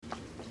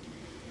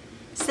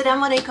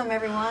Assalamu alaikum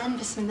everyone.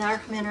 Bismillah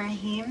ar-Rahman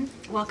ar-Rahim.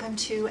 Welcome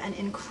to an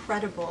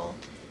incredible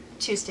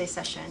Tuesday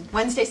session.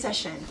 Wednesday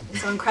session.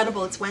 It's so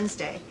incredible it's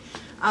Wednesday.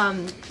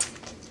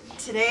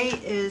 Today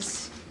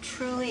is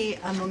truly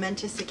a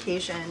momentous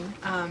occasion.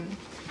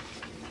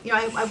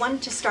 I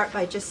wanted to start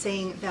by just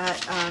saying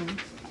that,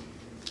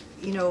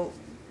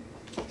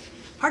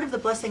 part of the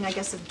blessing, I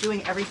guess, of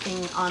doing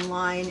everything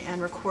online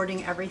and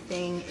recording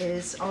everything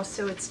is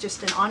also it's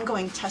just an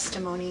ongoing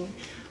testimony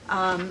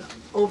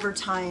over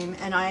time,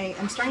 and I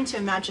am starting to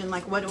imagine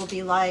like what it will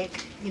be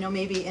like,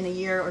 maybe in a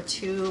year or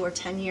 2 or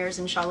 10 years,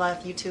 inshallah,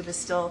 if YouTube is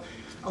still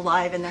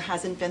alive and there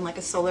hasn't been like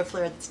a solar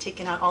flare that's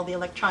taken out all the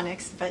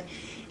electronics. But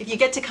if you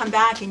get to come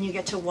back and you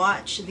get to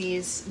watch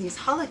these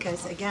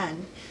halakas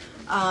again,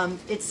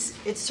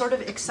 it's sort of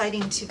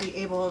exciting to be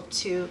able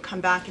to come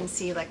back and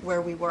see like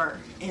where we were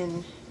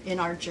in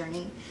our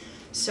journey.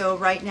 So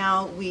right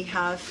now we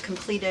have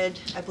completed,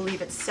 I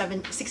believe it's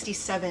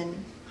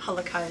 67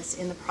 halakas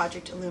in the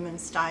Project Illumine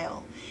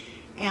style.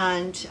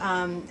 And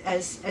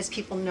as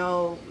people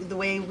know, the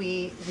way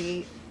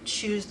we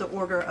choose the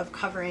order of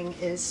covering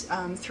is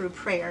through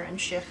prayer, and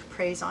Sheikh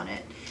prays on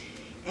it.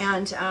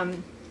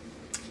 And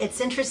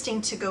it's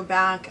interesting to go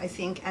back, I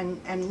think,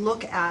 and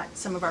look at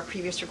some of our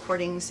previous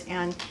recordings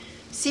and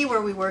see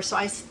where we were. So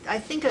I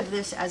think of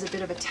this as a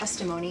bit of a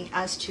testimony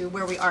as to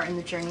where we are in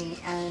the journey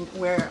and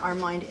where our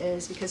mind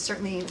is, because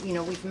certainly,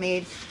 we've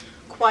made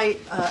quite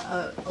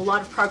a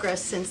lot of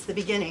progress since the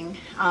beginning,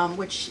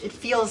 which it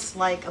feels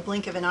like a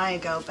blink of an eye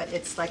ago, but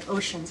it's like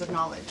oceans of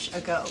knowledge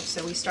ago.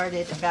 So we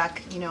started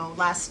back,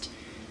 last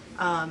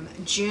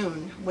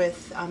June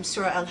with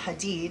Surah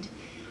Al-Hadid,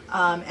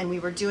 and we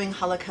were doing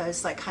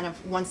halakas like kind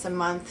of once a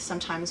month,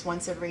 sometimes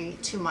once every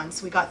 2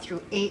 months. We got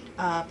through 8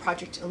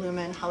 Project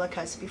Illumine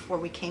halakas before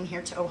we came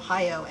here to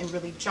Ohio and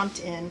really jumped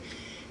in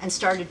and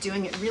started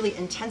doing it really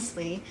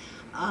intensely,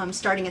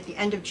 starting at the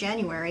end of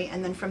January.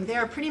 And then from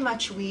there, pretty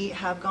much we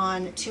have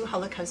gone 2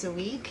 halakas a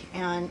week,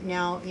 and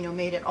now,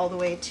 made it all the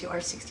way to our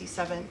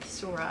 67th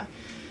surah.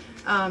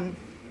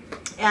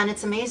 And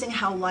it's amazing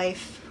how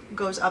life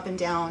goes up and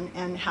down,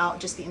 and how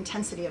just the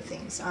intensity of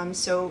things.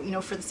 So,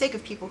 for the sake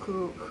of people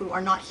who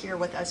are not here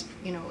with us,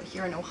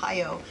 here in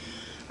Ohio,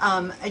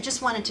 I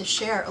just wanted to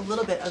share a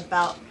little bit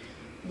about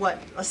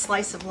what a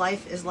slice of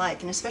life is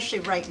like, and especially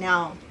right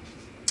now,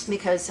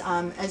 because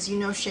as you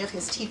know, Sheikh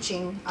is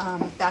teaching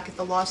back at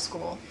the law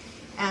school,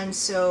 and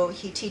so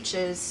he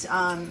teaches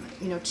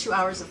 2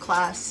 hours of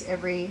class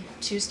every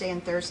Tuesday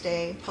and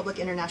Thursday, public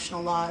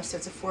international law. So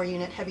it's a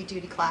 4-unit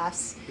heavy-duty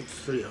class. It's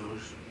 3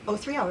 hours. Oh,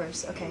 3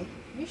 hours. Okay.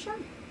 Are you sure?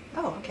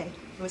 Oh, okay.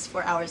 It was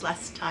 4 hours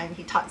last time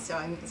he taught, so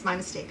it's my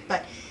mistake.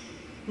 But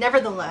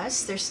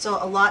nevertheless, there's still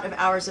a lot of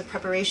hours of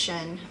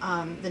preparation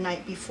the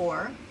night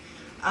before.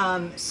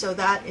 So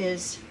that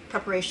is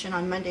preparation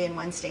on Monday and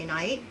Wednesday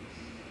night.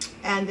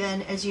 And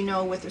then, as you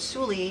know, with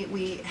Usuli,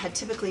 we had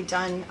typically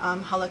done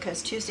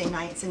halakas Tuesday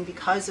nights, and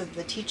because of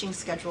the teaching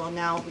schedule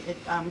now,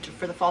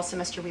 for the fall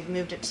semester, we've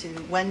moved it to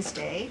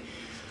Wednesday.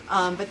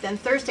 But then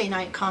Thursday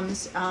night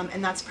comes,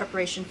 and that's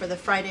preparation for the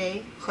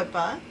Friday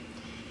khutbah.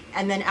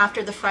 And then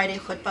after the Friday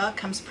khutbah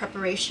comes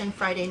preparation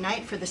Friday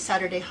night for the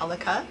Saturday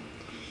halakah.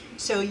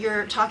 So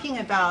you're talking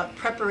about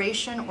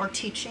preparation or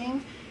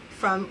teaching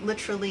from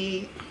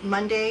literally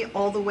Monday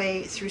all the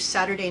way through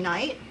Saturday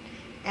night.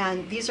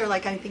 And these are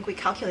like, I think we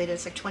calculated,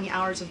 it's like 20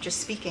 hours of just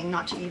speaking,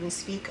 not to even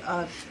speak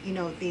of,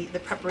 the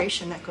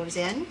preparation that goes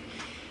in.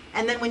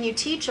 And then when you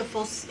teach a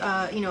full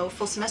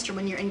semester,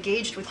 when you're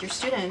engaged with your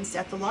students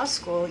at the law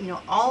school,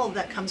 all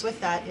that comes with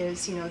that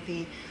is,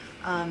 the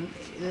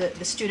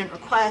student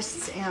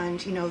requests and,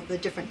 the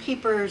different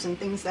papers and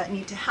things that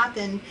need to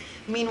happen.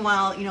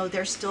 Meanwhile,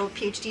 there's still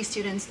PhD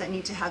students that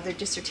need to have their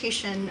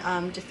dissertation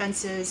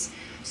defenses.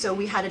 So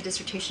we had a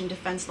dissertation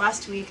defense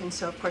last week, and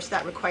so of course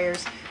that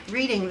requires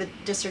reading the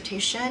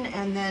dissertation.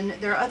 And then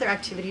there are other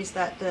activities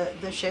that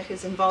the Sheikh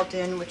is involved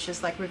in, which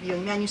is like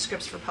reviewing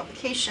manuscripts for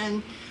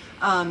publication.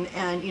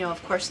 And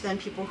of course then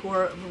people who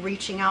are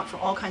reaching out for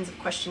all kinds of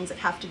questions that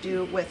have to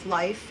do with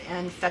life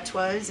and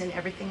fatwas and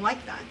everything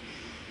like that.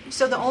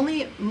 So the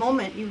only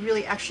moment you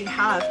really actually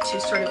have to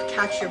sort of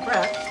catch your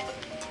breath,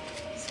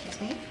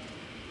 excuse me,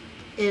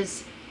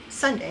 is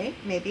Sunday,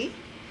 maybe.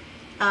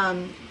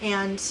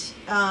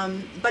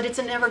 But it's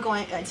an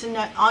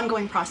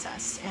ongoing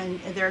process, and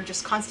there are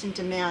just constant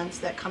demands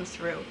that come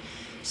through.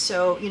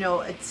 So,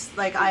 it's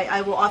like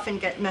I will often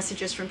get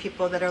messages from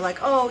people that are like,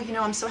 oh,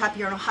 I'm so happy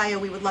you're in Ohio,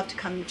 we would love to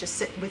come just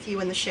sit with you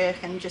and the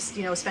Sheikh and just,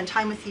 spend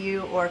time with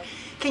you, or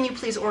can you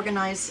please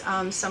organize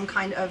some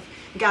kind of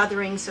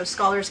gathering so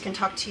scholars can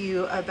talk to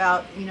you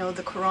about,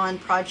 the Quran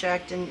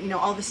project and,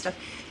 all this stuff.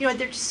 There's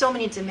just so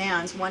many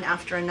demands, one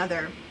after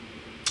another.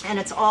 And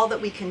it's all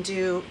that we can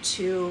do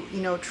to,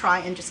 try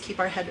and just keep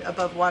our head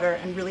above water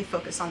and really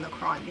focus on the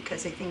Quran,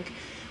 because I think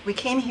we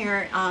came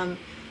here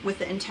with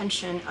the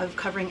intention of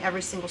covering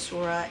every single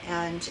surah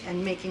and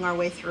making our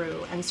way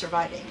through and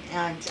surviving.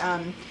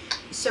 And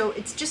so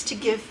it's just to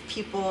give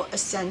people a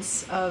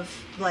sense of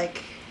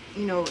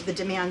the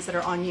demands that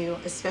are on you,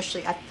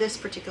 especially at this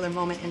particular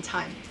moment in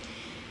time.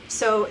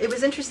 So it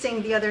was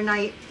interesting the other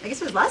night, I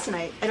guess it was last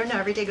night, I don't know,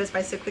 every day goes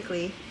by so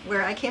quickly,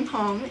 where I came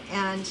home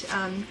and,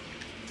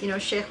 you know,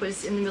 Sheikh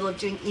was in the middle of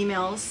doing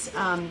emails,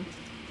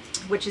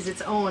 which is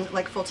its own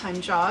like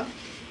full-time job.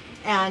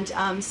 And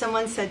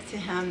someone said to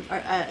him, or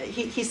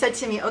he said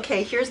to me,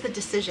 okay, here's the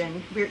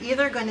decision. We're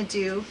either going to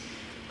do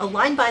a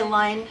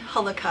line-by-line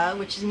halakha,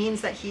 which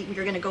means that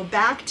you're going to go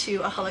back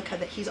to a halakha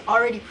that he's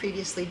already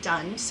previously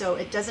done, so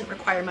it doesn't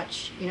require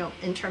much, you know,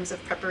 in terms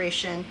of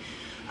preparation.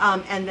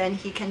 And then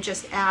he can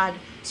just add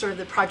sort of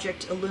the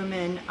Project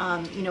Illumine,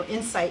 you know,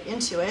 insight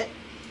into it.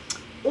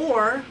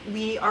 Or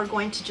we are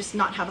going to just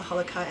not have a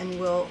halakha and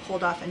we'll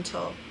hold off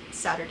until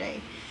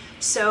Saturday.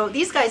 So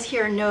these guys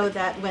here know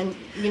that when,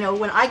 you know,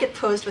 when I get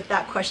posed with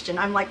that question,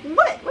 I'm like,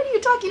 what are you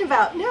talking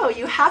about? No,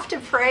 you have to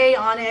pray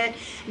on it.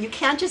 You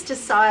can't just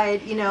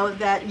decide, you know,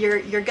 that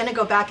you're going to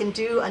go back and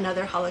do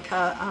another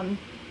halakha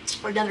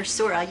or another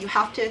surah. You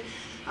have to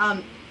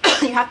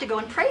you have to go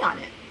and pray on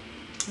it.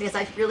 Because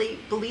I really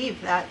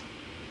believe that,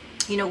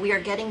 you know, we are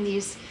getting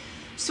these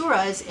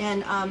surahs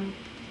in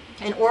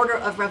an order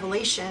of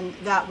revelation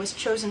that was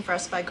chosen for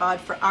us by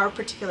God for our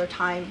particular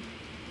time.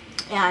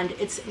 And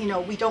it's, you know,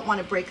 we don't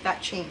want to break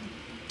that chain.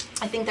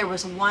 I think there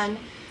was one,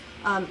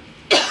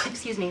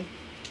 excuse me,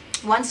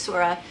 one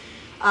surah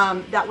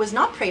that was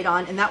not prayed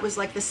on, and that was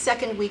like the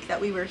second week that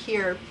we were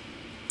here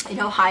in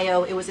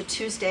Ohio. It was a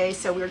Tuesday,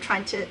 so we were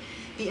trying to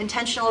be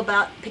intentional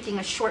about picking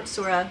a short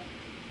surah.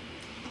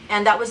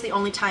 And that was the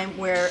only time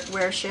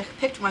where Sheikh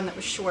picked one that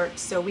was short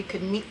so we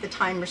could meet the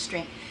time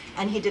restraint,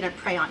 and he didn't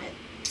pray on it.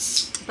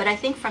 But I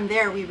think from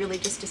there we really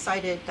just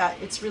decided that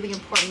it's really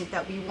important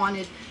that we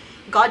wanted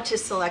God to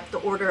select the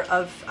order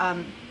of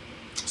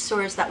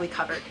surahs that we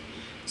covered.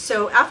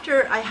 So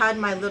after I had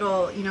my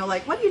little, you know,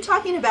 like, what are you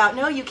talking about?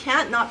 No, you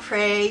can't not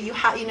pray. You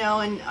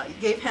know, and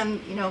gave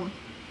him, you know,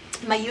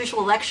 my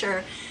usual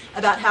lecture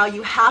about how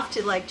you have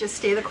to like just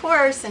stay the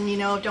course and, you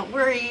know, don't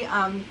worry.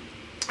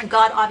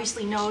 God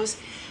obviously knows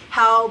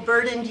how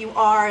burdened you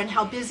are and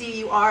how busy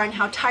you are and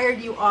how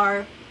tired you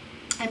are.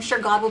 I'm sure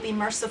God will be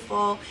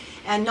merciful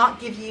and not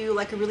give you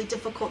like a really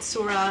difficult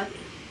surah,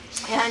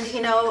 and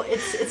you know,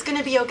 it's going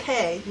to be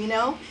okay, you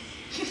know.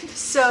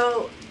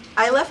 So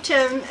I left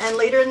him, and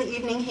later in the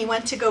evening he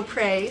went to go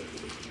pray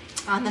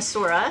on the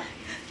surah,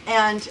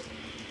 and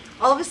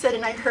all of a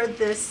sudden I heard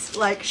this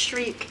like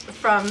shriek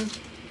from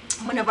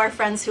one of our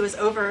friends who was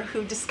over,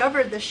 who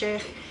discovered the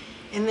Sheikh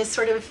in this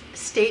sort of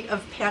state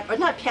of or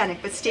not panic,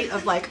 but state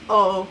of like,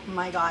 oh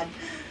my God.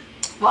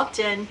 Walked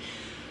in,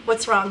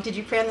 what's wrong? Did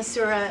you pray on the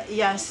surah?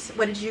 Yes.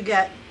 What did you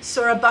get?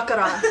 Surah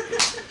Baqarah.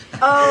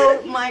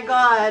 Oh my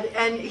God.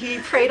 And he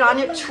prayed on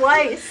it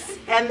twice,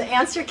 and the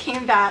answer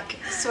came back,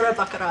 Surah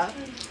Baqarah.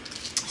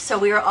 So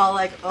we were all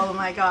like, oh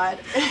my God.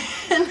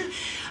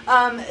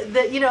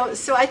 You know,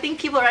 so I think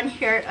people around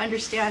here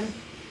understand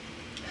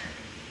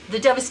the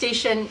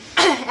devastation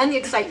and the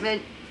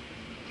excitement.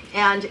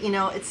 And, you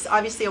know, it's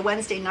obviously a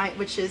Wednesday night,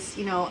 which is,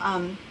 you know,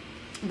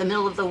 the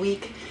middle of the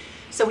week.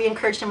 So we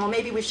encouraged him, well,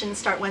 maybe we shouldn't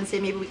start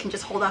Wednesday. Maybe we can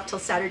just hold off till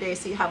Saturday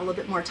so you have a little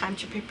bit more time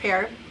to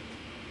prepare.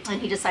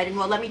 And he decided,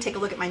 well, let me take a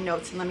look at my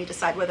notes and let me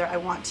decide whether I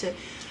want to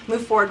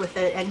move forward with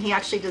it. And he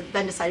actually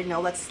then decided, no,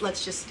 let's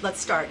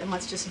start and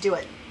let's just do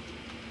it.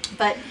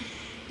 But,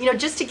 you know,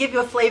 just to give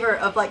you a flavor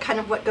of like kind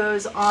of what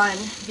goes on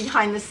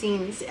behind the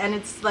scenes. And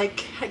it's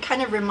like, it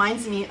kind of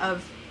reminds me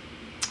of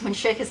when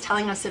Sheikh is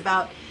telling us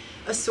about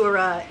a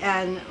surah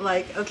and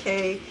like,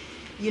 okay,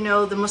 you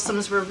know, the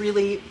Muslims were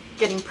really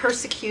getting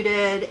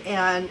persecuted,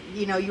 and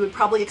you know, you would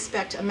probably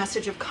expect a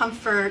message of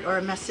comfort or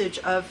a message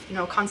of, you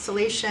know,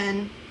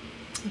 consolation,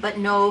 but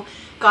no,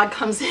 God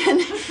comes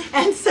in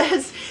and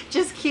says,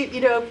 just keep,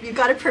 you know, you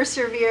got to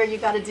persevere, you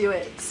got to do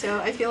it. So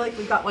I feel like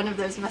we got one of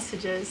those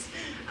messages.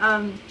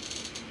 And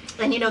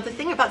you know, the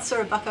thing about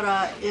Surah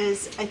Baqarah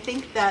is, I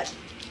think that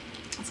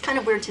it's kind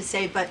of weird to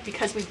say, but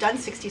because we've done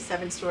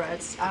 67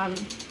 surahs,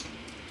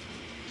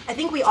 I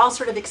think we all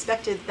sort of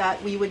expected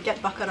that we would get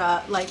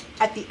Baqarah like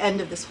at the end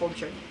of this whole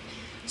journey.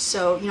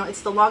 So, you know,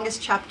 it's the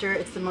longest chapter,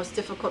 it's the most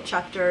difficult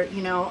chapter,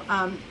 you know.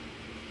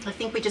 I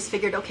think we just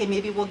figured, okay,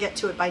 maybe we'll get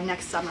to it by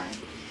next summer.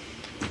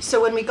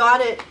 So when we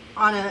got it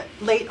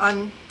late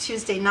on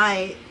Tuesday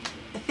night,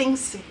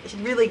 things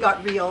really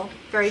got real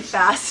very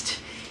fast.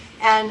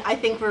 And I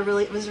think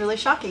it was really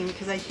shocking,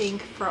 because I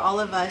think for all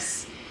of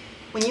us,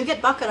 when you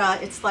get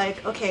Baqarah, it's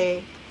like,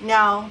 okay,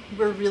 now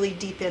we're really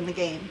deep in the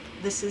game.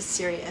 This is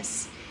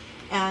serious.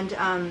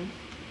 And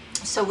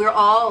so we're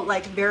all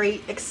like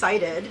very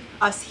excited,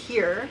 us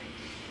here.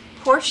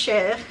 Poor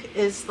Sheikh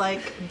is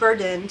like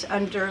burdened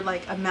under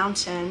like a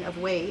mountain of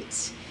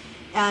weight.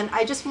 And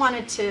I just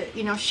wanted to,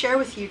 you know, share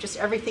with you just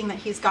everything that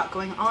he's got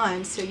going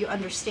on, so you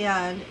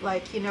understand,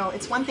 like, you know,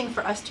 it's one thing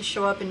for us to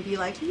show up and be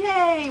like,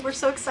 yay, we're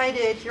so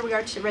excited, here we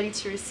are ready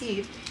to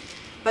receive.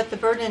 But the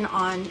burden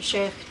on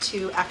Sheikh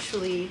to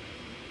actually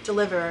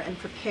deliver and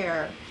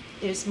prepare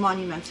is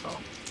monumental.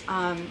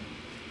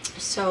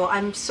 So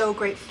I'm so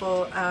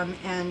grateful,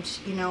 and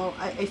you know,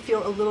 I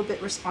feel a little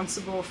bit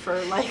responsible for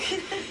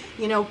like,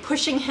 you know,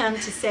 pushing him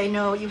to say,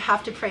 no, you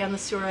have to pray on the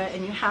surah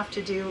and you have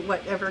to do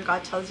whatever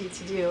God tells you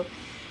to do.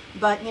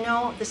 But, you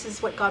know, this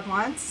is what God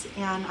wants,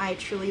 and I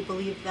truly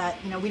believe that,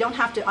 you know, we don't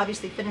have to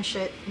obviously finish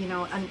it, you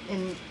know,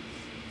 in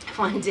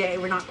one day.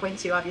 We're not going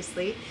to,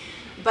 obviously.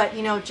 But,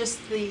 you know, just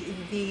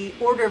the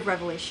order of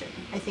revelation,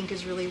 I think,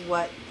 is really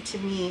what, to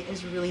me,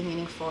 is really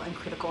meaningful and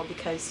critical,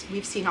 because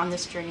we've seen on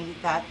this journey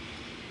that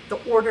the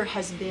order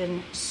has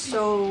been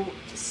so,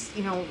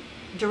 you know,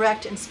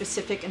 direct and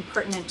specific and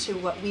pertinent to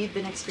what we've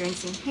been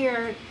experiencing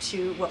here,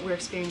 to what we're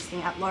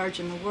experiencing at large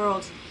in the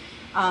world.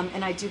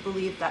 And I do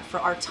believe that for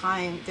our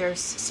time, there's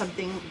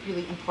something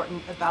really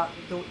important about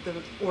the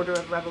order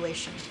of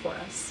revelation for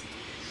us.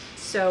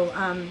 So,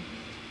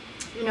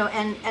 you know,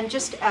 and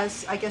just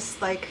as, I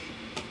guess, like,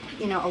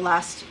 you know, a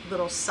last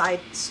little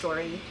side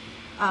story,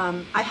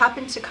 I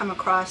happened to come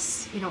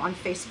across, you know, on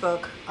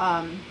Facebook,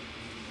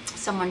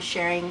 someone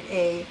sharing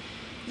a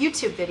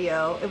YouTube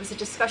video. It was a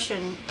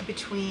discussion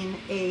between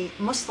a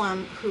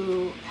Muslim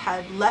who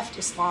had left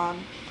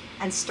Islam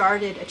and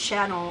started a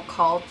channel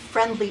called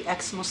Friendly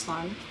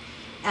Ex-Muslim,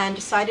 and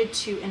decided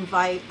to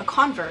invite a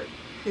convert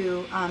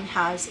who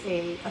has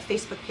a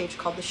Facebook page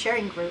called The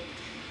Sharing Group,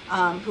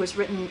 who has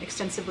written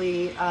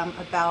extensively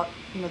about,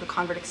 you know, the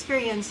convert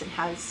experience, and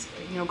has,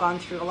 you know, gone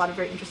through a lot of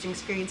very interesting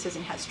experiences,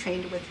 and has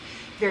trained with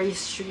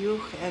various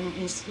shuyukh, and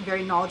is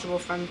very knowledgeable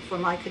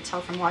from I could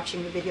tell from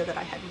watching the video that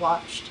I had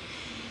watched.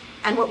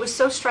 And what was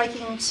so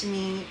striking to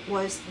me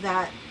was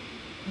that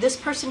this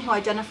person who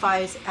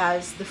identifies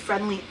as the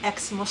friendly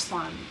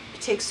ex-Muslim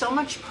takes so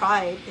much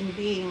pride in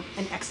being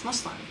an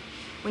ex-Muslim.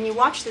 When you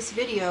watch this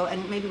video,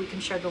 and maybe we can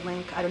share the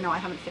link, I don't know, I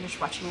haven't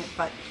finished watching it,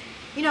 but,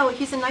 you know,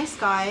 he's a nice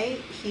guy.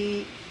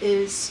 He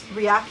is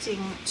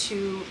reacting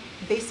to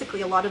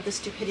basically a lot of the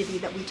stupidity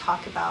that we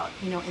talk about,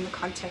 you know, in the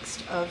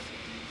context of,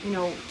 you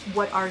know,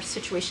 what our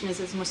situation is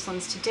as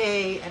Muslims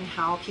today, and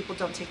how people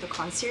don't take the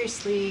Quran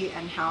seriously,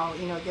 and how,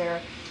 you know,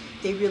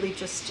 they really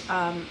just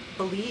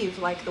believe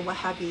like the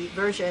Wahhabi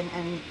version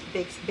and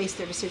base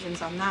their decisions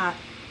on that.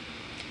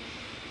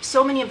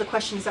 So many of the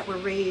questions that were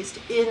raised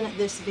in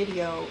this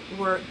video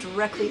were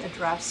directly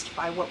addressed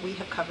by what we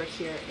have covered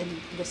here in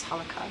this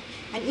halaqah,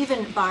 and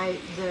even by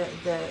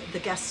the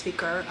guest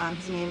speaker.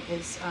 His name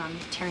is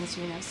Terrence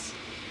Yunus.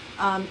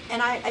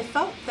 And I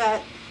felt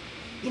that,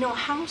 you know,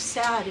 how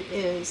sad it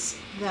is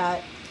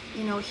that,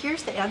 you know,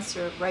 here's the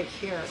answer right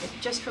here. It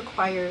just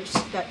requires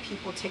that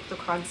people take the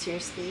Quran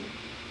seriously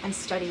and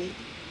study,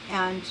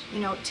 and, you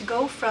know, to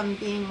go from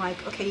being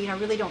like, okay, you know, I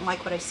really don't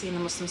like what I see in the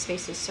Muslim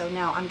spaces, so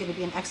now I'm going to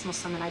be an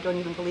ex-Muslim and I don't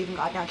even believe in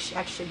God.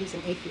 Actually he's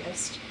an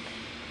atheist.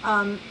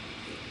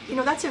 You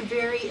know, that's a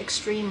very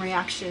extreme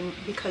reaction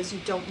because you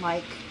don't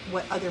like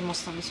what other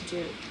Muslims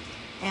do.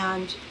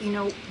 And, you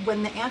know,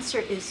 when the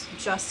answer is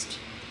just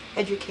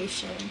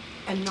education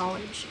and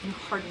knowledge and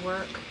hard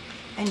work,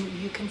 and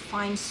you can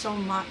find so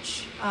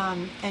much,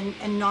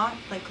 and not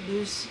like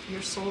lose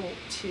your soul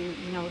to,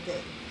 you know,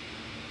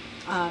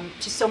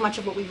 just so much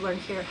of what we've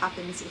learned here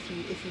happens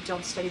if you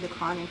don't study the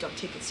Quran and don't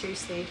take it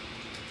seriously.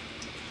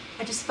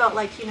 I just felt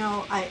like, you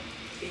know,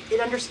 it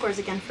underscores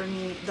again for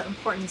me the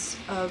importance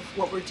of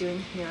what we're doing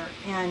here,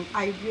 and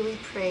I really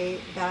pray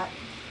that,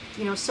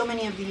 you know, so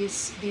many of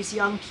these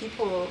young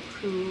people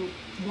who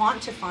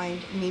want to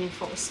find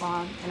meaningful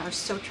Islam and are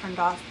so turned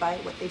off by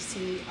what they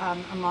see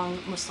among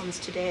Muslims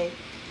today,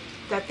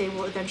 that they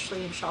will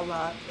eventually,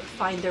 inshallah,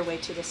 find their way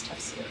to this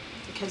tafsir.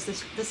 Because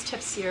this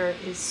tafsir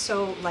is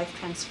so life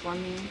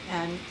transforming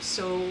and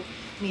so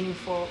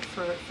meaningful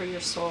for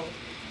your soul,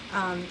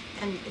 and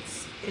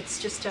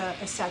it's just a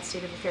sad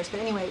state of affairs.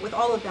 But anyway, with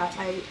all of that,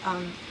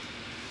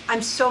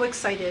 I'm so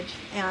excited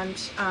and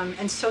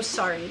so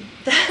sorry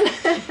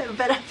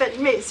that,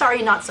 but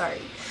sorry not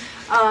sorry,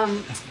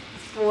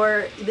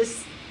 for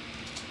this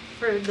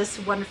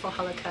wonderful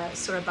halaqah,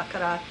 Surah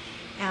Baqarah,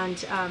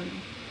 and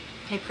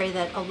I pray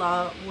that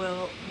Allah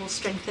will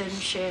strengthen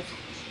Shaykh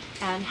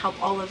and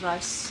help all of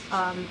us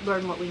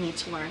learn what we need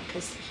to learn,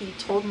 because he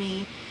told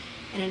me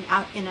in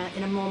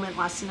a moment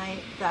last night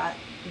that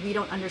we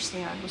don't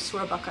understand. With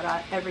Surah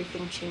Baqarah,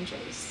 everything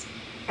changes.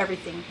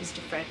 Everything is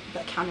different.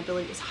 The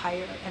accountability is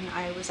higher. And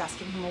I was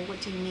asking him, well, what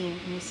do you mean?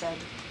 And he said,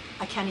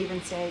 I can't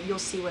even say, you'll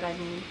see what I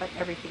mean, but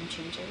everything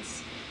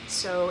changes.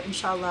 So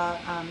inshallah,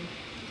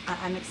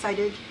 I'm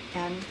excited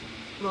and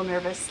a little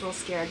nervous, a little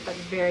scared, but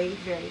very,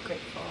 very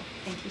grateful.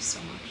 Thank you so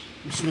much.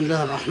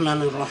 Bismillah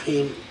ar-Rahman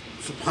ar-Rahim.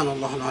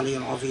 Subhanallah al-Ali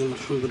al-Azim.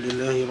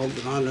 Alhamdulillahi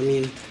Rabbil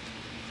Alameen.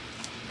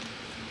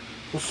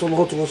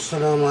 والصلاة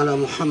والسلام على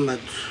محمد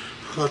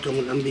خاتم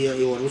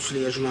الأنبياء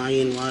والرسل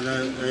أجمعين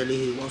وعلى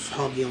آله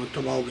وأصحابه ومن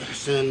تبعه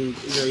بإحسان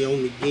إلى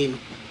يوم الدين.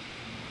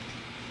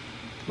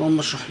 اللهم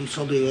اشرح لي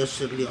صدري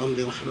ويسر لي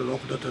أمري واحلل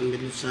عقدة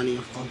من لساني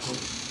يفقهوا قولي.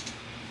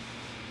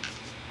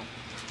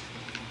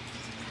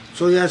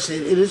 So yes,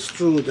 it is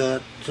true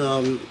that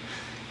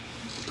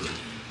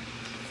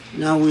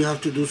now we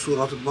have to do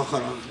Surah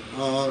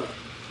Al-Baqarah,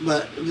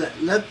 but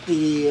let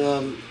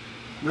the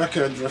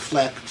record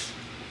reflect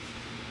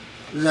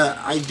that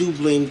I do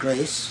blame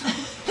Grace.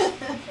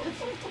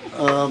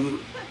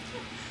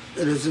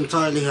 It is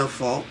entirely her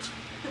fault.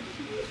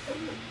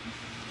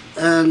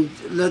 And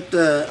let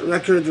the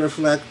record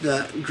reflect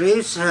that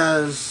Grace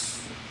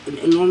has an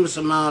enormous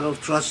amount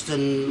of trust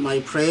in my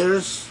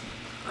prayers.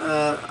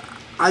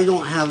 I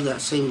don't have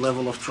that same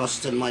level of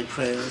trust in my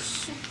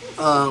prayers.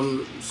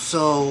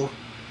 So,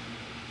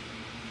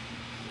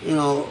 you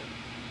know,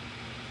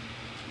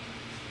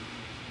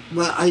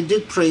 but I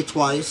did pray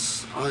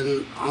twice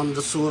on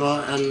the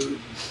surah, and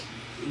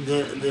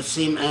the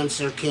same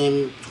answer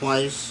came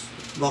twice,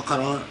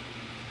 Baqarah.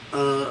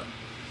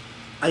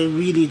 I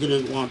really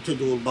didn't want to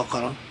do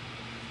Baqarah.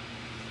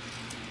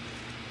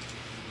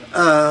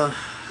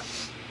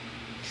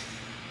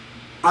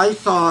 I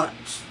thought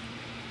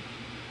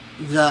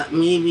that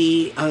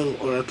maybe,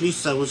 or at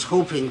least I was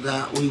hoping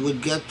that we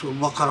would get to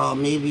Baqarah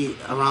maybe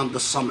around the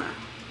summer.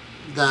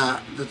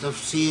 That the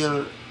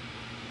tafsir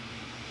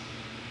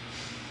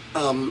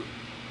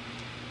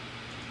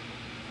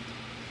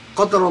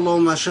قدر الله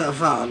ما شاء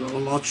فعل,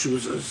 Allah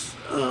chooses,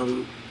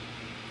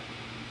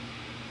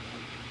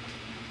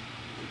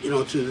 you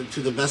know, to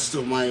the best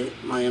of my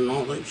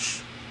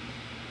knowledge.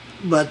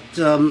 But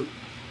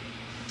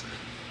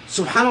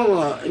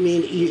subhanallah, I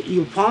mean,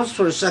 you pause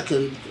for a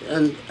second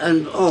and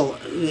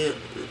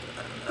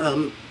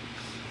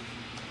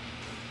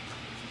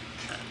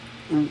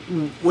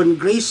when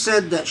Grace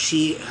said that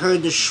she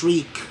heard a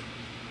shriek,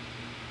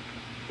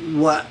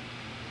 what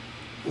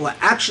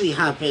actually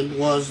happened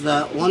was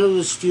that one of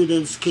the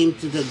students came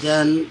to the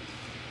den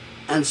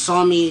and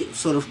saw me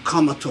sort of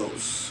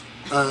comatose,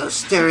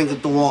 staring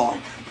at the wall.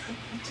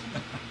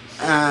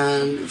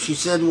 And she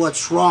said,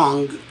 "What's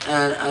wrong?"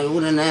 And I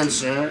wouldn't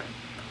answer.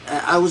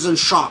 I was in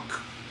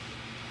shock.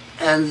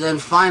 And then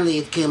finally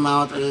it came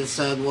out and it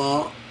said,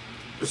 "Well,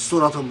 it's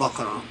Surah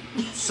Al-Baqarah."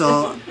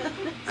 So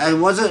I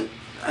wasn't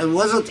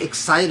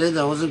excited,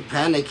 I wasn't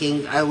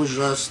panicking, I was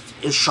just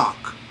in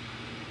shock.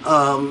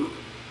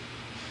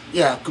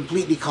 Yeah,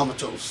 completely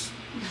comatose.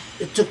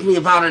 It took me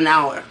about an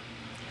hour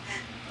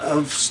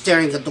of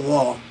staring at the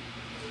wall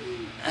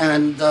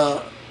and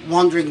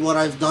wondering what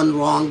I've done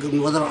wrong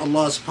and whether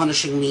Allah is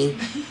punishing me.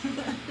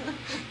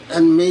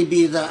 And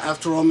maybe that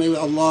after all, maybe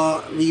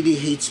Allah really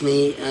hates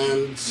me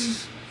and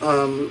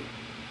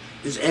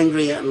is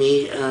angry at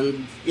me,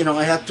 and you know,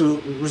 I had to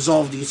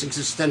resolve these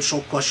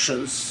existential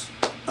questions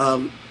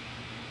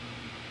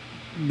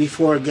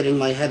before getting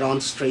my head on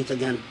straight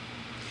again.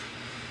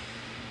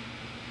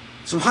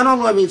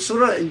 SubhanAllah, I mean,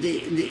 Surah,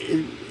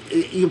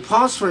 you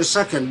pause for a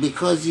second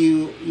because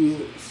you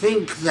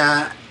think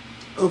that,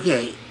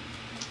 okay,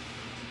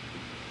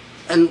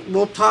 and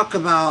we'll talk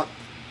about,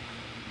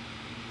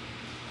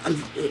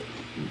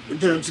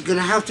 there's going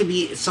to have to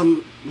be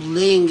some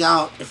laying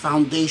out a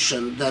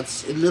foundation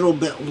that's a little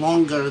bit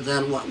longer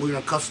than what we're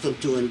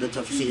accustomed to in the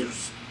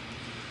tafsirs.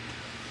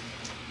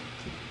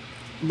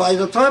 By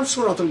the time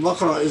Surah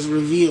Al-Baqarah is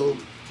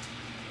revealed,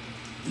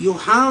 you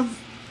have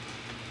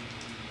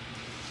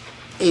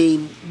a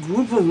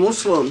group of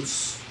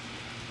Muslims,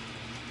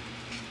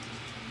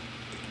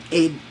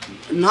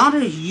 not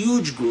a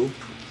huge group,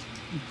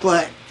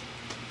 but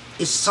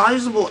a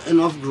sizable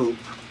enough group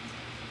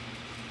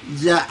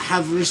that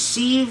have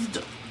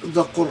received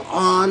the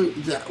Quran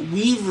that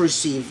we've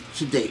received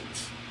to date.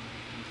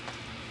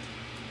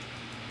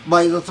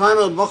 By the time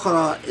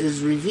Al-Baqarah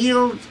is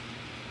revealed,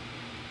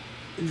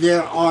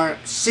 there are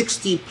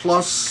 60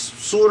 plus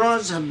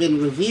surahs have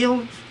been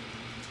revealed,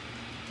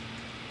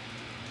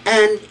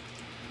 and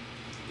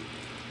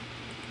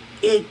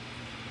it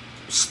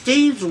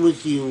stays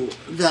with you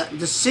that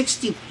the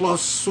 60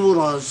 plus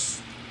surahs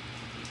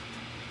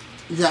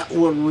that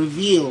were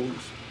revealed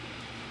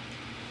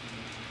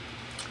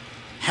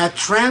had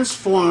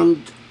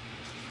transformed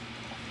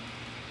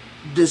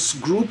this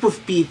group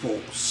of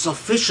people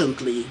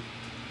sufficiently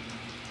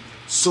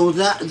so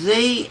that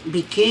they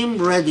became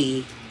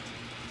ready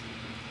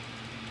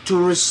to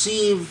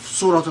receive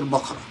Surah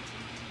Al-Baqarah.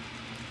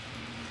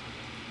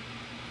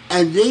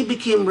 And they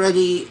became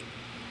ready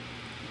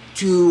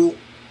to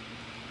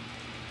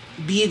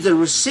be the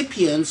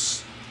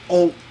recipients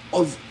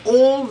of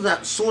all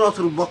that Surah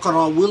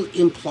Al-Baqarah will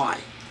imply.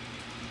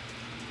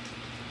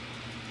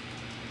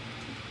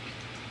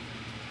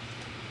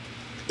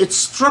 It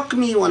struck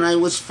me when I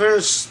was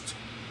first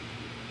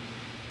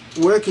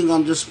working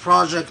on this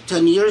project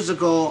 10 years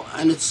ago,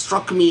 and it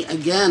struck me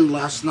again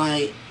last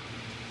night.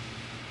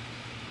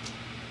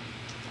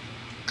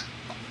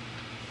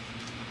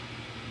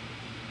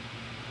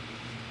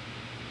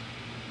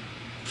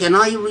 Can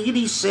I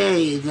really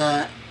say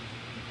that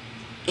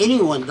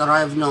anyone that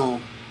I've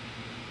known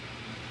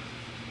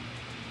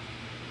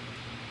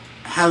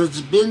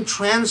has been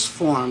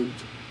transformed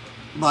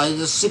by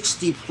the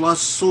 60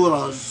 plus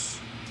surahs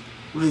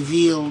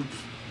revealed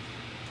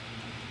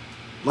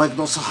like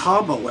the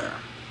Sahaba were?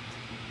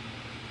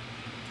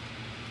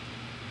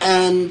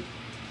 And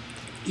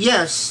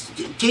yes,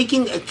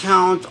 taking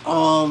account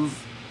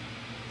of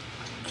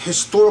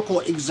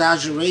historical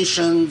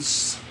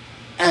exaggerations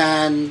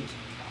and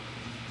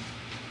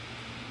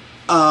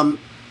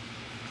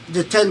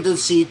the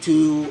tendency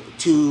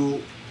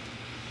to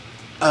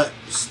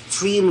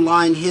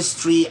streamline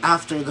history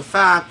after the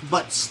fact,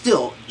 but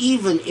still,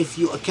 even if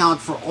you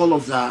account for all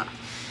of that,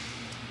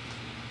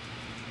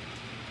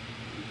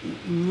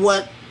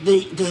 what the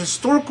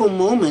historical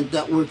moment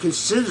that we're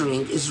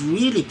considering is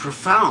really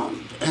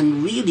profound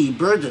and really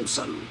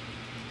burdensome.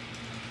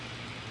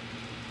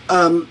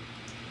 And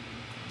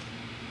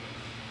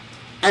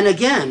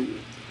again,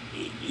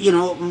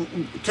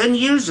 10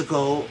 years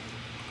ago,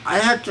 I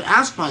had to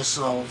ask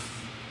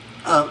myself,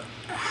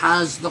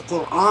 has the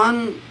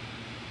Quran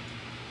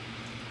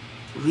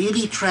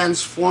really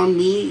transformed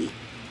me?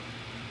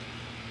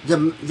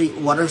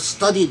 What I've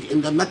studied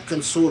in the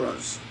Meccan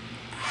surahs,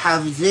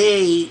 have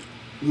they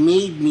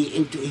made me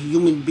into a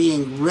human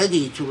being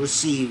ready to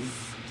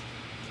receive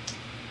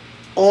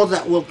all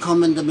that will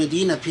come in the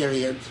Medina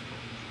period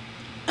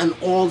and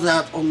all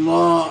that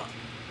Allah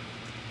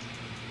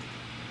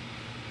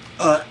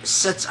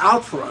sets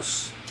out for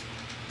us?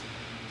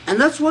 And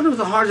that's one of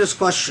the hardest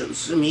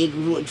questions,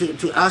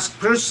 to ask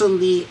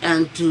personally,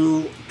 and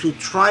to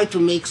try to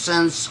make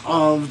sense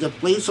of the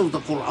place of the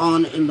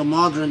Quran in the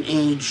modern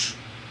age,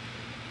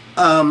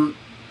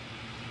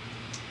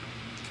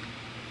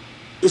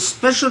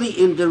 especially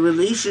in the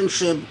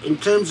relationship, in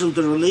terms of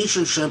the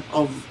relationship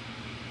of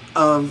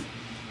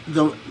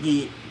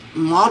the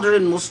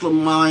modern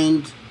Muslim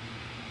mind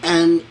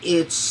and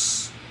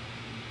its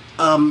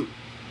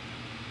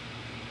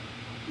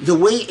the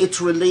way it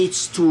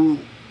relates to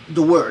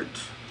the word,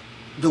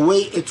 the way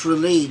it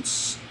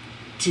relates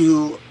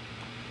to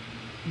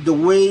the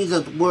way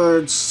that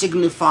words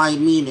signify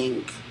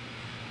meaning,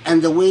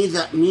 and the way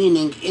that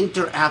meaning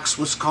interacts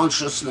with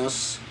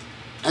consciousness,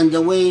 and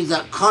the way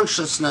that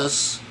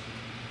consciousness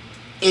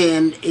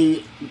in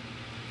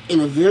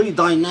a very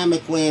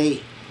dynamic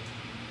way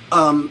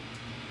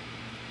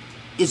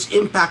is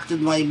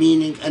impacted by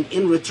meaning, and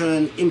in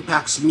return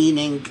impacts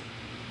meaning,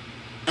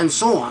 and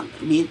so on.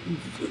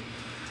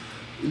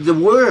 The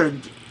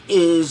word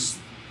is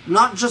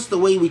not just the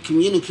way we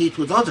communicate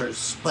with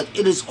others, but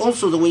it is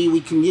also the way we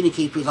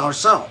communicate with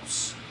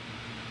ourselves.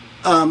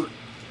 A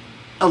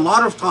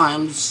lot of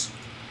times,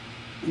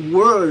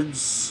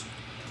 words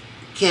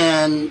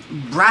can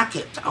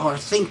bracket our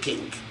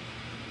thinking,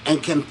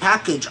 and can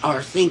package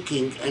our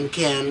thinking, and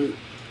can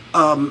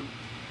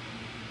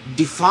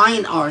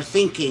define our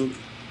thinking.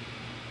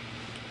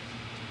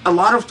 A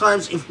lot of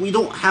times, if we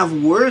don't have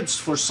words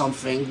for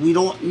something, we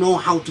don't know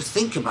how to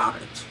think about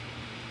it.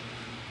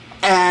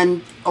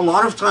 And a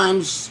lot of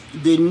times,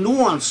 the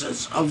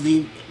nuances of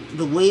the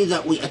way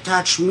that we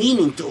attach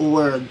meaning to a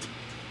word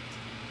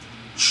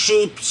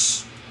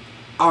shapes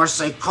our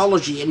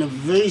psychology in a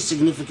very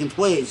significant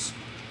ways.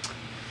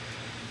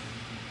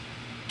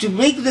 To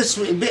make this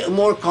a bit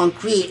more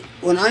concrete,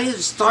 when I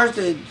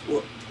started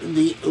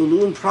the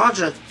Illumine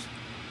project,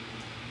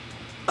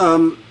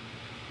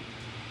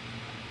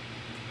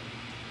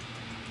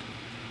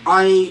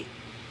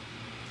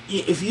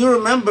 if you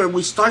remember,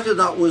 we started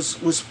out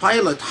with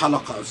pilot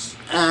halaqas,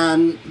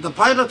 and the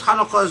pilot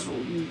halaqas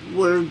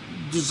were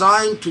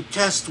designed to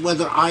test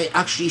whether I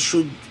actually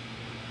should,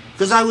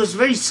 because I was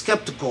very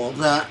skeptical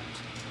that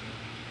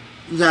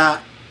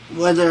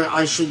whether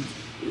I should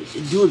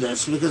do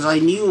this, because I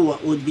knew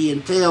what would be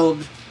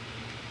entailed.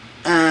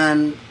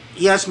 And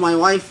yes, my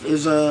wife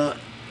is a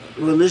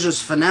religious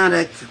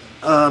fanatic,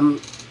 but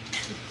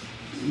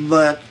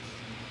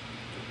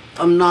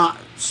I'm not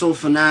so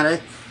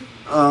fanatic.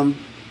 I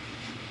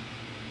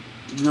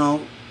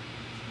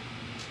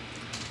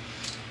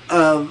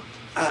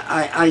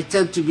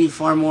tend to be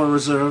far more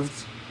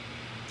reserved.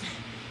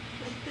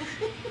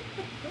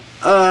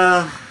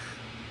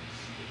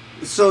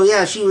 So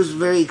yeah, she was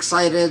very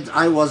excited.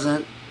 I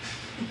wasn't.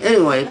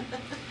 Anyway,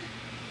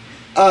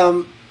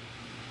 and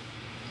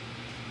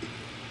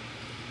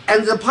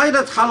the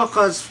pilot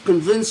halaqas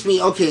convinced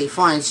me, okay,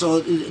 fine,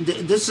 so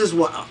this is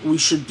what we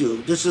should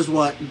do. This is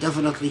what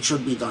definitely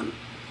should be done.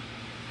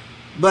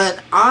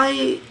 But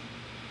I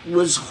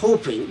was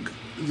hoping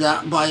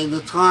that by the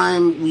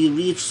time we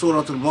reach Surah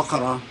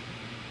Al-Baqarah,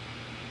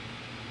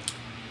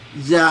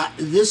 that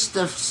this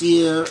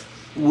tafsir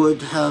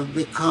would have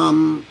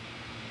become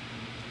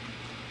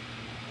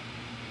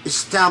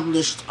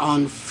established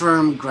on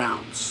firm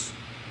grounds,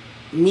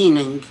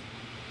 meaning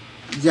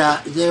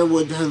that there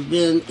would have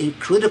been a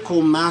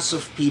critical mass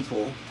of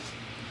people.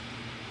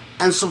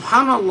 And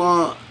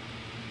subhanAllah,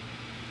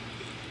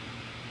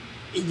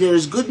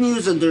 there's good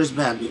news and there's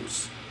bad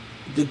news.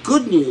 The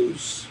good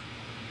news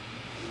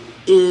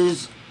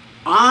is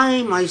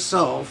I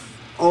myself,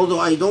 although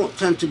I don't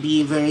tend to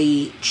be a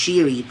very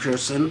cheery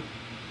person,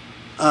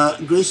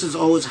 Grace is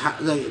always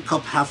the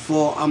cup half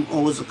full, I'm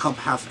always a cup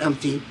half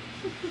empty.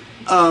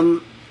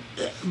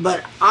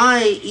 But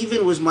I,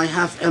 even with my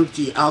half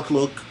empty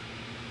outlook,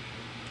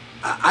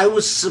 I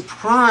was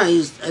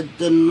surprised at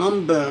the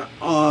number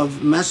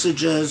of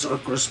messages or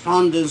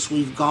correspondence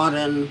we've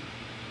gotten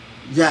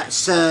that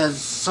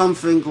says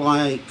something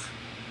like,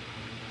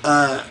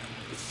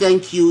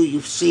 thank you,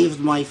 you've saved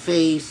my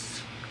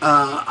faith,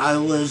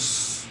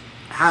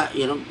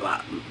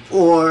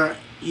 or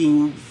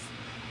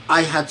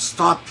I had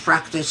stopped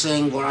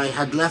practicing, or I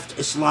had left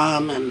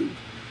Islam and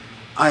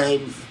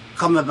I've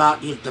come about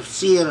your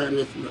tafsir, and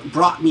it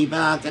brought me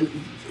back. And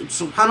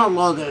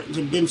subhanAllah, there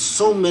have been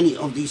so many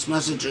of these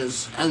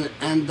messages,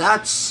 and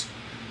that's.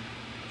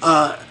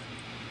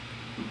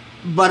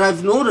 But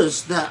I've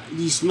noticed that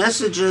these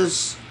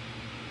messages,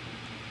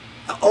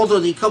 although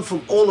they come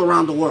from all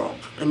around the world,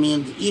 I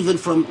mean, even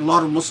from a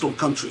lot of Muslim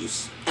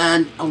countries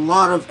and a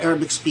lot of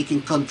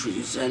Arabic-speaking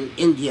countries, and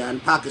India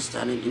and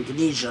Pakistan and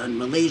Indonesia and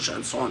Malaysia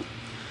and so on.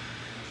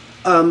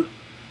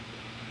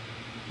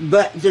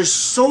 But they're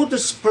so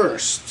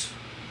dispersed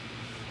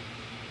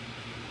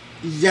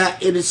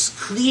that it is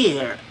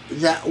clear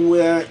that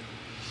where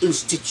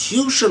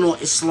institutional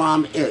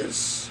Islam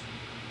is,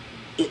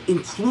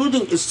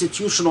 including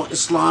institutional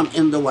Islam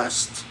in the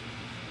West,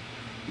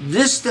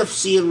 this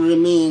tafsir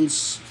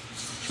remains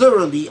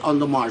thoroughly on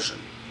the margin.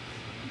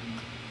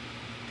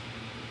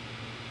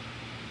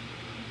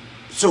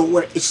 So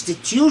where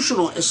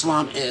institutional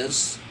Islam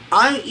is,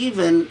 I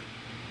even,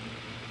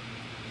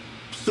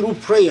 through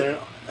prayer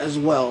as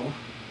well,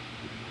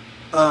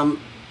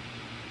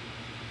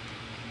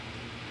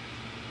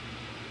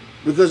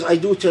 because I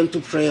do tend to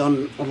pray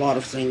on a lot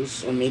of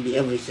things, or maybe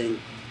everything,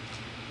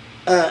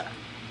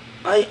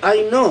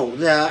 I know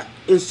that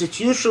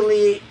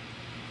institutionally,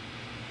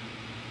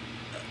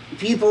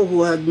 people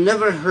who had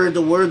never heard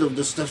a word of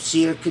this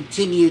tafsir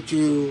continue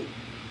to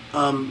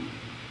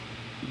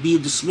be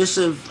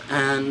dismissive,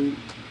 and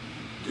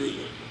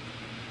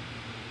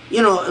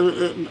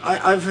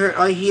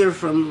I hear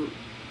from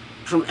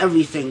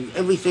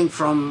everything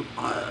from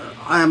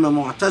I am a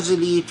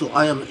Mu'tazili, to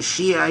I am a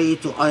Shi'i,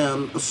 to I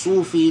am a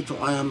Sufi, to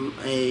I am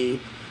a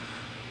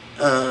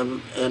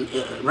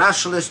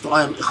rationalist, to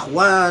I am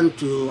Ikhwan,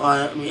 to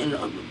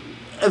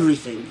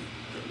everything.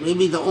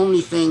 Maybe the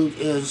only thing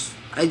is,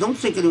 I don't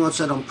think anyone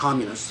said I'm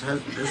communist.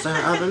 Does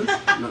that happen?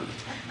 No.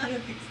 I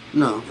don't think so.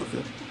 No,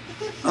 okay.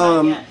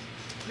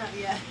 Not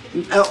yet.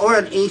 Or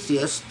an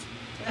atheist,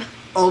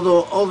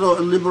 although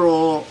a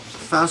liberal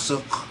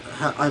fasiq,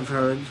 I've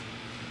heard.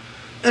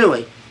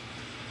 Anyway,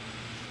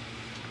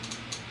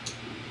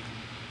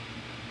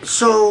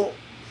 so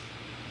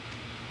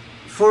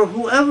for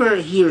whoever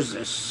hears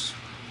this,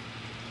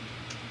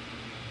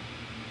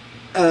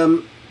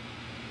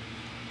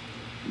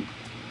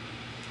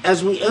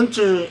 as we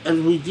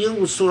deal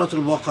with Surah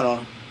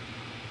Al-Baqarah,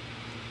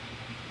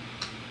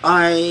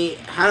 I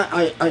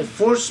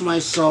force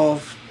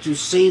myself to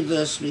say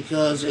this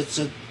because it's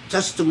a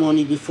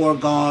testimony before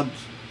God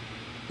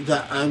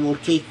that I will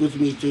take with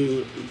me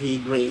to the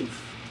grave.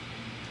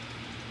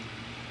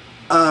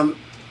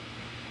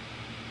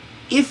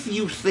 If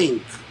you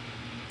think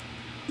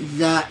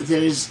that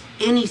there is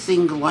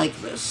anything like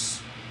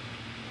this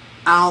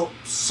out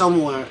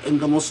somewhere in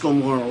the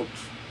Muslim world,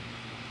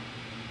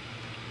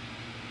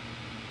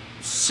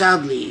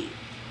 sadly,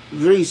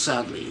 very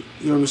sadly,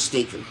 you're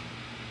mistaken.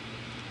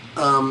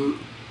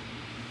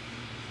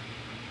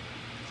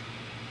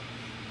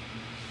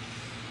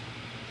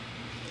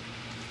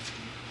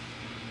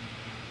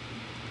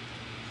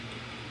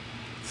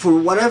 For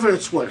whatever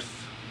it's worth,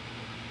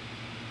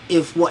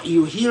 if what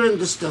you hear in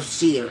this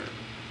tafsir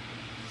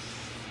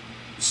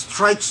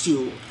strikes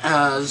you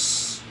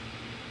as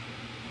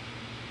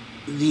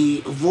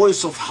the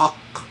voice of haqq,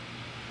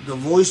 the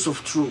voice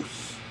of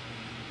truth,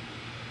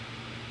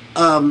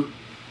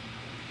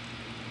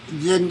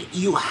 then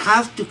you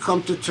have to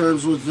come to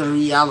terms with the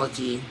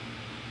reality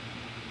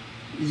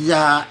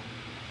that,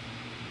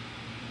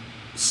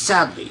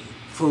 sadly,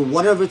 for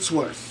whatever it's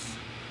worth,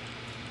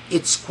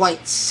 it's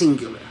quite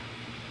singular.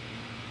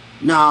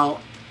 Now,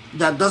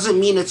 that doesn't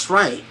mean it's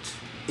right.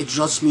 It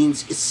just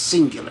means it's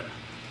singular.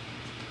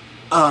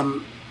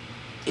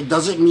 It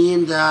doesn't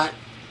mean that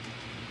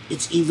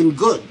it's even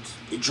good.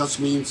 It just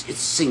means it's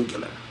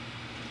singular.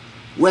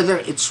 Whether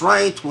it's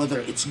right, whether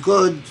it's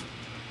good,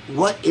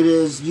 what it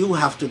is, you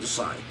have to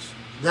decide.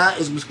 That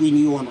is between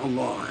you and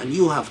Allah, and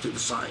you have to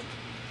decide.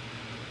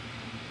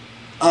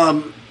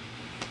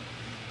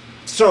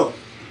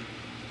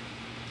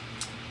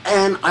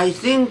 And I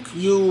think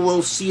you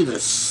will see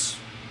this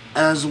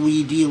as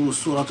we deal with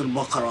Surah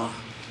Al-Baqarah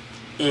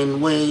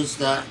in ways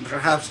that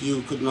perhaps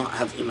you could not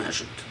have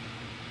imagined.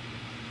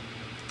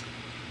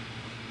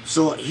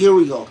 So here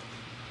we go.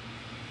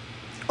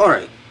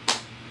 Alright.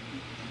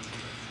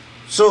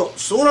 So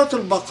Surah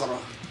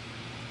Al-Baqarah,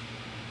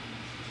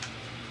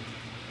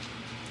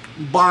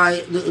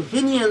 by the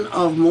opinion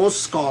of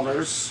most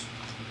scholars,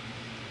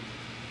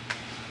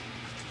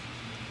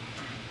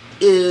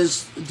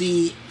 is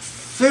the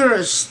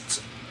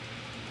fairest,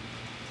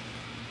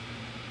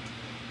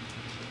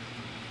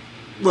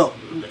 well,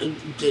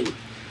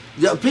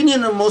 the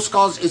opinion of most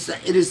scholars is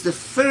that it is the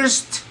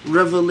first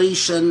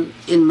revelation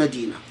in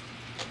Medina.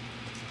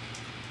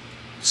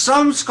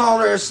 Some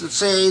scholars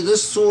say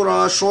this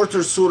surah,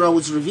 shorter surah,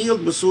 was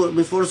revealed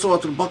before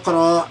Surah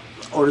Al-Baqarah,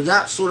 or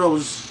that surah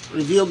was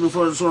revealed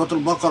before Surah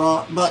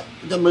Al-Baqarah, but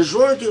the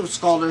majority of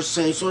scholars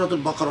say Surah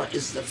Al-Baqarah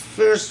is the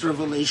first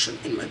revelation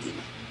in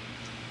Medina.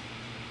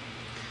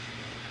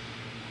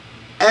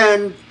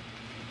 And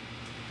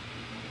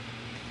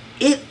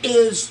it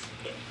is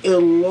a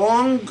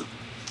long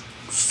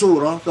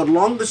surah, the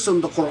longest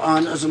in the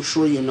Quran, as I'm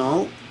sure you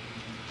know,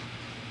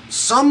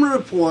 some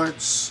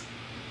reports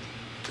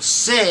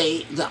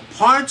say that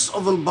parts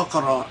of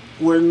Al-Baqarah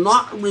were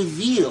not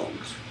revealed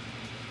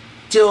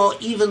till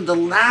even the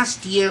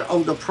last year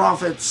of the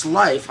Prophet's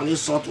life,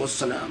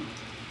 ﷺ.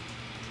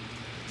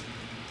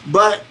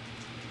 But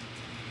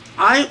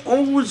I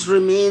always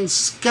remain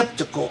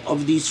skeptical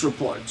of these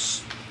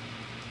reports.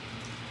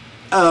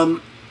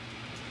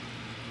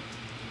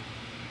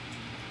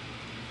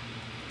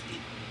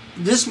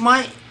 This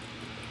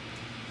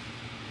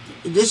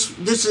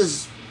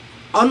is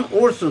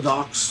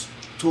unorthodox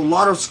to a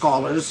lot of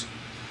scholars,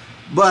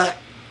 but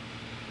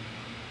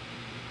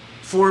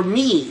for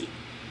me,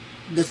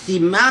 the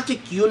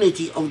thematic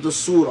unity of the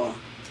surah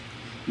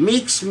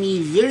makes me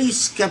very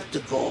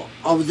skeptical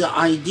of the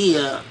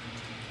idea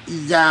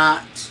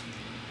that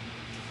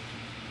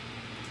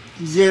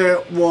there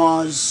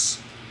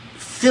was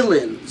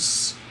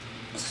fill-ins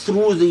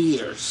through the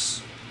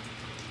years.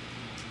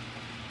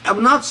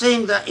 I'm not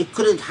saying that it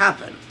couldn't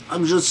happen.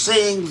 I'm just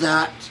saying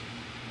that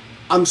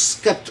I'm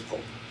skeptical.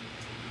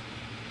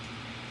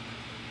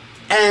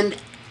 And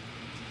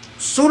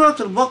Surah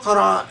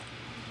Al-Baqarah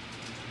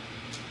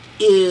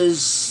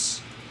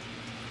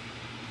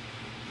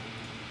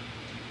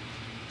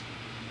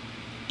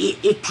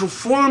it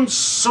performs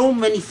so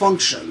many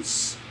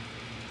functions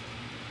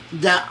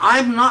that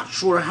I'm not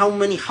sure how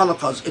many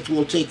halaqas it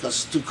will take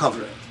us to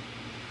cover it.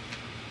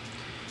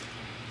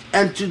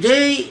 And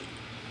today,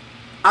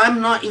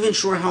 I'm not even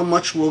sure how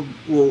much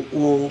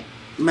we'll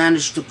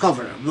manage to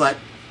cover, but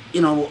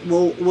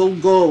we'll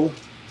go.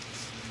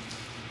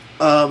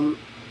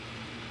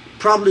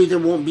 Probably there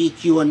won't be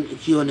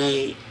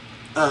Q&A,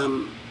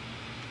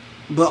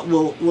 but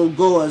we'll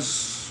go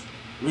as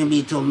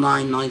maybe till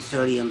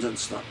 9:30 and then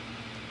stuff.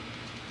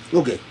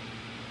 Okay.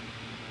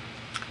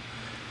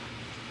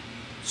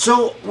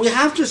 So we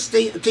have to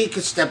take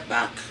a step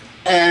back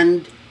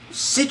and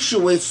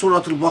situate Surah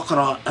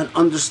Al-Baqarah and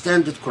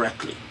understand it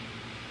correctly.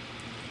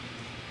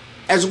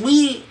 As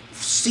we've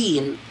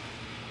seen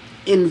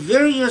in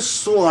various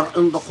surah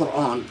in the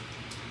Quran,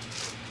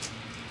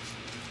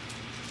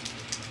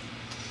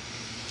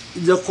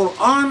 the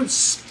Quran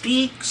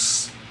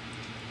speaks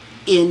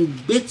in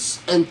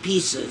bits and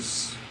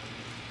pieces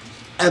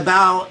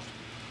about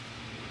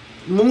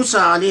Musa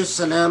alayhi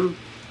salam,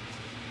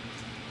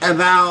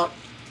 about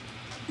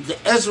the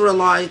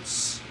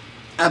Israelites,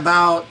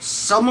 about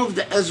some of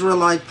the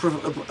Israelite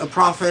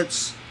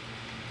prophets,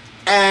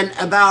 and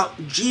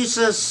about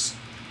Jesus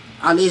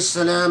alayhi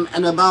salam,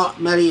 and about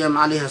Maryam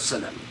alayhi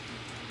salam.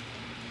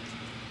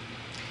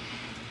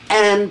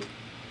 And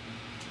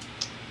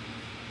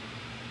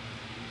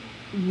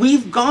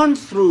we've gone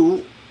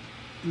through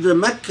the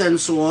Meccan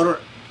surah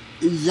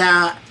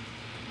that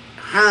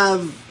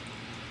have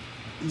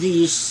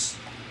these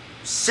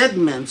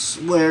segments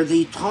where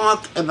they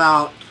talk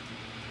about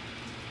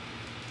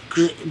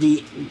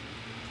the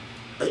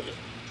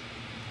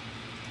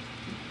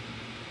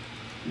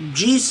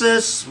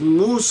Jesus,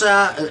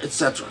 Musa,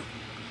 etc.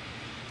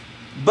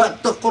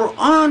 But the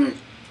Quran,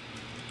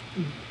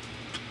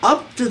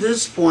 up to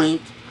this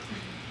point,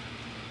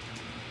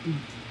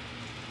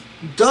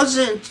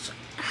 doesn't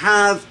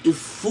have a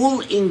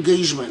full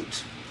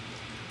engagement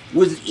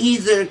with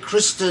either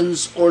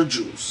Christians or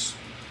Jews.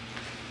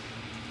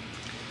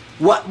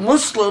 What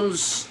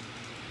Muslims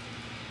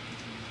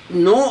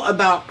know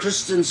about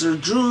Christians or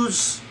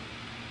Jews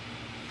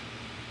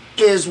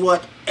is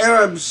what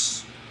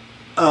Arabs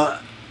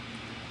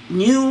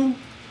knew,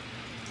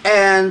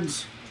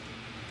 and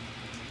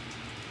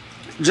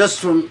just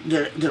from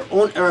their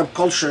own Arab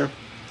culture.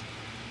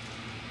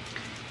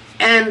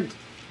 And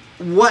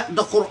what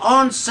the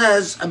Quran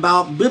says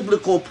about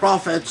biblical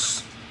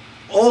prophets,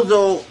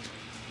 although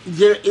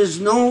there is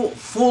no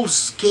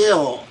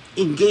full-scale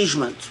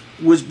engagement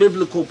with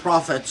biblical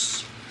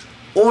prophets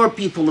or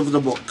people of the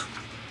book.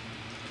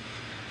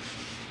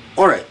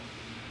 All right.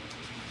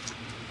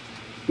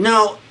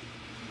 Now,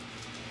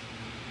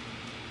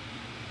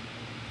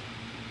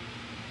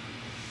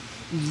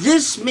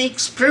 this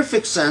makes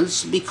perfect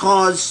sense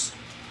because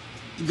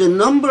the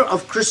number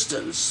of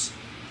Christians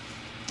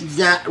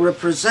that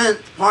represent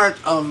part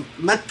of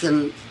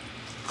Meccan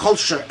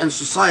culture and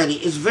society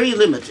is very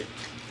limited,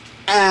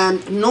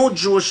 and no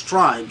Jewish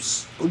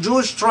tribes.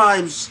 Jewish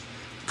tribes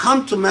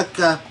come to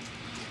Mecca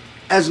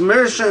as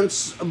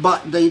merchants,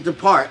 but they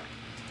depart.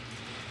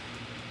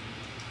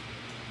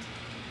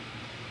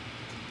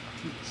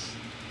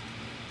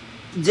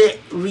 The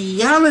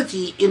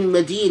reality in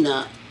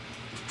Medina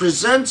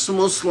presents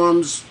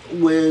Muslims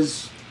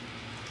with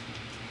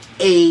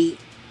a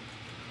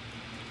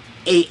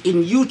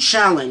new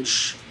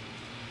challenge.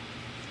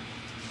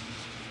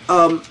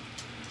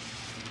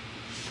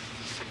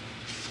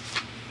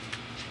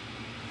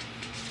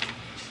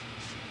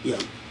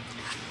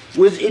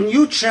 With a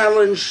new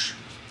challenge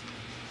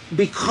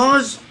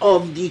because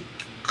of the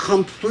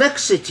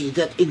complexity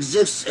that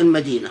exists in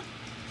Medina.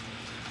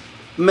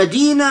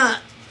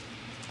 Medina,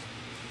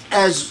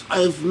 as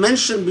I've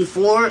mentioned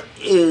before,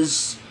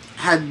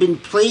 had been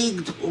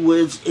plagued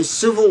with a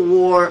civil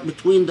war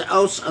between the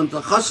Aus and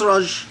the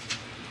Khazraj.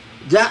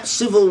 That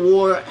civil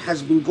war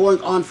has been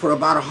going on for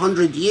about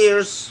 100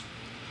 years.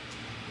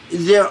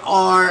 There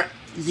are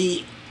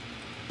the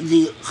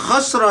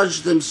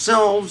Khazraj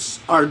themselves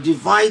are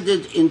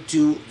divided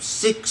into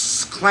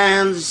 6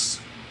 clans.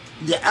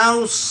 The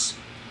Aus,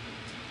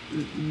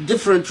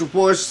 different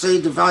reports say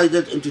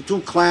divided into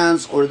 2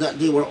 clans, or that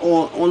they were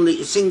all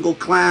only a single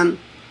clan.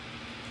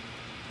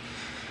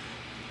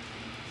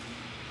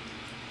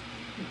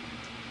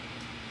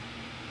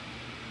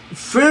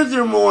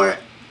 Furthermore,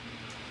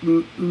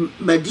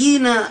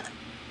 Medina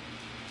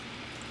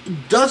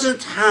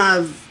doesn't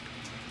have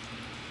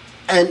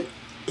a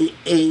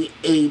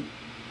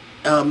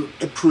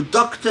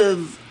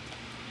productive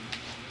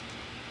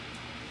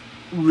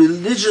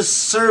religious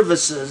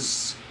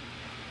services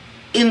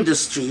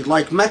industry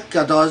like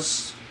Mecca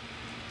does.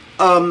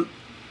 And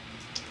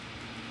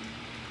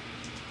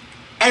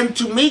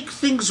to make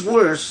things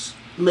worse,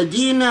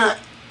 Medina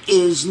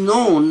is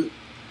known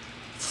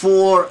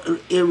for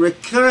a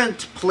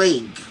recurrent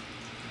plague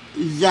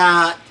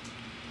that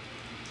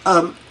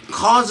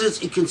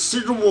causes a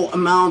considerable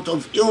amount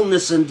of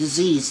illness and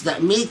disease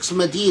that makes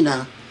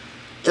Medina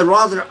a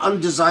rather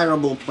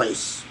undesirable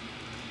place.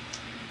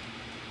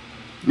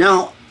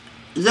 Now,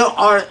 there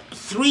are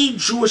 3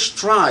 Jewish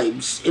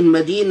tribes in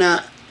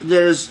Medina.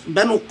 There's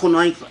Banu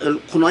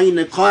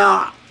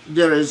Qunayqa,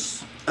 there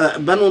is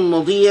Banu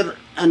Nadir,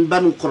 and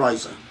Banu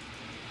Qurayza.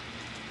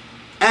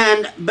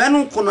 And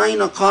Banu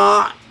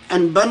Qunayqa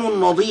and Banu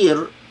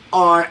Nadir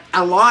are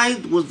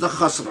allied with the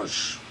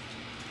Khazraj,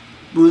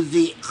 with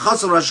the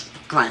Khazraj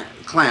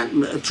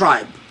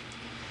tribe.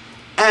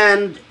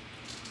 And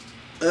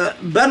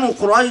Banu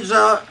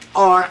Qurayza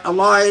are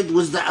allied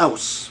with the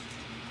Aus.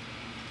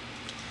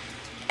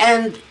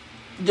 And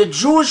the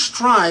Jewish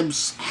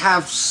tribes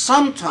have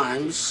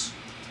sometimes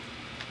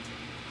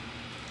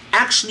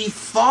actually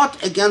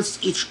fought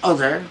against each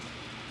other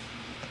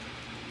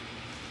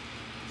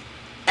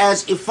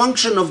as a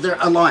function of their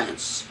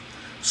alliance.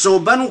 So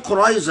Banu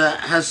Qurayza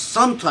has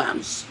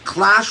sometimes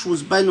clashed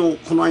with Banu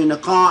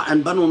Qunayqa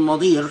and Banu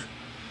Nadir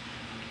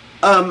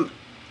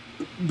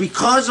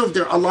because of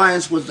their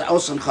alliance with the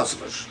Aus and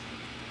Khazraj.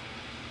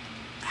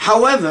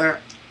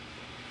 However,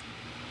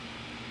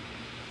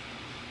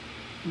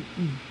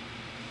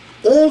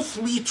 all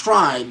 3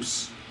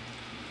 tribes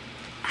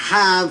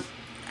have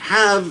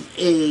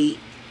a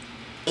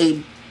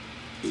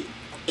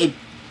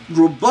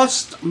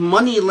robust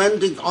money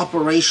lending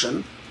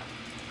operation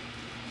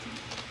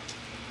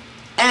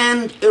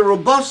and a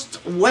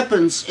robust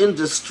weapons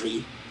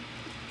industry.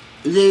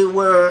 They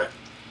were,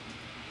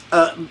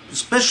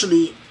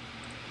 especially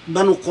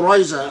Banu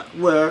Qurayza,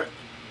 were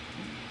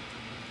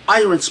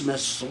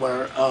ironsmiths,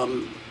 were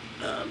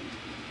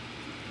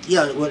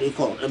what do you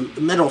call it,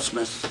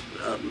 metalsmiths,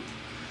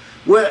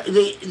 where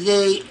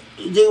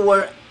they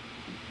were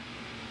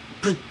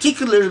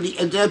particularly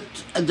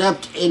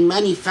adept in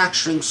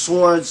manufacturing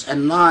swords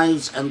and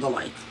knives and the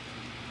like.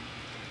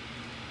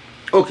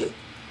 Okay.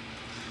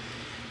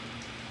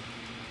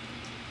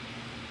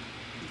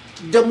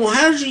 The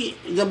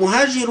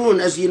Muhajirun,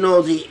 as you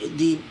know,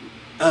 the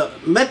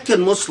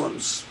Meccan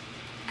Muslims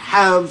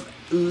have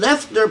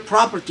left their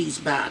properties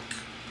back,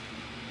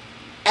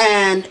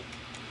 and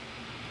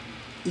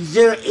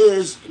there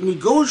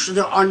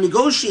are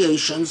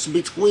negotiations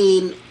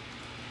between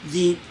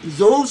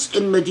those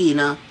in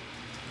Medina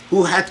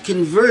who had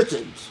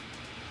converted,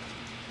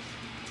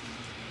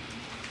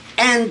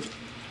 and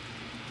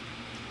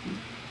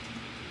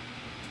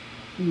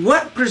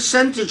what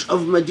percentage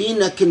of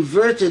Medina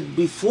converted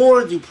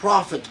before the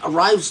Prophet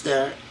arrives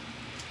there,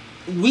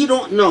 we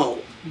don't know,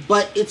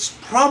 but it's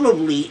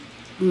probably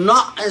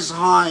not as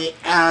high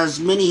as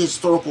many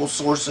historical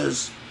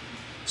sources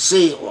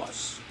say it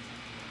was.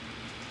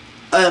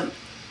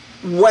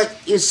 What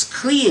is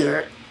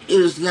clear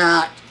is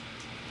that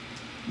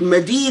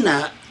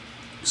Medina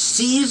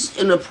sees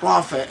in the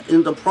Prophet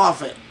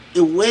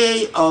a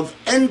way of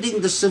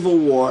ending the civil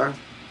war,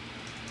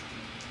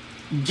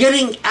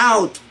 getting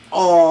out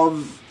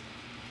of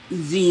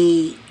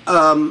the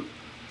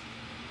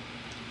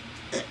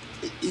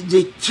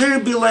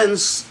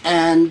turbulence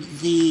and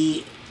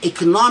the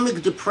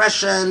economic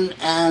depression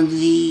and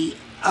the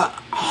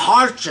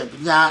hardship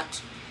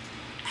that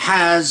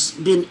has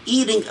been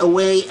eating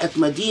away at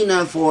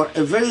Medina for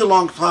a very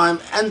long time.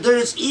 And there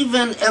is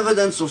even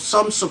evidence of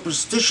some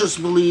superstitious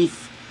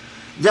belief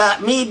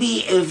that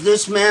maybe if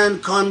this man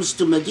comes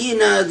to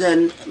Medina,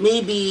 then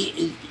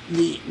maybe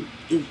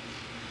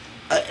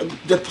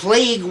the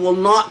plague will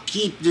not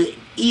keep the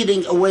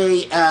eating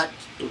away at,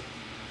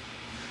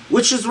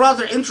 which is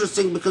rather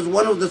interesting, because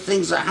one of the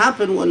things that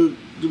happen when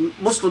the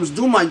Muslims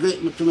do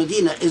migrate to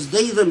Medina is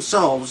they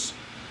themselves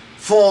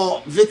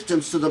fall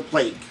victims to the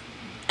plague,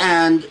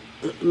 and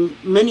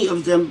many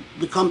of them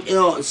become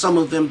ill and some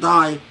of them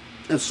die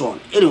and so on.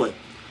 Anyway,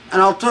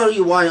 and I'll tell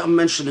you why I'm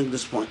mentioning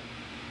this point.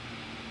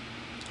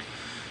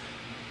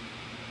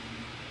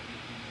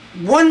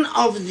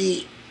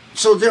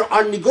 So there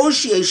are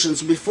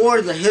negotiations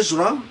before the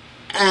Hijrah,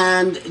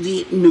 and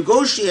the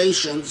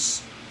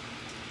negotiations,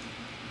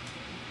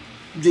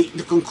 the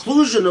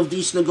conclusion of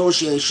these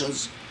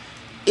negotiations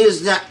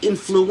is that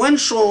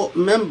influential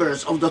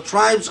members of the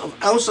tribes of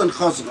Aus and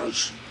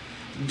Khazraj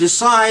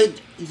decide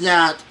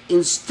that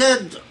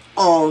instead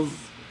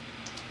of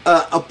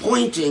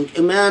appointing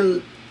a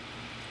man,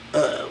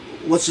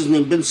 what's his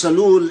name, bin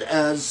Salul,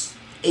 as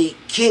a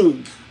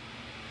king,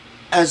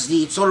 as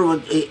the sort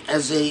of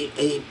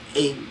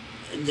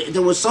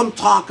there was some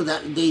talk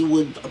that they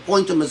would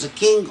appoint him as a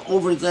king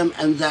over them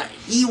and that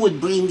he would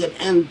bring an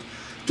end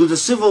to the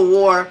civil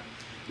war.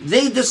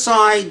 They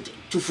decide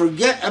to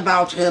forget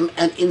about him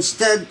and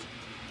instead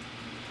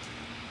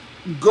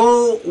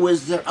go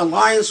with their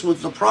alliance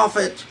with the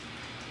Prophet,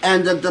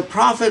 and that the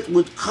Prophet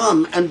would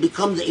come and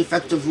become the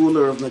effective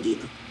ruler of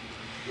Medina.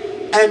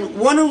 And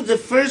one of the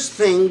first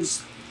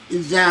things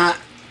that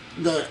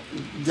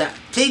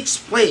takes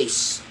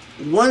place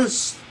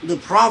once the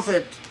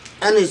Prophet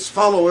and his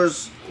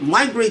followers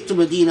migrate to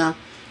Medina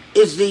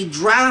is they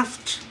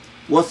draft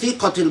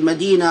Wathiqat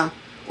al-Medina,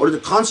 or the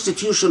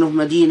Constitution of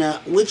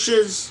Medina, which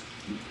is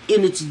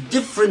in its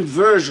different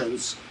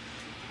versions,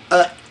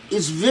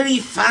 is very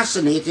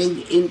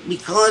fascinating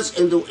because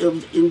in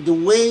the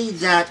way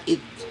that it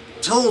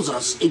tells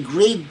us a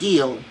great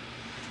deal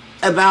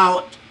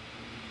about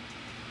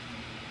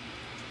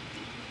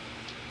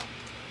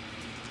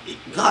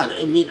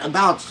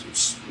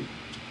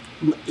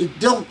it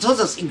tells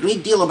us a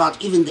great deal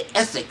about even the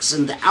ethics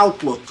and the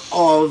outlook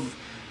of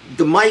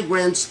the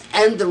migrants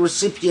and the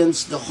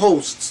recipients, the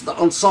hosts, the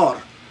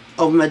Ansar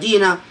of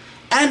Medina.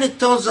 And it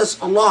tells us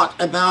a lot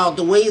about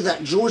the way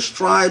that Jewish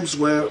tribes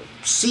were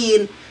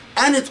seen,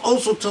 and it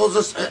also tells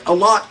us a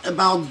lot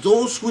about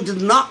those who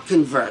did not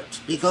convert,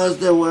 because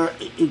there were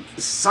a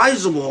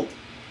sizable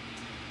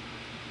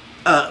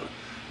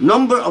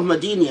number of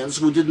Medinians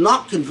who did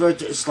not convert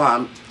to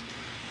Islam,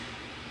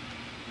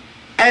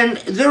 and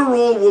their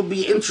role will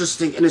be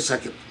interesting in a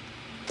second.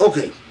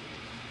 Okay.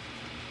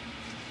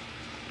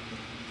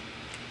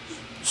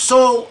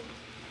 So,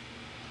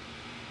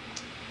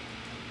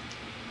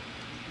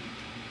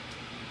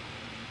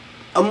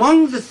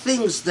 among the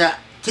things that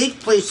take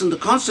place in the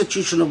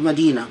Constitution of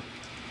Medina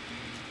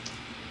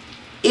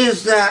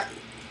is that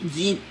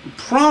the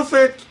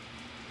Prophet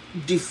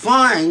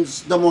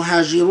defines the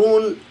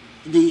Muhajirun,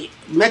 the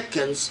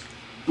Meccans,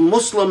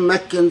 Muslim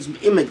Meccans,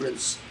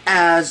 immigrants,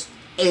 as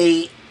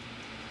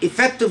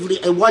effectively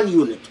a one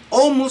unit.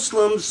 All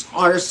Muslims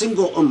are a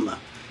single ummah.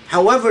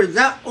 However,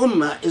 that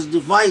ummah is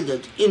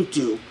divided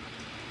into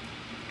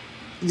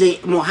the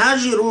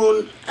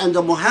Muhajirun, and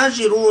the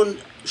Muhajirun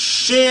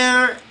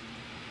share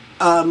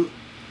a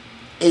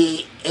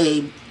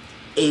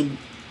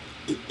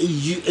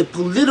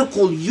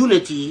political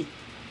unity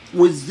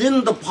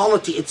within the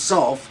polity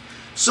itself.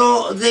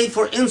 So they,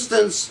 for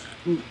instance,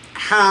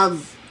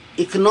 have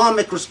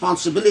economic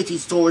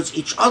responsibilities towards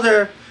each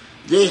other.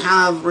 They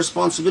have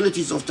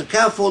responsibilities of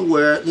takaful,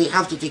 where they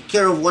have to take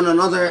care of one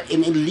another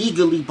in a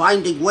legally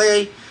binding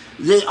way.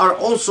 They are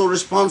also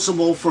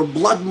responsible for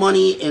blood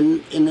money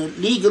in a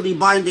legally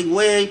binding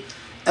way.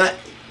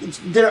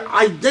 They're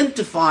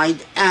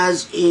identified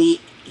as a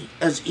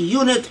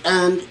unit,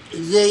 and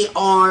they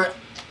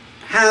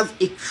have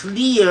a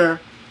clear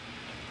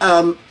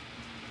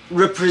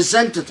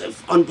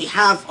representative on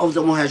behalf of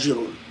the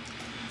Muhajirun.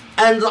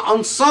 And the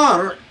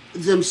Ansar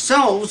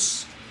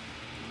themselves,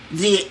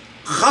 the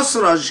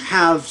Khazraj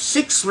have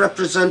 6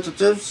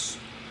 representatives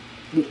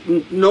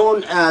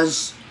known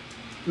as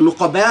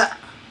Nuqaba,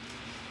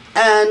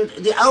 and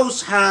the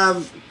Aus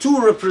have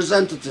 2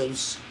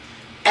 representatives,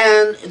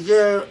 and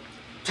their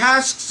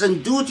tasks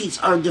and duties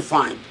are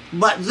defined.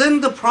 But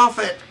then the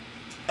Prophet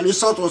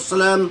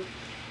ﷺ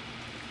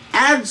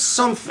adds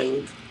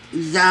something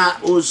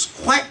that was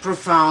quite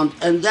profound,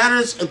 and that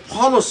is a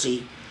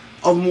policy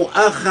of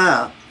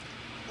mu'akha,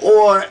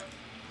 or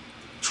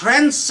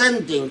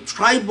transcending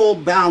tribal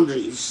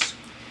boundaries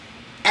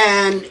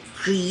and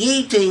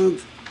creating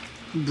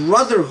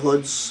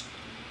brotherhoods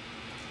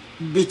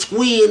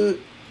between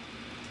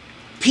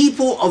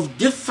people of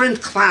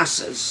different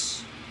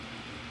classes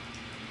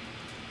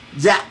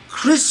that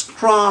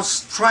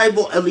crisscross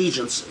tribal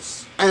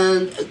allegiances.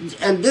 And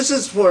this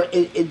is for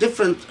a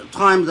different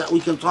time that we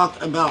can talk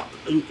about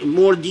in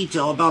more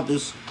detail about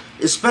this,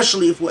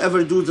 especially if we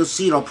ever do the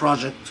Surah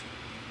project.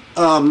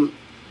 Then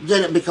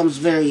it becomes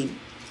very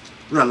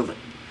relevant.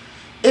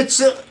 It's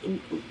a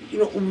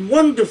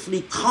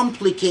wonderfully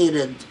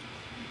complicated,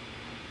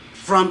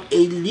 from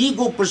a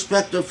legal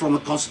perspective, from a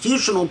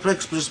constitutional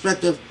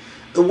perspective,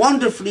 a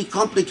wonderfully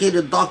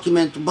complicated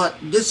document. But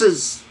this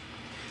is,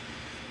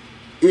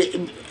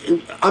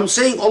 I'm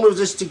saying all of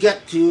this to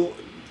get to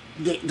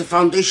the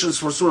foundations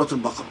for Surah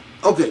Al-Baqarah.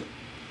 Okay.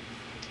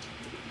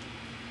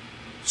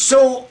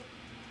 So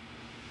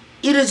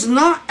it is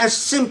not as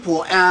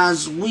simple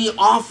as we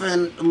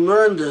often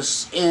learn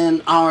this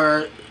in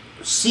our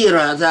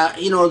Sirah, that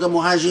the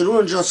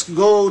Muhajirun just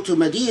go to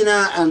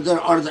Medina and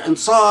there are the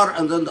Ansar,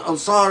 and then the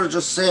Ansar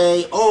just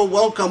say, oh,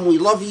 welcome, we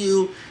love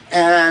you,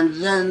 and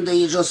then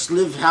they just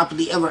live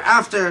happily ever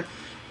after.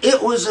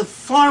 it was a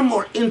far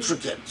more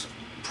intricate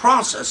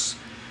process,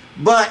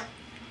 but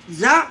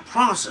that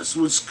process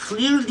was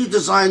clearly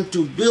designed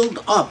to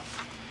build up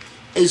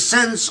a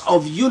sense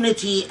of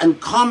unity and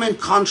common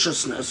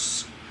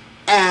consciousness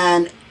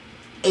and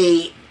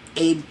a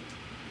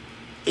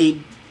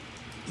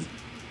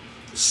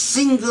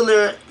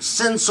singular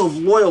sense of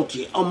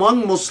loyalty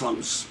among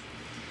Muslims.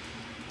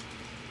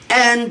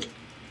 And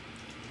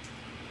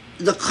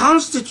the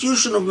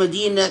Constitution of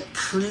Medina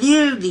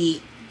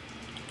clearly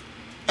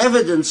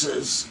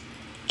evidences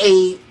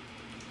an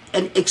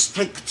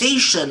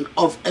expectation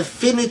of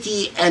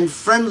affinity and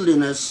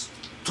friendliness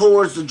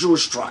towards the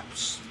Jewish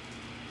tribes.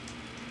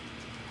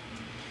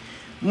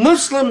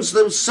 Muslims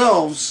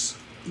themselves,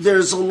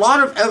 there's a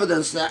lot of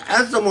evidence that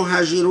as the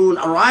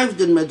Muhajirun arrived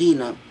in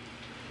Medina,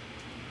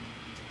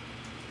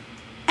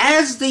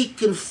 as they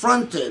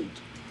confronted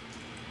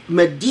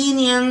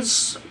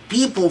Medinians,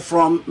 people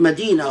from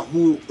Medina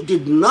who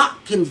did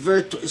not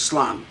convert to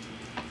Islam,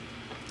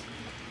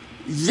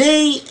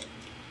 they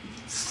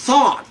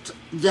thought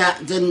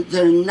that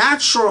their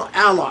natural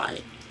ally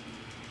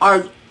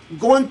are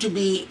going to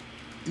be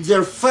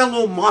their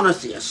fellow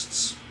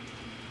monotheists,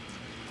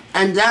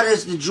 and that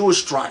is the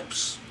Jewish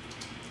tribes.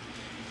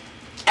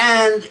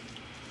 And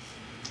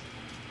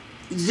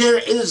there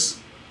is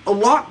a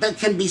lot that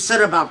can be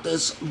said about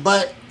this,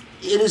 but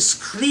it is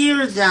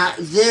clear that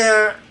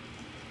their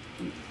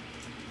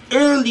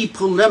early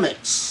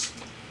polemics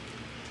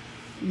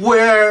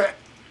were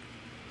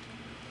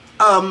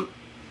an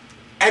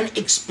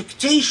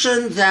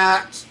expectation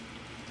that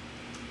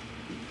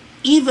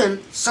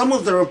even some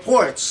of the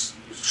reports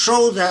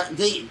show that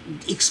they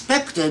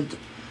expected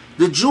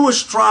the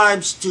Jewish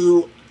tribes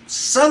to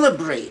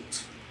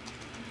celebrate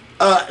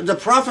the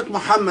Prophet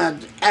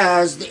Muhammad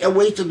as the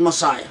awaited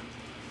Messiah.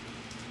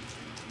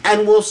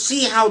 And we'll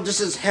see how this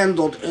is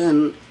handled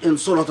in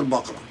Surah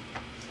Al-Baqarah.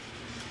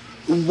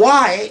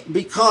 Why?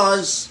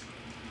 Because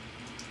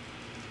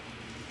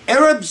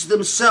Arabs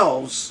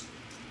themselves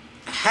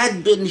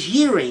had been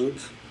hearing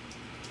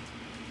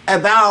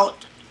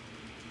about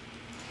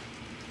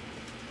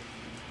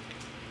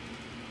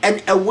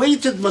an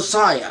awaited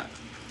Messiah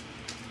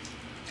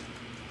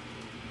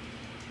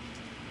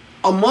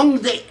among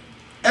the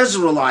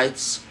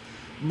Israelites,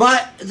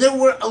 but there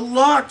were a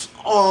lot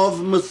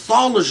of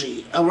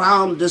mythology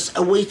around this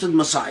awaited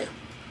Messiah.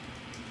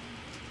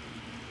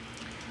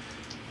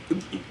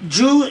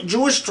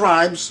 Jewish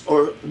tribes,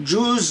 or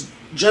Jews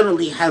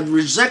generally, have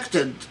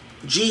rejected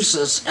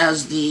Jesus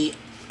as the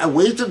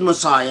awaited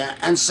Messiah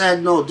and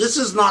said, no, this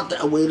is not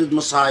the awaited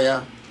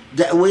Messiah.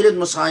 The awaited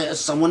Messiah is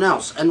someone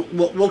else. And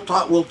we'll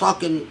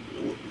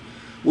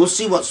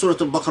see what Surah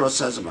Al-Baqarah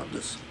says about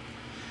this.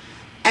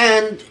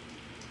 And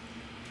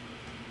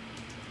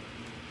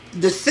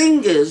the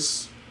thing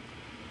is,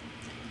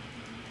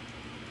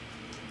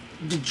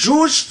 the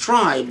Jewish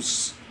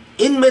tribes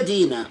in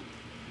Medina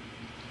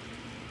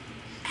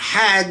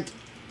had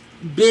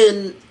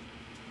been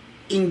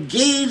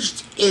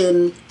engaged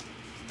in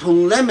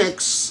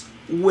polemics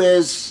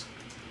with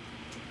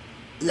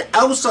the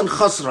Aus and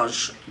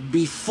Khazraj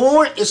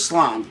before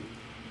Islam,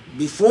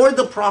 before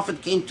the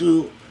Prophet came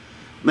to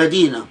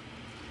Medina,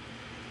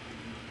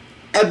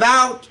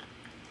 about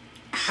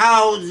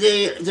how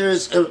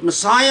there's a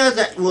Messiah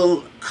that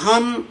will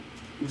come,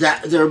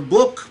 that their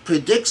book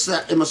predicts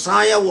that a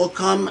Messiah will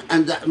come,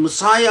 and that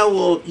Messiah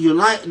will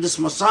unite, this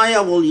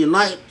Messiah will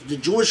unite the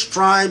Jewish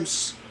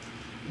tribes.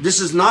 This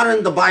is not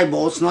in the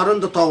Bible, it's not in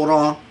the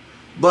Torah,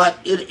 but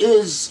it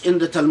is in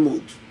the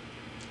Talmud,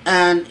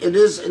 and it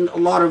is in a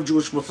lot of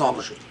Jewish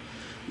mythology.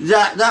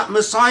 That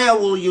Messiah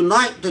will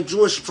unite the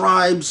Jewish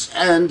tribes,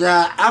 and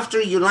after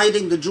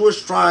uniting the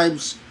Jewish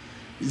tribes,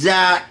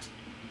 that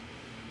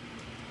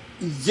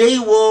they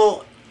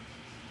will,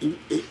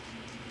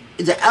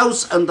 the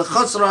Aus and the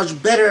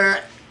Khazraj,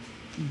 better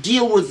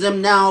deal with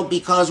them now,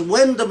 because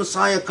when the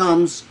Messiah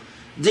comes,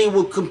 they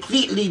will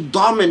completely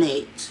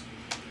dominate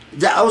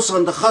the Aus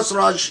and the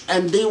Khazraj,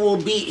 and they will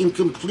be in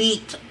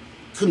complete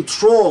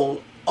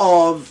control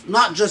of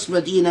not just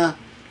Medina,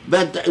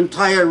 but the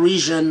entire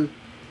region.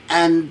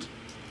 And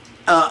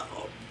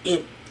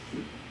the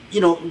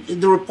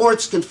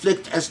reports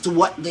conflict as to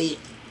what they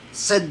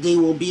said they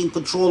will be in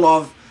control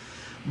of.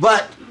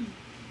 But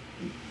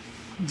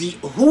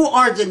who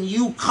are the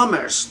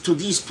newcomers to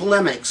these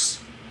polemics?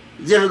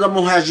 They're the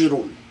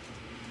Muhajirun.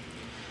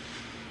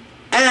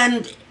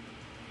 And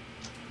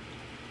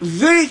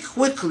very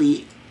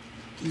quickly,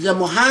 the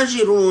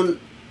Muhajirun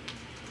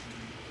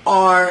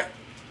are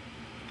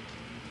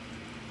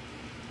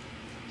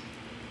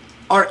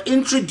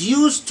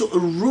introduced to a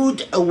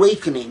rude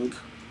awakening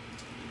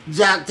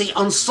that the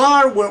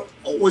Ansar were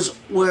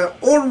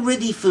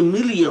already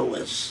familiar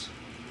with.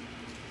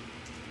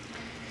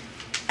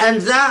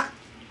 And that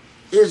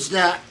is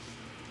that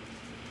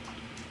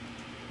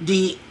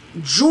the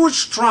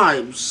Jewish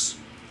tribes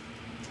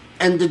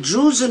and the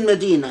Jews in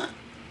Medina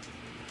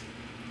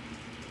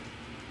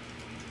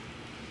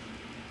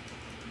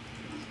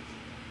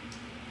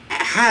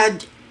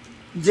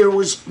there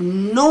was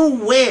no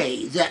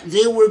way that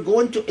they were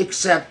going to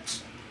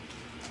accept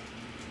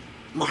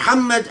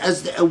Muhammad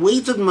as the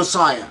awaited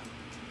Messiah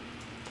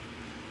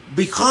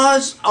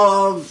because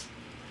of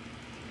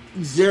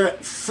their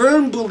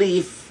firm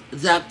belief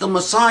that the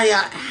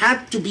Messiah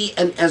had to be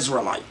an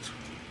Israelite,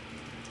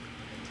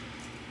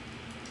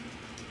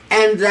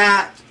 and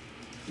that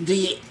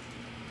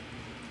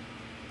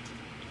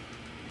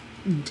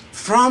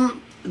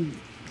from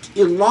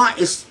a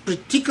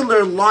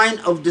particular line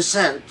of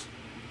descent,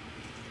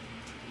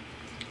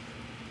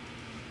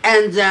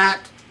 and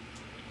that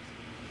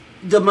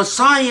the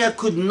Messiah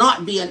could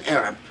not be an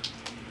Arab.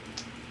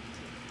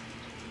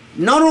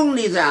 Not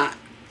only that,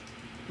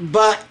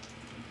 but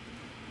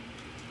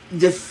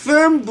the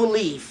firm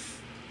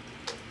belief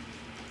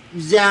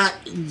that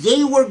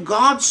they were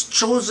God's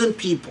chosen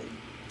people,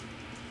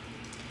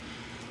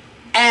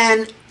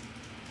 and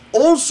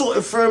also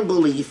a firm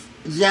belief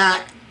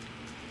that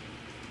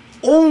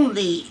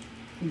only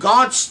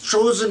God's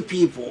chosen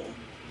people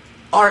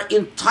are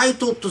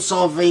entitled to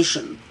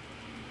salvation,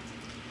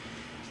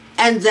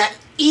 and that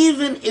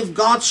even if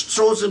God's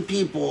chosen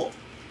people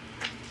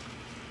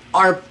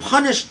are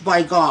punished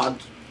by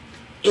God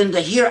in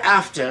the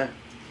hereafter,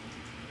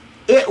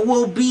 it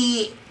will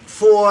be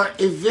for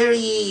a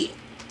very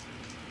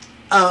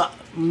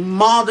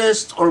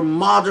modest or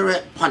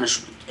moderate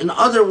punishment. In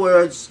other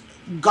words,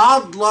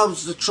 God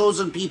loves the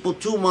chosen people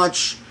too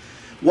much.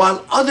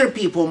 While other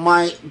people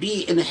might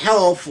be in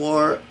hell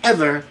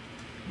forever,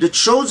 the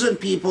chosen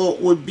people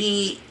would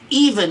be,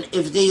 even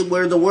if they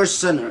were the worst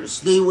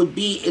sinners, they would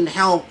be in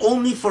hell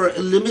only for a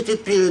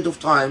limited period of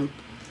time,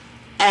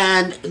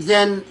 and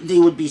then they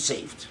would be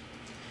saved.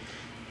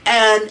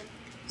 And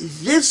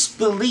this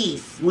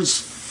belief was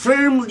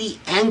firmly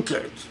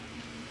anchored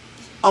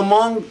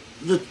among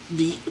the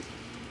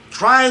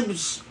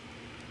tribes,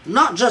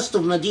 not just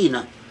of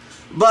Medina,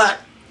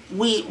 but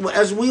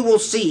as we will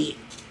see,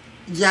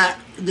 that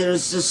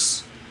there's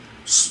this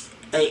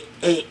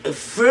a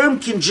firm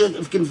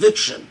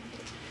conviction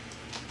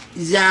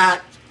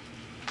that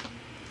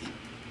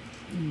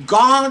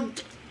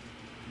God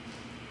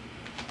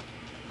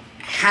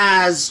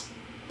has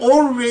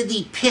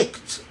already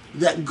picked,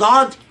 that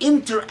God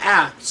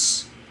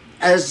interacts,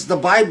 as the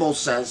Bible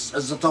says,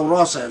 as the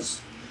Torah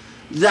says,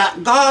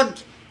 that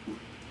God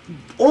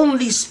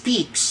only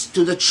speaks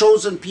to the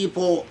chosen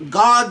people.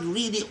 God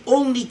really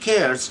only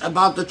cares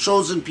about the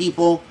chosen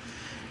people,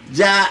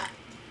 that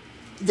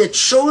the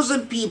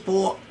chosen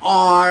people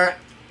are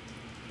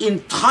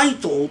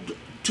entitled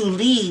to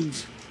lead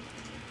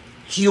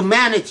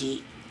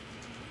humanity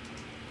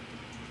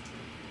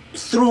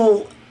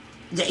through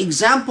the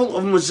example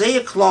of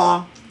Mosaic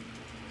law,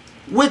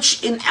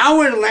 which in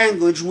our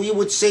language we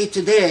would say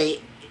today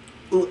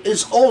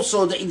is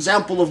also the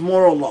example of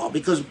moral law,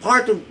 because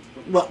part of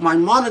what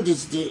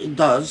Maimonides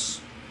does,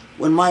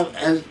 when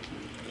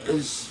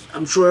as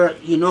I'm sure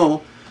you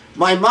know,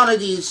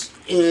 Maimonides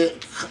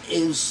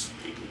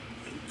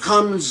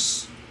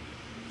comes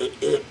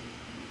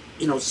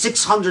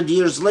 600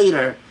 years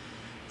later,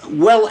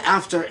 well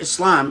after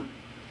Islam,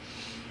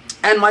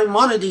 and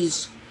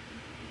Maimonides,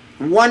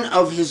 one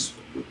of his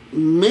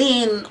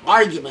main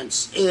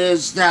arguments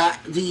is that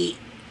the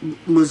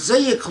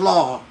Mosaic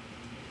law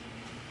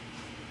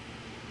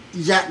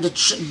that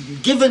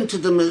given to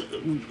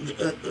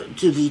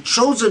the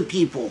chosen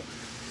people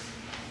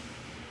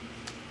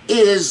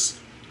is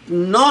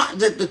not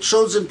that the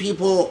chosen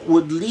people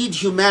would lead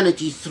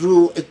humanity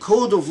through a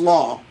code of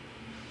law,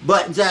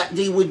 but that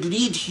they would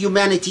lead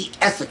humanity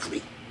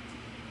ethically.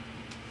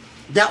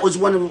 That was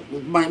one of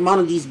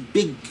Maimonides'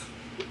 big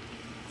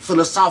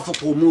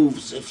philosophical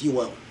moves, if you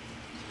will.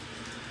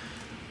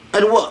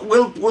 And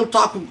we'll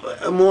talk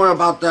more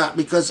about that,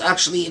 because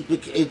actually,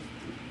 it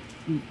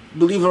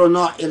believe it or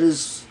not, it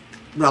is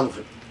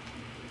relevant.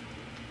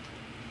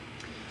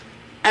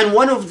 And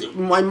one of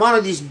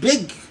Maimonides'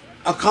 big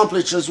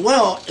accomplishments as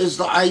well is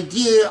the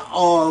idea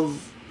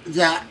of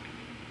that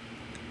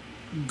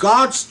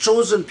God's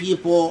chosen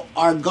people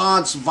are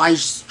God's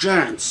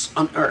vicegerents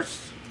on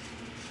earth.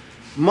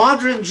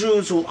 Modern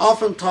Jews will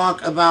often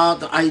talk about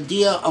the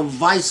idea of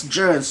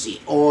vicegerency,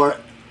 or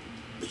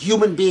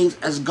human beings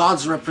as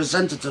God's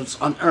representatives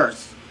on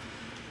earth.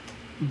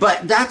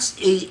 But that's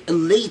a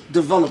late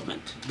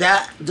development.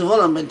 That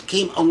development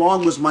came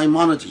along with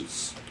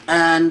Maimonides,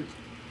 and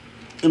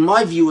in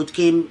my view,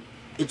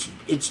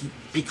 it's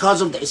because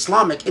of the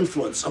Islamic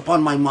influence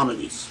upon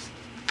Maimonides.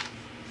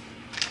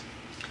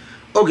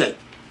 Okay,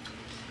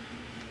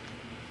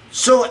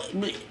 so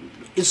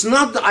it's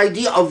not the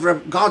idea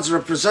of God's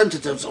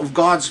representatives, of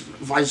God's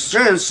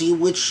vicegerency,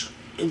 which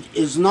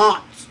is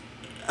not,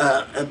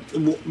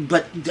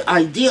 but the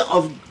idea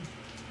of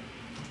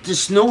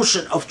this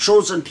notion of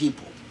chosen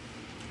people.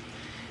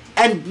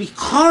 And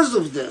because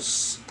of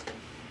this,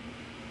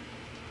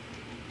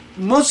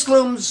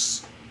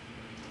 Muslims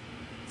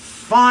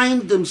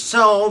find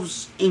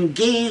themselves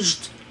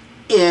engaged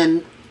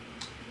in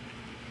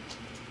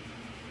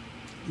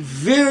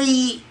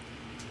very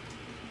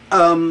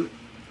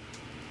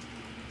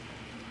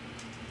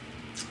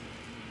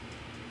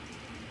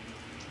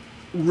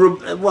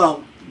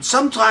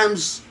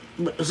sometimes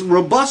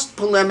robust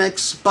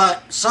polemics,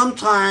 but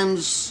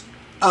sometimes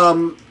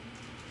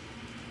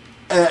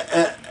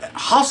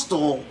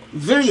hostile,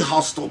 very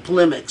hostile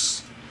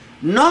polemics,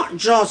 not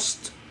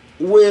just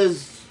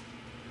with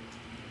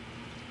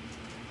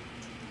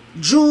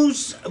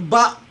Jews,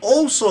 but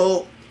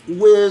also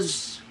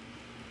with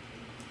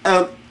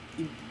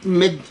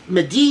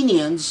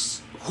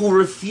Medinians who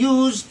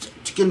refused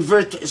to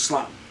convert to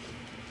Islam.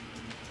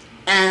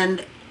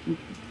 And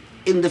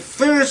in the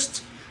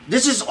first,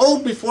 this is all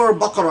before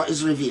Baqarah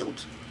is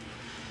revealed.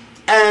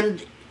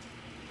 And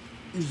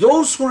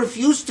those who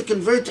refuse to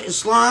convert to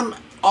Islam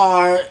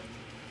are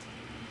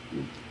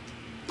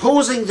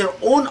posing their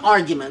own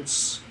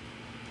arguments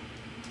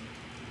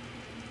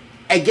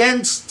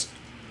against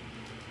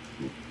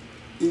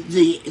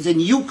the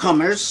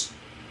newcomers,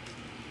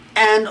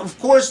 and of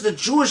course the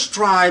Jewish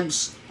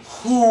tribes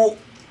who,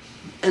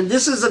 and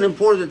this is an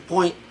important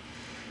point,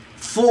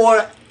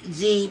 for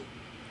the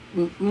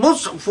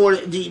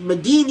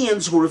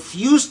Medinians who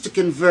refused to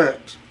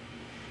convert,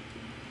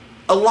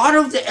 a lot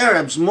of the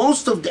Arabs,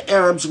 most of the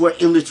Arabs were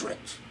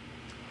illiterate.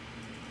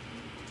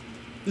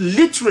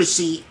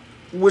 Literacy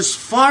was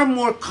far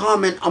more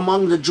common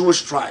among the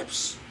Jewish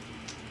tribes.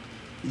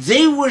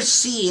 They were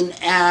seen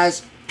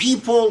as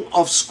people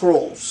of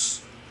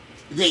scrolls.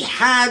 They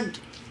had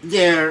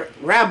their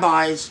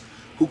rabbis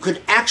who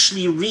could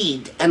actually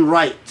read and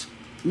write,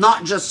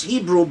 not just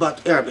Hebrew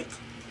but Arabic.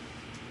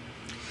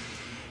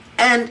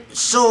 And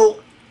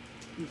so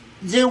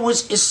there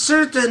was a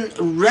certain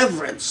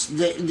reverence.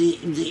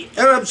 The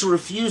Arabs who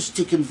refused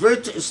to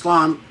convert to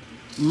Islam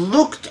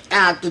looked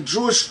at the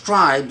Jewish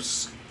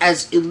tribes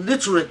as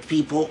illiterate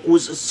people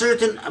with a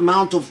certain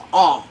amount of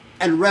awe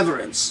and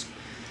reverence.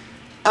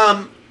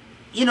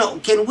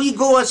 Can we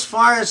go as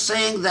far as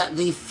saying that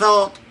they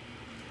felt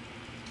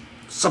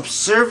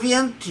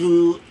subservient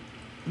to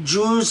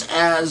Jews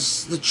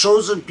as the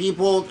chosen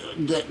people,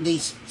 that they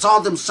saw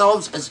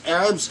themselves as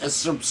Arabs as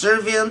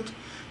subservient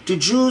to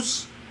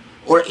Jews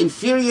or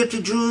inferior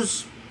to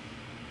Jews?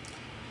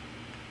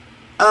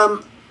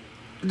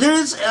 There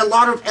is a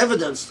lot of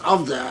evidence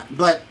of that,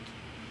 but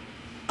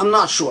I'm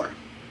not sure.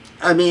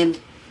 I mean,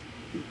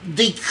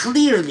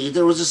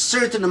 there was a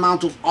certain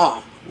amount of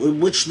awe with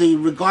which they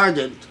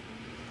regarded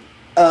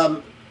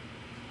the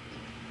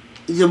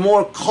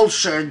more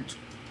cultured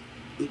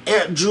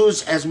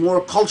Jews as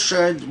more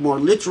cultured, more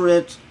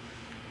literate,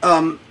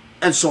 and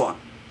so on.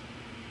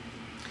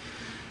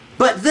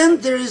 But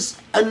then there is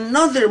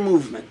another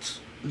movement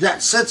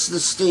that sets the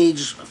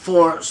stage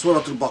for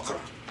Surah Al-Baqarah.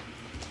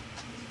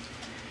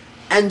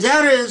 And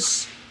that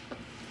is,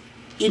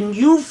 a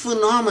new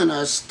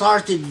phenomena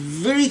started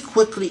very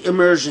quickly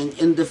emerging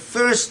in the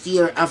first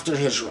year after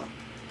Hijrah.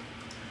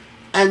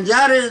 And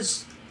that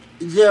is,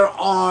 there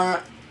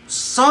are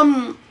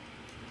some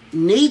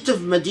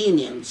native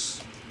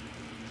Medinians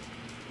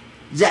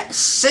that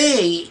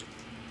say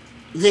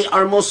they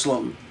are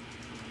Muslim,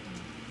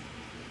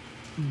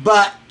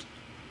 but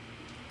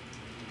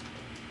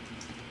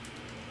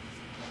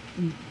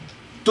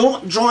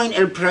don't join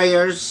in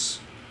prayers,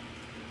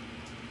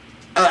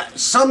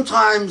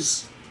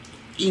 sometimes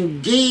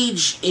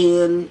engage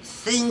in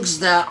things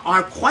that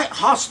are quite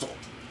hostile.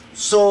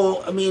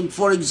 So, I mean,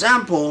 for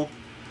example,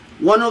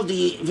 one of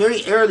the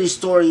very early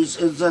stories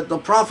is that the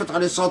Prophet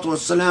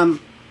ﷺ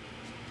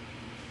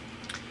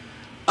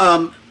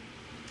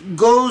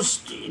goes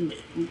to,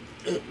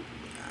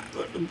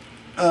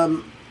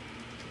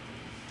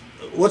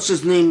 what's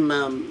his name?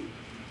 Ibn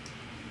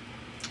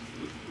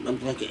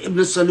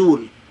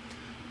Salul,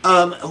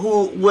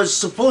 who was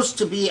supposed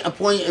to be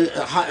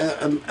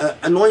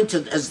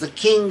anointed as the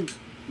king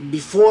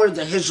before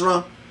the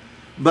Hijrah,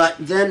 but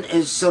then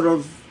is sort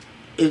of,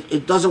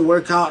 it doesn't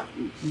work out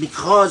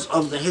because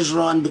of the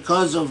Hijrah and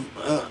because of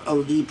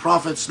the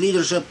Prophet's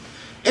leadership.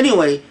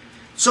 Anyway,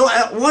 so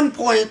at one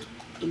point,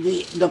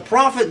 the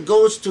Prophet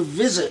goes to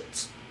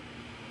visit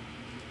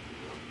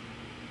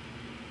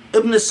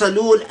Ibn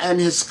Salul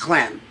and his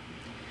clan.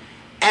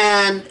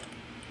 And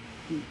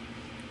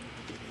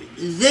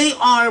they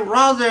are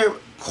rather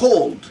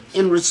cold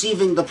in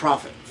receiving the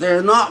Prophet.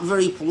 They're not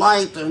very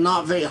polite, they're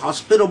not very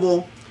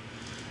hospitable.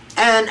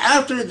 And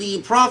after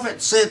the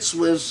Prophet sits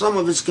with some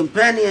of his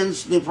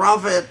companions, the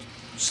Prophet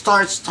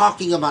starts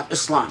talking about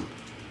Islam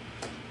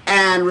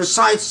and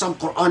recites some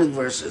Quranic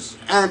verses.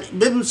 And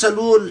Ibn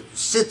Salul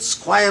sits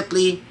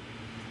quietly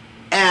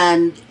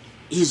and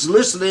he's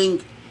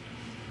listening.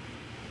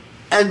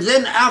 And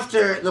then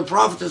after the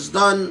Prophet is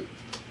done,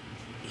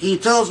 he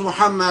tells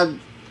Muhammad,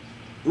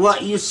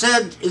 what you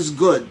said is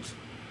good.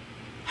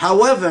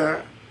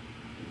 However,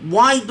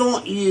 why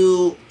don't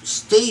you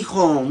stay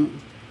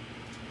home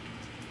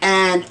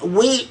and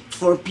wait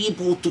for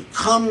people to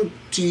come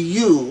to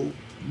you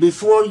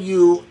before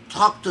you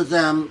talk to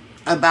them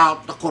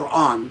about the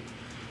Quran,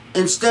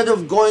 instead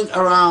of going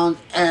around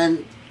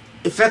and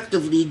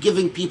effectively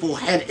giving people a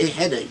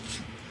headache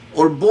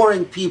or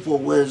boring people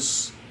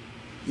with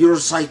your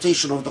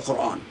recitation of the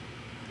Quran.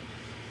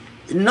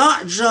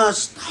 not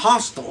just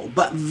hostile,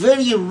 but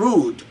very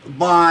rude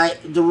by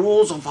the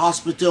rules of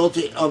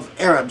hospitality of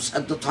Arabs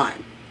at the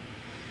time.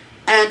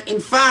 And in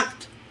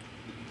fact,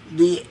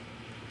 there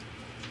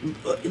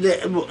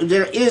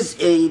is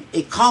a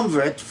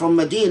convert from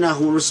Medina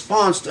who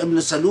responds to Ibn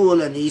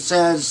Salul, and he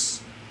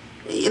says,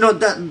 you know,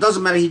 that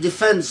doesn't matter, he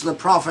defends the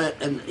Prophet,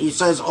 and he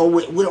says, oh,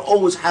 we're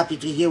always happy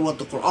to hear what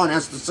the Quran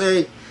has to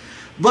say.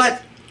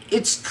 But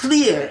it's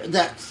clear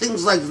that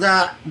things like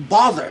that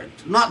bothered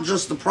not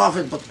just the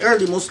Prophet but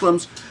early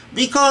Muslims,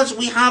 because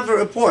we have a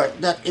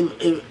report that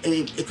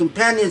a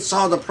companion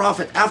saw the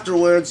Prophet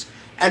afterwards,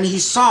 and he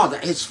saw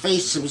that his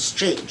face was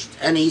changed,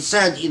 and he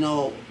said, you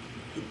know,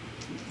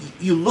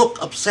 you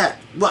look upset,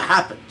 what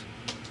happened?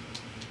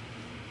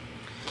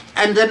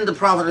 And then the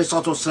Prophet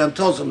ﷺ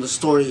tells him the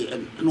story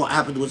and what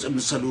happened with Ibn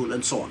Salul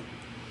and so on.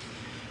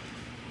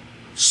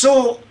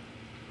 So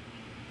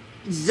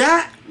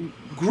that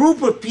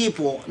group of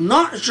people,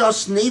 not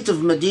just native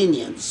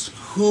Medinians,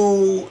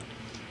 who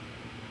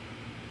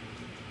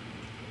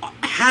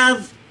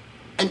have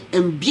an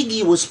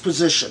ambiguous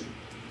position.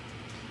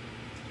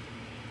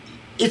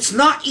 It's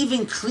not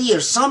even clear.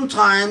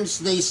 Sometimes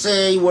they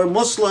say we're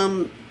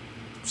Muslim,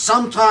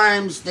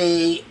 sometimes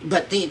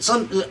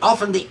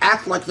often they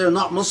act like they're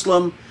not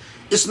Muslim.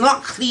 It's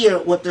not clear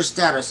what their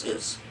status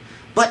is.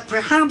 But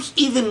perhaps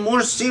even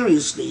more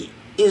seriously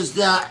is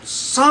that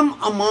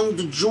some among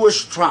the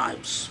Jewish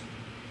tribes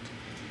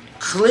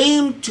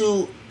claim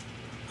to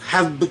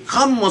have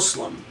become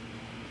Muslim,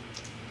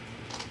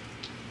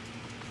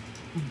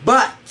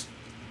 but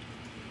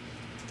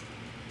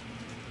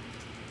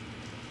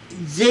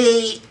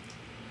they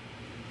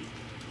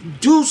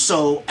do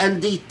so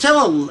and they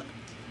tell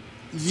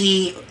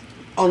the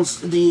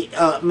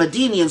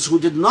Medinians who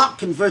did not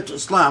convert to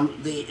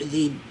Islam,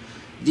 the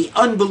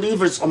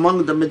unbelievers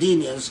among the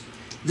Medinians,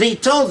 they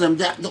tell them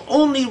that the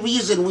only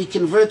reason we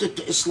converted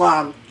to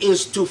Islam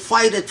is to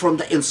fight it from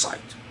the inside.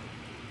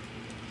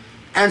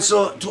 And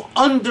so to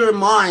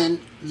undermine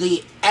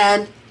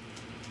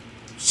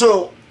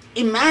so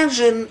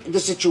imagine the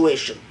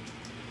situation.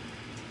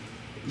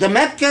 The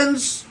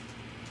Meccans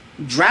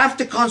draft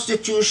a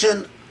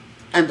constitution,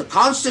 and the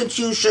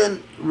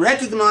constitution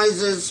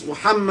recognizes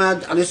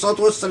Muhammad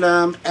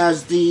ﷺ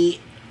as the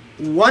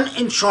one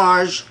in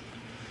charge,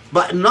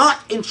 but not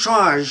in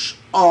charge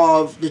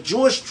of the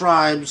Jewish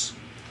tribes.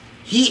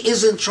 He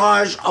is in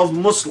charge of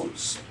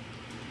Muslims.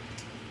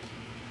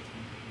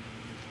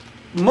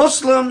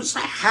 Muslims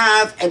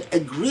have an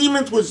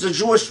agreement with the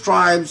Jewish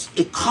tribes,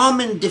 a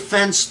common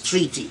defense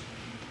treaty,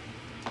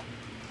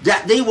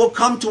 that they will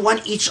come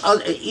to each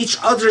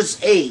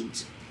other's aid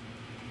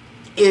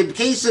in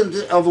case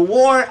of a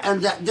war,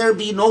 and that there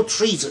be no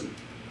treason.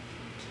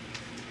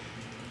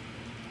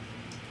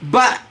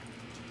 But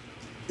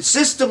the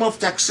system of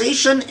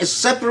taxation is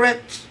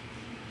separate.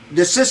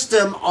 The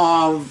system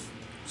of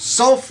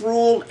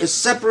self-rule is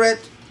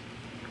separate.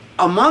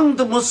 Among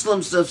the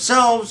Muslims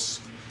themselves,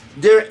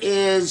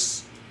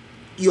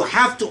 you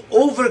have to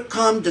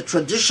overcome the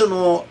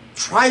traditional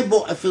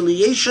tribal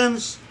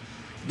affiliations.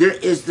 There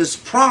is this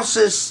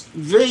process,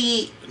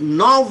 very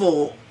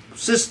novel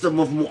system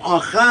of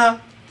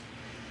mu'akha,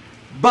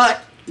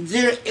 but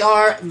there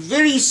are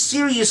very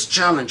serious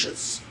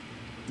challenges.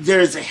 There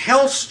is a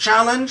health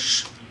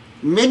challenge.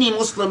 Many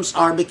Muslims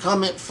are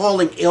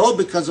falling ill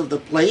because of the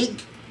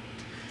plague.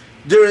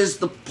 There is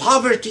the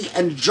poverty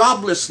and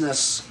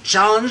joblessness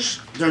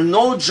challenge. There are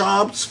no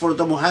jobs for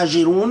the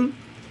Muhajirun.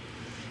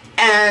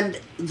 And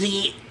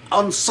the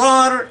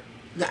Ansar,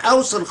 the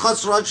Aus and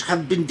Khazraj,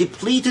 have been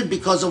depleted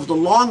because of the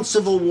long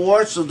civil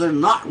war, so they're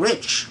not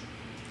rich.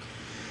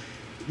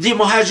 The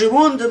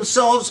Muhajirun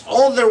themselves,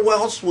 all their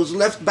wealth was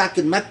left back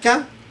in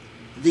Mecca.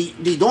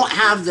 They don't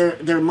have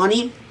their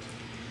money.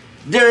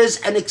 There is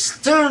an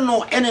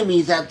external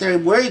enemy that they're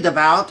worried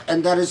about,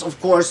 and that is,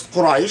 of course,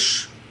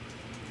 Quraysh.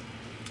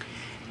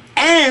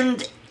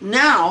 And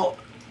now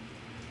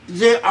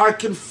they are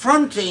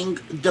confronting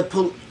the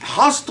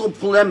hostile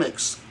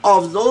polemics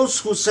of those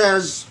who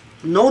says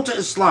no to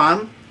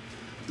Islam,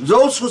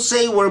 those who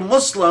say we're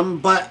Muslim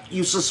but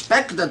you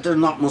suspect that they're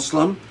not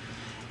Muslim,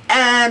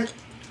 and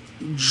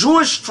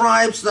Jewish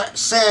tribes that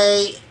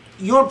say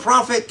your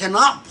prophet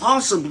cannot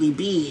possibly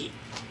be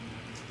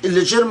a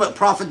legitimate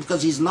prophet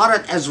because he's not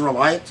an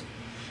Israelite,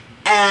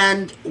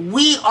 and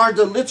we are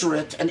the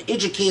literate and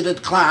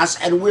educated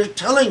class, and we're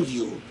telling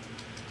you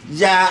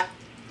that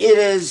it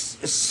is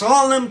a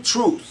solemn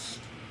truth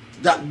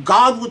that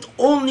God would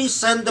only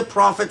send the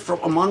prophet from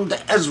among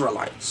the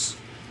Israelites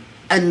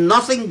and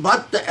nothing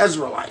but the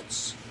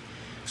Israelites.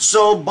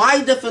 So by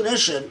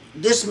definition,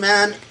 this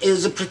man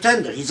is a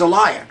pretender, he's a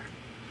liar.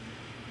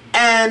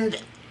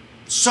 And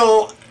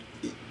so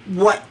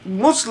what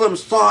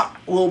Muslims thought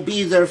will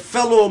be their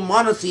fellow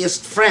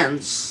monotheist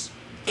friends,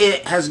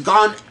 it has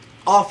gone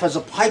off as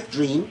a pipe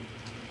dream.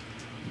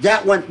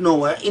 That went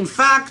nowhere. In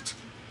fact,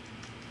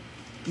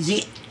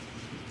 the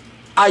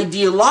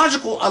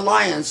ideological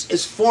alliance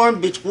is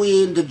formed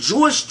between the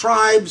Jewish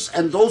tribes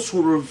and those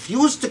who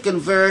refuse to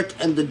convert,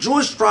 and the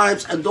Jewish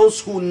tribes and those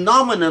who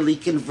nominally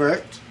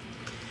convert.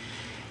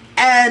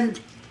 And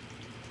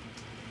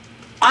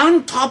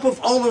on top of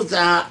all of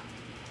that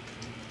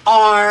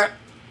are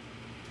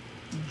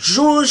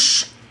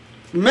Jewish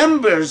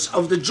members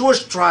of the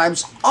Jewish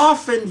tribes,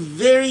 often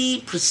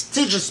very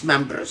prestigious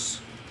members,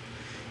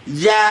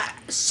 that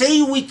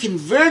say we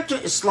convert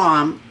to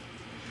Islam,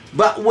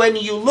 but when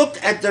you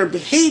look at their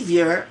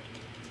behavior,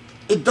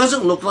 it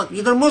doesn't look like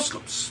they're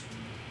Muslims.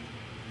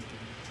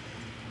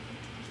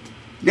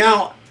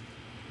 Now,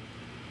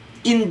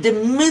 in the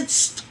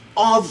midst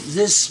of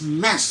this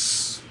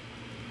mess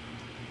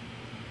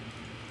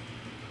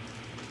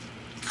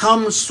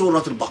comes Surah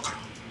Al-Baqarah.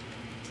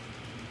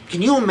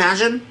 Can you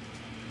imagine?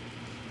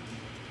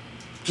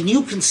 Can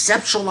you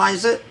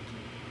conceptualize it?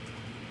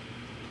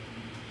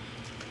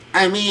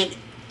 I mean,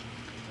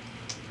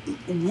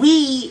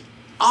 we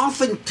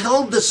often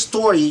tell the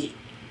story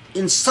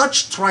in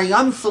such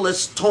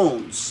triumphalist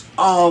tones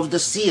of the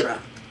Surah.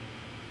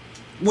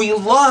 We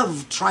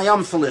love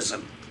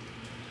triumphalism.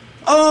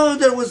 Oh,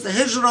 there was the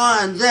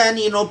Hijrah, and then,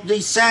 they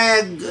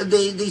sang,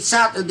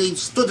 they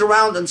stood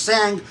around and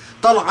sang,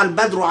 طَلَعَ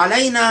الْبَدْرُ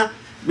عَلَيْنَا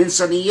مِنْ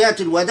سَنِيَّاتِ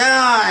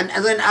الْوَدَاعِ,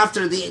 and then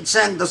after they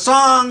sang the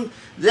song,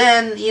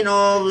 then,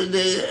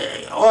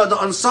 the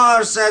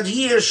Ansar said,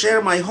 here,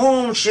 share my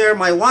home, share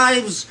my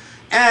wives,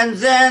 and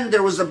then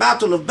there was the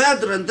Battle of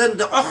Badr, and then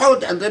the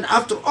Uhud, and then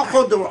after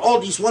Uhud, there were all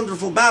these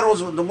wonderful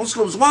battles where the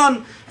Muslims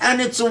won, and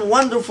it's a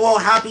wonderful,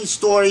 happy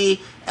story,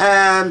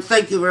 and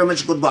thank you very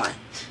much, goodbye.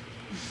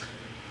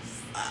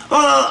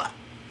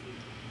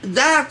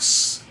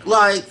 That's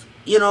like,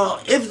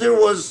 if there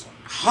was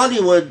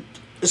Hollywood,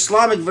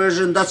 Islamic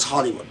version, that's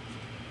Hollywood.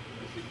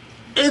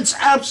 It's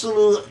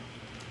absolute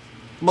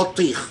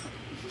batikh.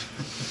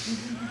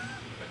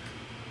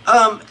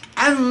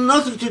 And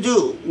nothing to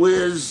do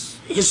with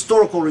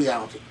historical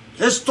reality.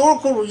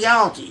 Historical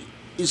reality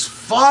is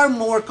far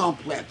more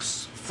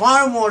complex,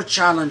 far more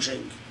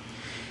challenging,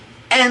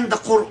 and the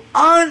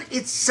Quran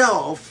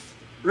itself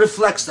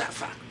reflects that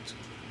fact,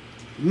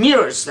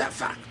 mirrors that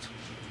fact.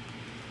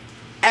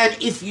 And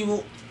if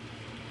you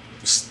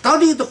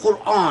study the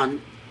Quran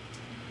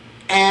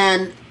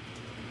and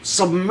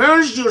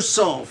submerge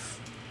yourself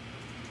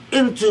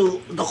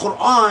into the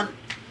Quran,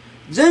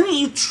 then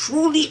you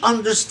truly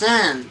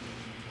understand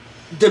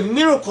the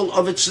miracle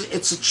of its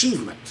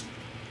achievement.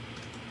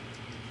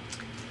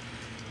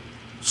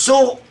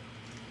 So,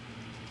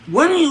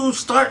 when you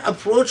start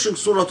approaching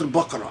Surah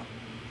Al-Baqarah,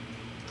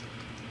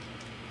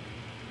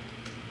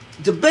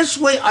 the best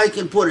way I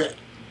can put it,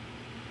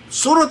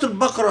 Surah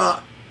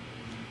Al-Baqarah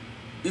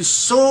is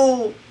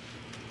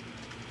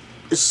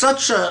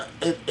such a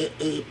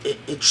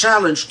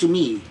challenge to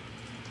me,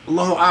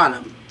 Allahu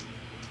A'lam,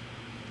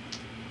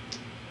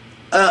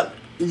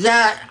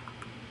 that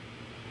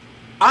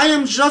I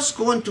am just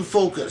going to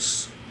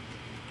focus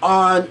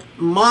on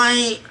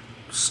my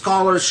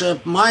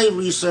scholarship, my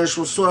research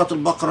with Surah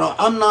Al-Baqarah.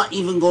 I'm not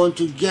even going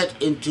to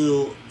get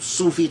into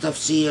Sufi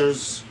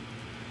tafsirs,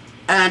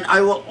 and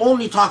I will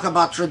only talk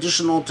about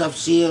traditional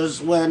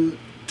tafsirs when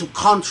to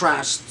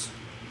contrast,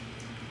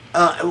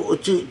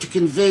 to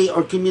convey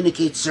or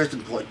communicate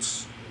certain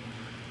points.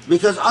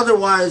 Because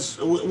otherwise,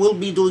 we'll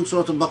be doing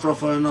Surah Al-Baqarah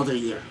for another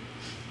year.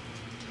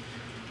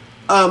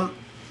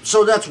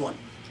 So that's one.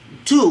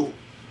 Two,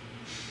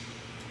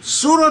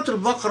 Surah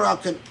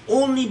Al-Baqarah can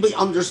only be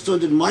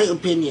understood, in my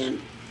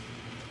opinion,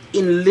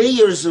 in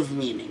layers of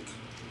meaning.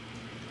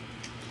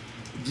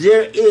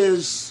 There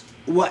is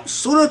what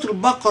Surah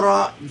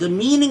Al-Baqarah, the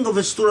meaning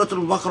of Surah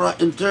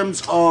Al-Baqarah in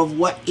terms of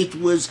what it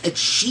was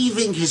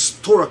achieving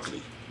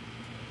historically,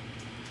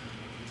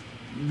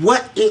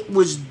 what it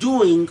was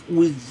doing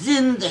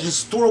within the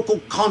historical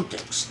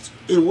context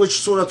in which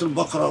Surah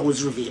Al-Baqarah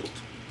was revealed.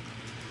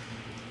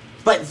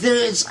 But there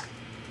is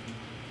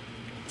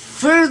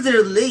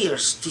further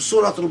layers to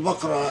Surah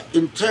Al-Baqarah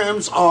in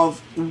terms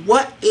of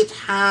what it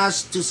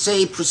has to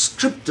say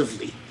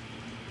prescriptively,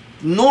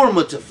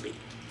 normatively,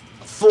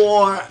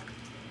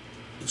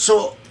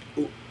 so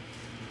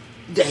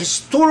the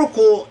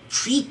historical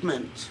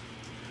treatment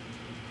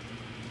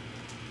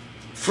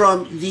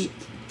from the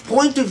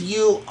point of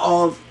view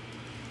of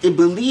a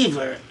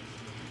believer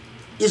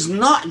is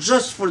not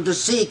just for the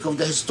sake of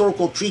the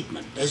historical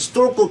treatment. The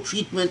historical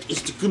treatment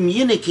is to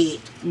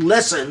communicate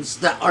lessons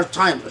that are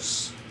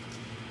timeless.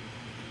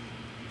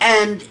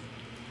 And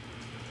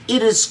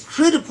it is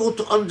critical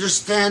to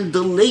understand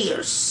the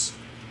layers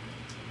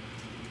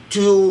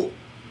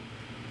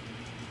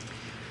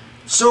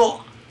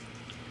so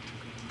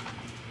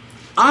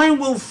I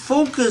will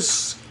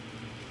focus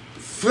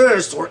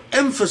first, or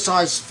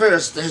emphasize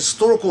first, the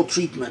historical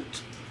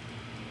treatment.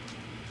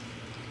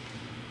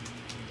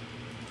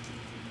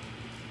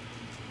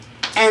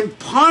 And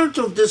part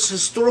of this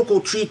historical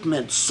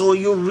treatment, so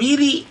you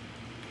really,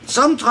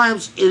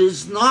 sometimes it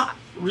is not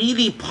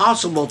really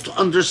possible to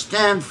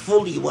understand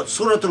fully what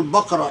Surah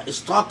Al-Baqarah is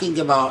talking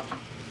about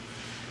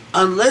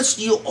unless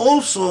you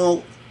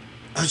also,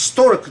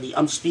 historically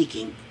I'm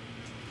speaking,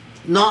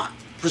 not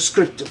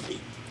prescriptively,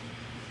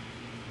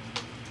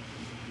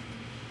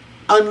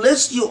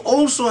 unless you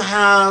also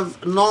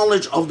have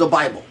knowledge of the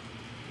Bible.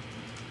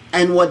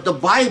 and what the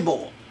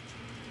Bible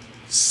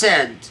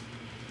said,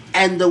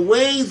 and the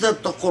way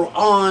that the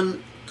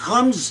Quran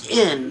comes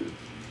in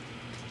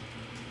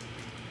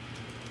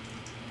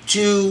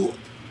to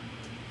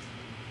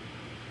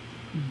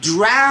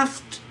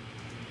draft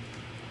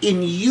a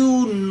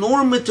new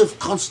normative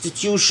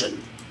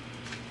constitution.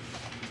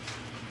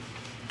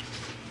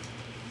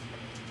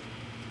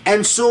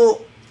 And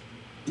so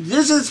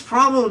this is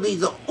probably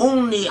the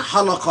only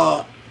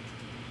halaqah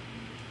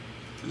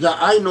that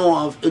I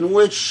know of in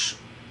which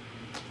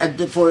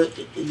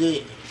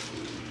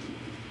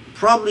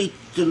probably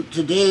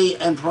today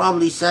and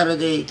probably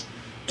Saturday,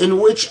 in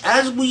which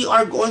as we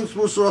are going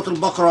through Surah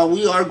Al-Baqarah,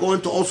 we are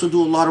going to also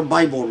do a lot of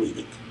Bible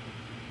reading.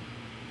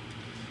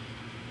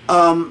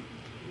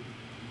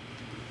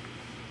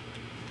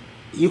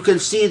 You can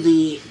see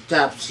the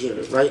tabs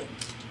here, right?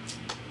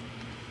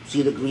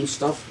 See the green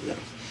stuff? Yeah.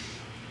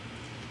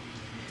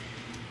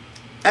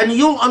 And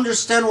you'll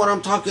understand what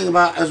I'm talking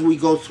about as we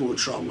go through,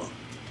 inshallah.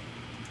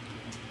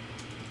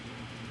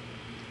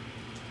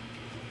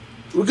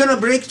 We're going to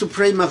break to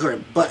pray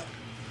Maghrib, but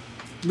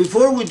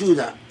before we do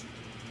that,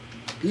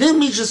 let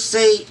me just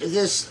say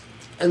this,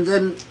 and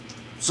then,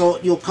 so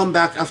you'll come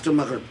back after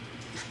Maghrib.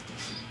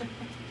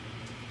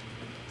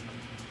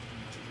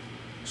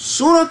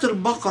 Surah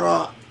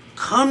Al-Baqarah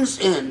comes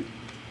in,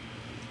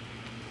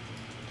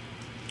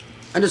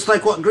 and it's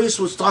like what Grace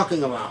was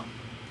talking about.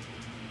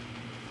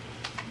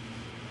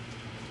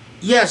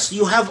 Yes,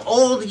 you have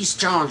all these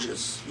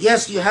challenges.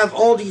 Yes, you have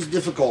all these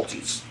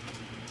difficulties.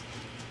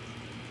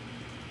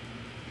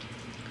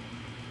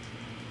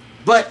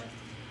 But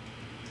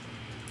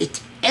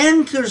it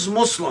anchors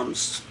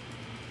Muslims,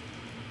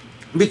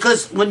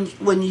 because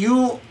when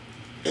you,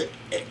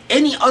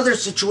 any other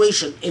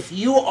situation, if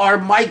you are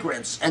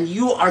migrants and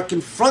you are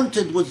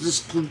confronted with this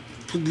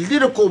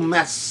political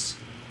mess,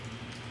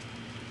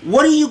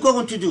 what are you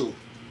going to do?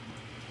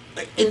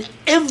 In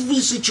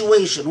every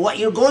situation, what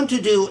you're going to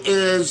do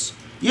is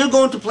you're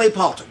going to play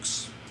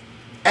politics,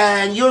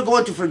 and you're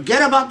going to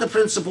forget about the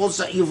principles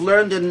that you've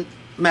learned in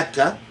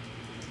Mecca,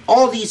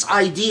 all these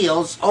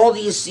ideals, all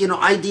these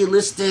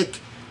idealistic,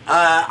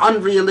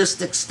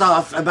 unrealistic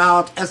stuff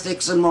about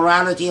ethics and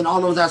morality and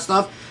all of that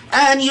stuff,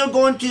 and you're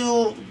going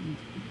to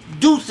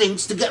do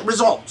things to get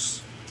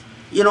results.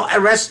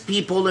 Arrest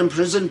people,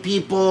 imprison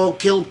people,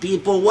 kill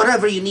people,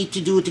 whatever you need to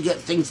do to get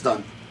things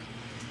done.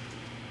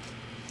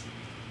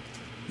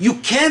 You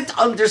can't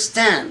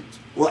understand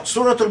what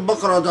Surah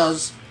Al-Baqarah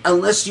does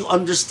unless you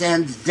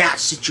understand that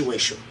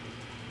situation.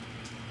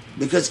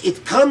 Because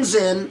it comes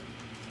in,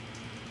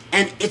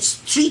 and its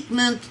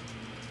treatment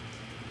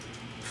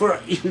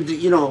for, it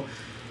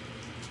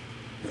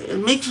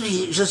makes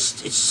me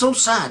just, it's so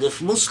sad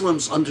if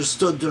Muslims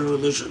understood their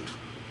religion.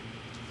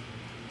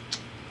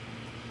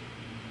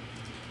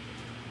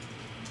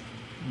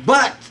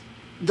 But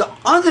the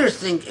other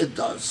thing it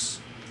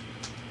does,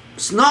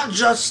 it's not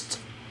just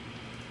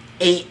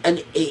a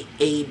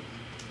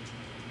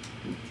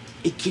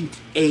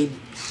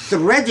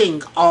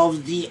threading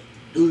of the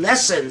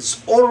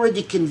lessons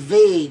already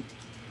conveyed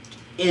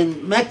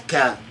in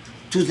Mecca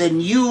to the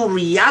new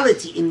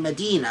reality in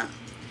Medina.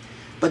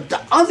 But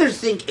the other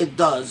thing it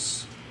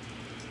does,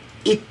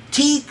 it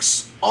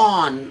takes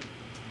on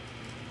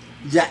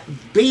that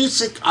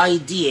basic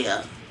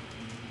idea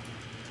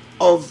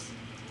of,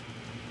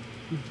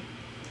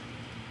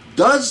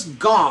 does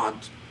God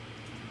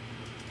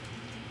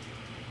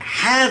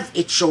have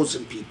a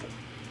chosen people?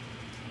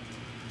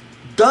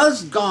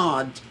 Does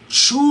God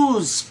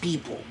choose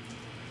people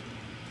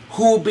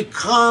who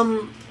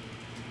become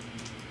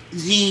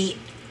the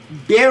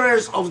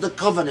bearers of the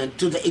covenant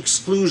to the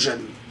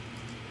exclusion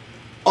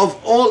of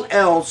all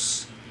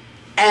else?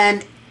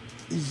 And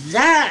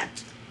that,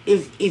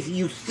 if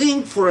you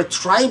think for a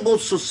tribal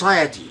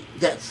society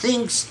that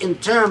thinks in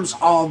terms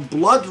of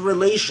blood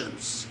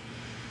relations,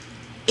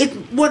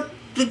 what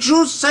the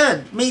Jews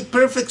said made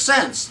perfect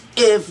sense.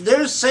 If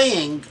they're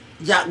saying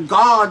that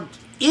God,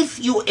 if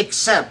you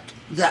accept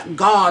that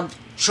God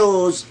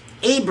chose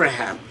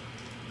Abraham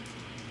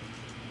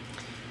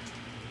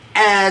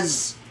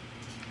as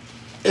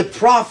a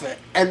prophet,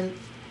 and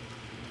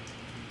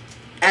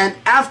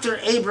after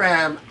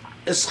Abraham,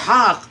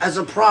 Ishaq as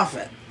a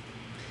prophet,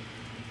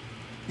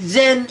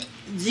 then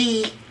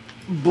the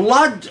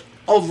blood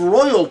of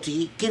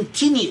royalty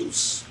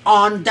continues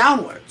on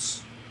downwards.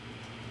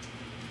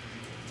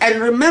 And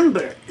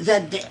remember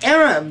that the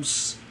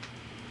Arabs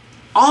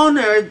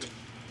honored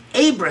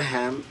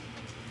Abraham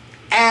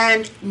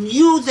and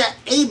knew that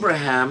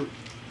Abraham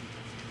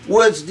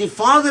was the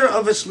father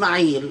of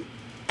Ismail,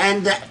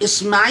 and that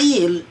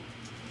Ismail,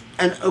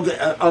 and okay,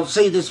 I'll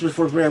say this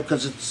before prayer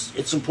because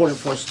it's important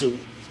for us to,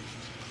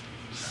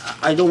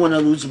 I don't want to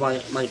lose my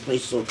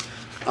place, so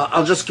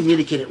I'll just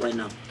communicate it right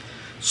now.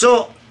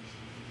 So,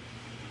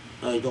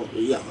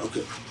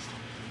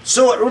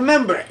 So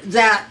remember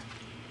that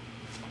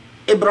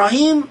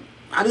Ibrahim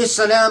alayhi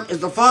salam is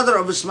the father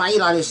of Ismail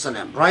alayhi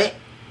salam, right?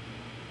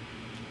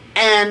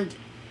 And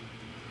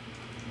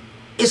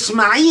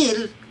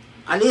Ismail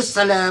alayhi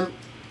salam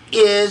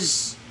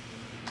is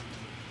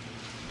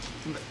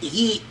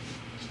he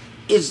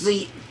is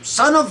the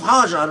son of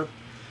Hajar.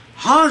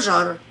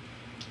 Hajar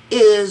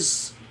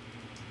is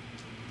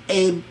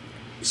an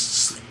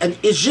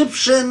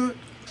Egyptian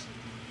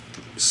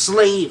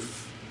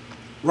slave,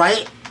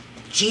 right?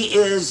 She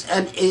is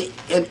an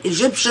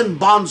Egyptian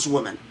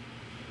bondswoman.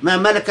 ما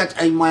ملكت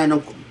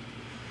أيمانكم.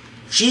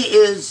 She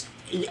is,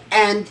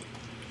 and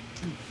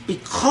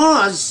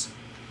because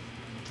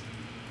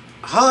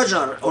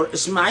Hajar or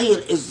Ismail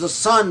is the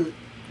son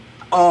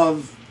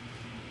of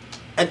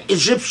an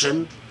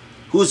Egyptian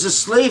who's a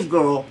slave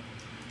girl,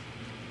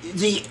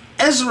 the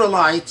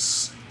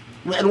Israelites,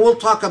 and we'll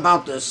talk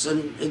about this,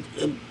 and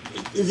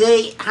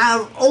they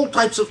have all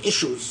types of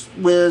issues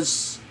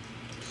with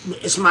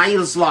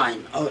Ismail's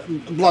line,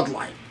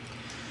 bloodline.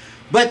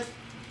 But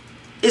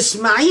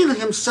Ismail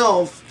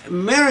himself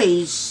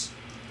marries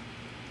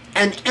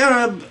an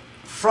Arab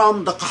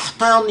from the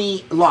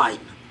Qahtani line.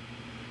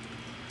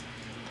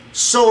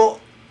 So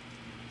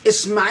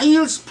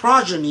Ismail's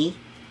progeny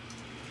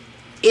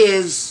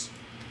is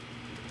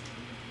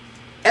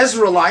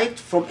Israelite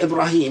from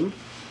Ibrahim,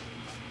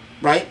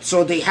 right?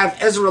 So they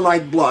have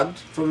Israelite blood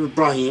from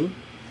Ibrahim.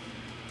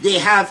 They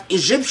have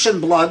Egyptian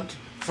blood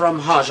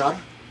from Hajar.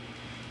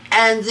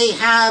 And they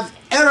have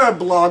Arab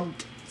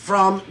blood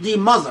from the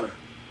mother,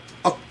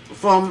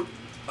 from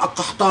a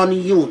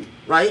Qahtaniyun,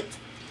 right?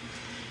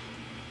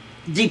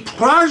 The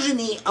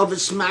progeny of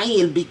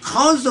Ismail,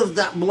 because of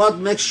that blood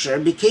mixture,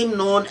 became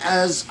known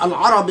as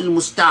Al-Arab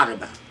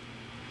al-Musta'riba.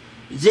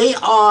 They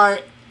are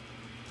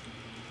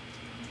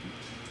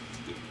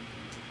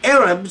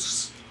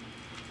Arabs,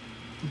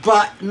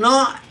 but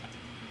not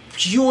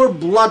pure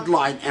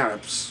bloodline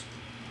Arabs.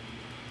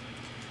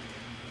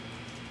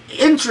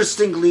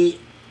 Interestingly,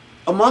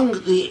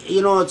 among the,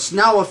 it's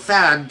now a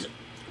fad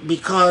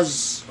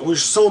because we're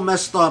so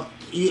messed up.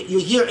 You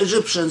hear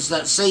Egyptians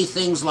that say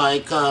things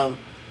like, oh,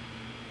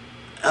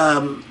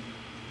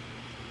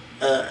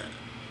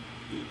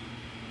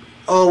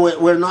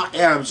 we're not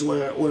Arabs,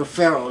 we're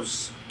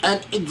pharaohs.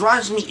 And it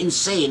drives me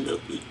insane.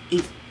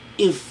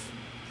 If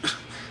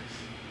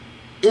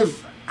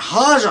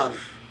Hajar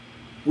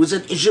was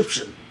an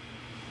Egyptian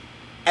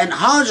and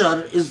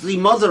Hajar is the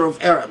mother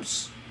of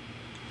Arabs,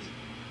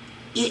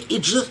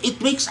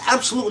 it makes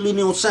absolutely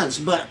no sense.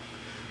 But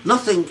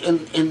nothing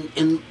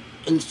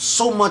in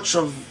so much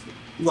of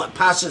what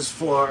passes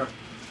for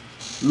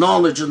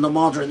knowledge in the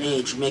modern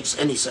age makes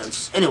any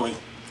sense. Anyway,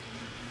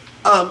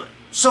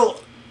 so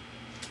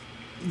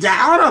the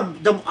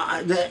Arab, the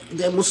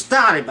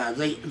Musta'riba,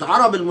 the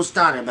Arab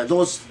al-Musta'riba,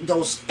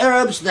 those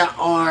Arabs that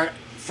are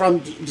from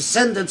the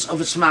descendants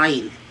of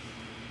Ismail,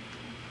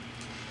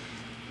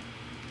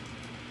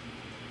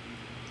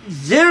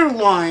 their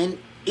line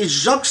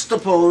is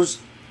juxtaposed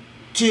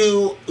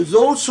to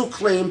those who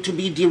claim to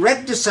be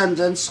direct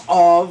descendants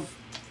of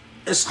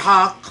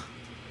Ishaq,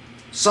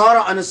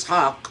 Sarah and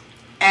Ishaq,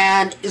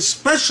 and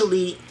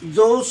especially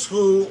those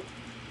who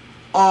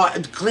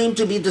claim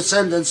to be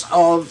descendants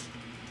of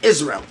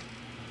Israel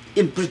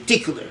in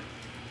particular,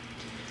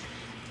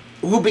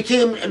 who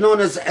became known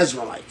as the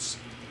Israelites.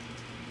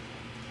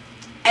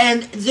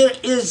 And there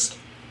is,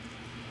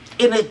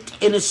 in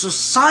a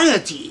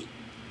society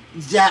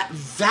that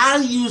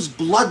values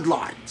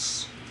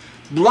bloodlines,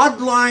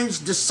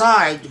 bloodlines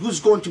decide who's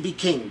going to be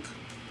king.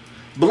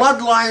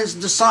 Bloodlines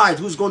decide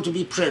who's going to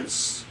be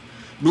prince.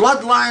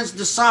 Bloodlines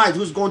decide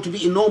who's going to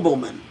be a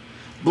nobleman.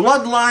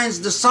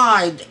 Bloodlines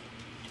decide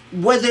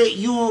whether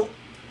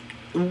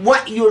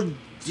what your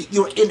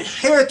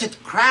inherited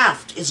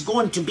craft is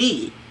going to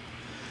be.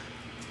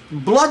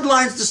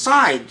 Bloodlines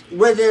decide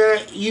whether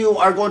you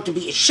are going to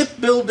be a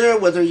shipbuilder,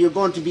 whether you're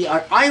going to be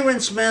an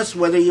ironsmith,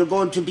 whether you're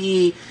going to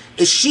be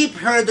a sheep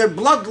herder.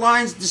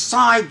 Bloodlines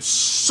decide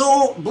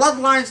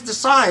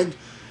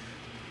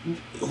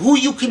who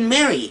you can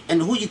marry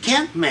and who you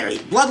can't marry.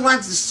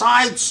 Bloodlines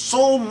decide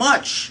so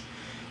much.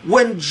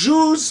 When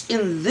Jews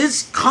in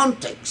this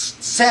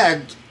context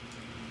said,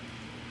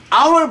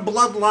 our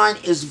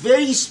bloodline is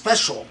very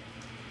special,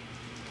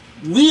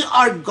 we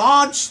are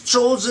God's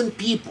chosen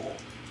people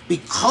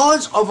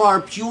because of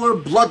our pure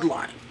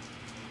bloodline.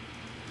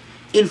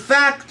 In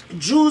fact,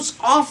 Jews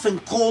often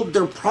called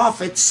their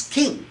prophets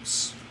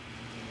kings.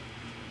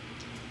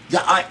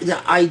 The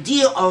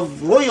idea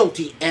of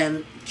royalty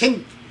and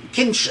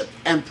kingship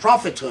and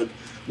prophethood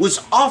was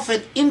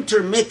often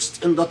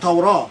intermixed in the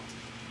Torah.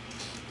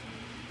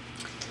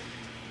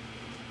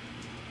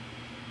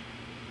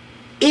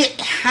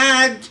 It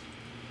had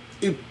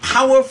a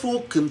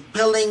powerful,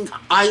 compelling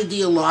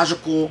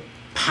ideological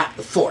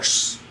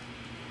force.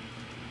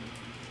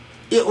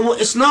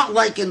 It's not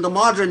like in the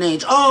modern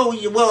age,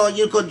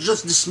 you could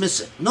just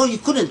dismiss it. No, you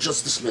couldn't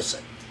just dismiss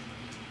it.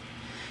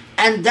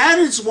 And that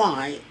is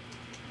why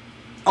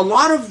a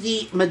lot of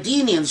the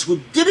Medinians who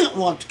didn't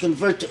want to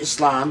convert to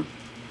Islam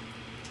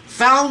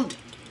found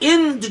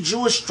in the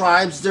Jewish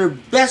tribes their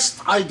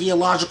best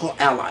ideological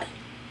ally.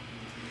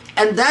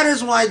 And that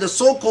is why the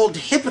so-called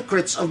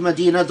hypocrites of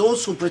Medina,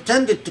 those who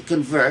pretended to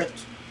convert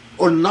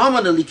or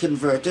nominally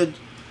converted,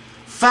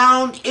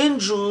 found in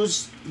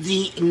Jews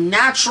the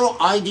natural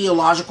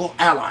ideological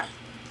ally.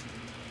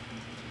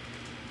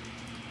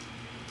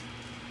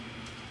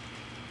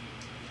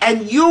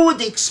 And you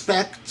would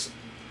expect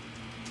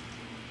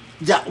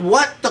that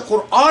what the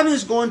Quran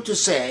is going to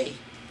say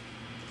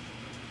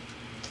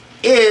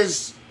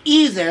is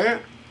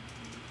either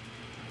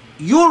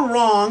you're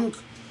wrong,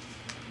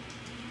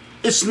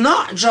 it's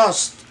not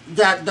just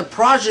that the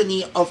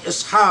progeny of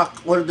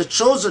Ishaq were the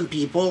chosen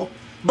people,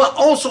 but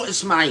also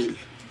Ismail.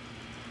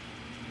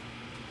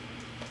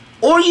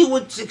 Or you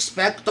would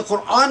expect the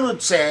Quran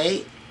would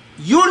say,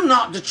 you're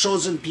not the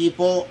chosen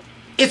people,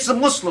 it's the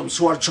Muslims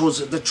who are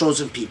the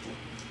chosen people.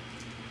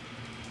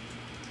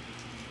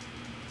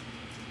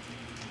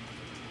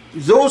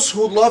 Those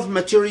who love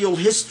material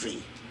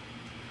history,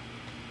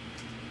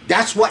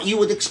 that's what you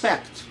would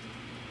expect.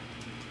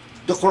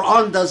 The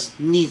Quran does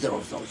neither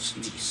of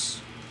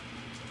these.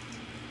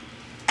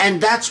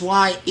 And that's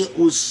why it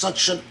was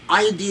such an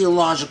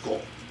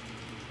ideological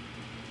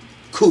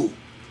coup.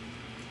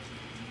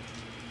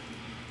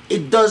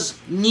 It does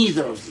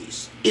neither of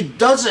these. It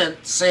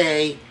doesn't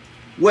say,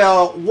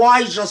 well,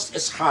 why just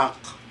Ishaq?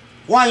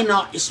 Why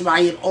not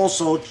Ismail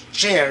also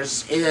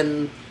shares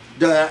in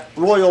the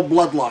royal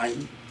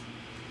bloodline?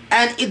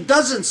 And it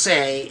doesn't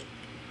say,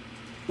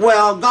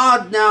 well,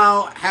 God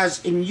now has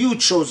a new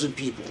chosen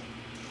people,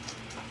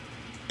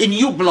 a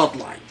new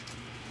bloodline.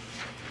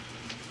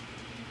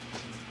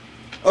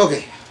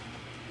 Okay,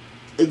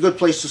 a good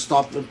place to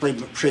stop and pray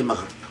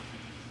Maghrib.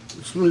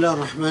 Bismillah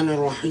ar-Rahman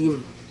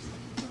ar-Rahim.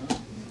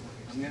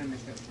 I'm gonna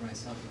make that for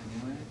myself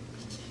anyway.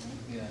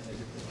 Yeah,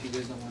 if you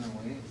guys don't want to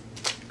wait,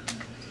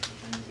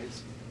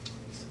 it's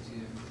up to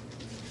you.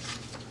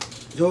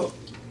 So,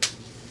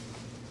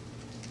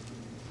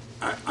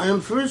 I am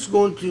first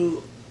going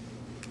to,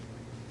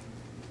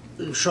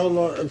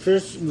 inshallah,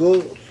 first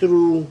go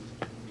through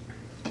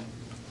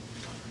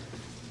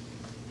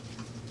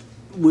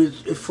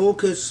with a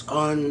focus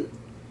on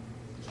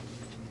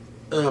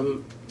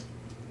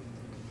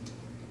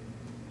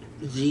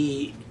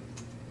the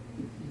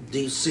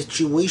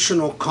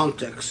situational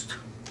context,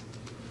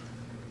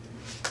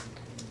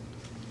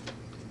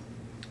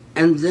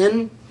 and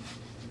then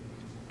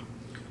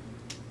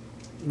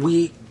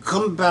we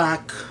come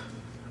back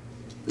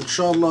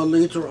inshallah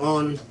later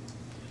on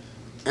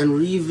and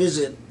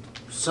revisit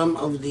some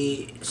of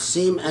the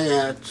same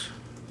ayat,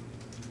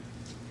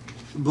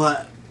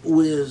 but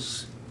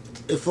with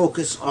a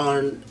focus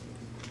on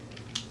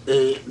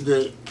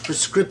the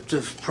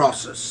prescriptive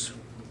process.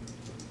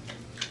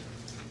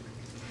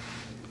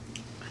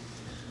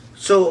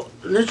 So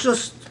let's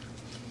just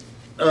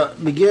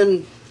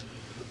begin.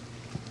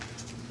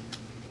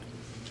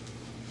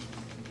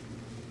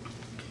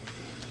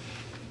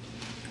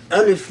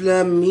 Alif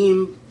Lam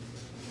Mim.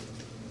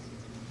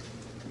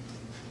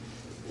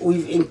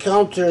 We've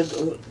encountered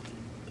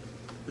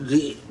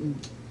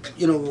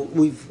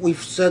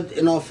we've said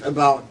enough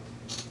about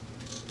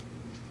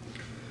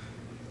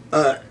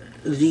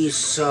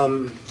these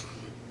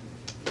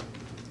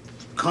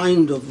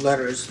kind of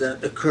letters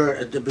that occur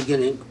at the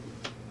beginning.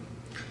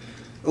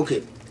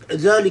 Okay,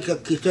 ذلك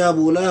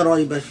الكتاب لا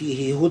ريب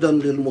فيه هدى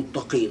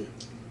للمتقين.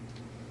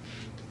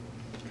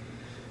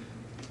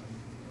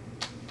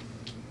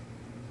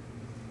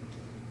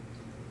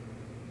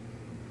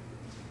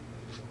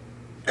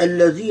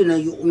 الذين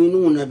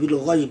يؤمنون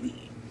بالغيب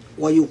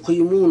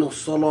ويقيمون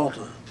الصلاة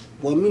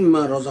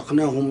ومما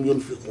رزقناهم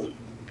ينفقون.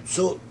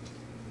 So,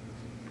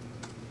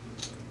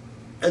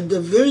 at the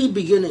very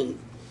beginning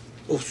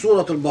of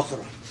Surah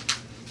Al-Baqarah,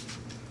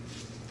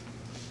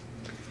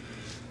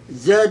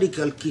 ذلك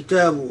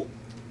الكتاب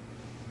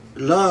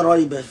لا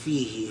ريب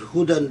فيه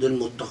هدى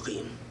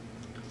للمتقين.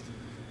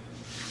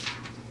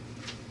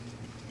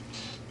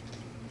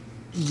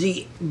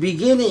 The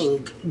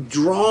beginning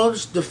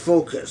draws the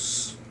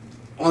focus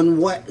on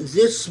what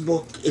this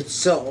book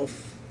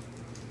itself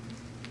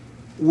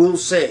will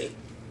say.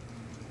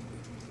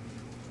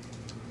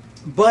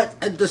 But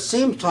at the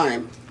same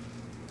time,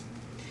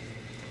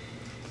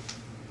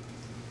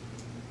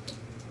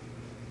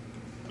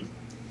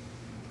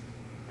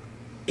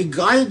 a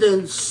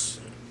guidance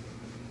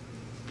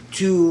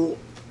to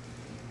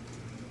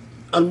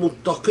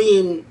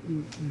al-muttaqin,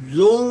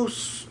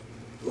 those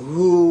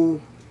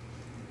who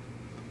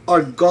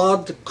are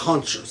God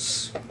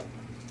conscious.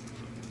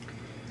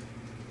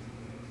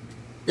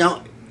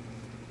 Now,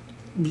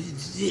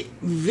 the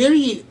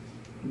very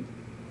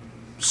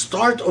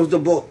start of the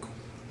book,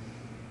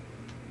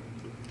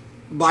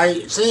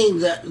 by saying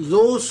that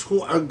those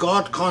who are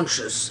God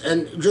conscious,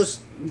 and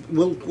just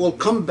we'll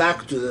come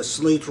back to this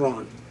later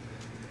on,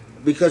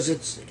 because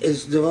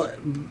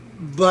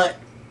but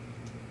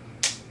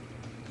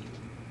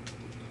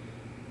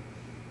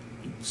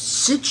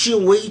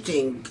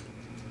situating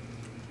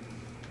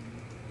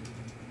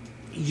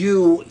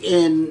you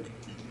in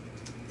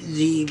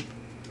the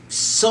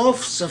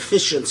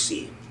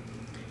self-sufficiency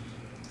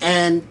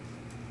and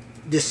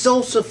the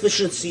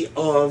self-sufficiency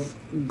of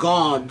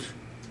God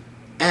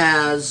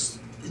as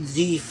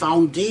the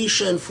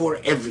foundation for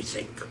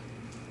everything.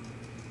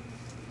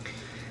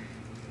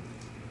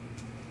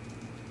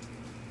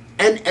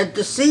 And at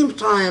the same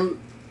time,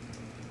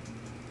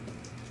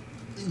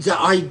 the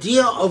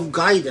idea of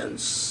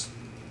guidance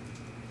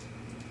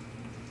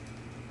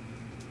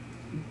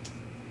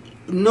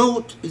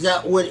note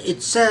that when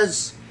it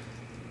says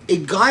a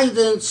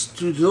guidance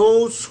to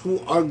those who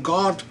are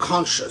God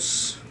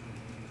conscious,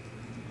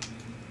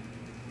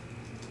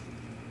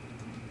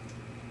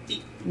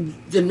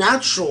 the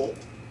natural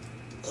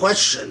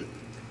question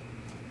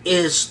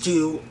is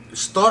to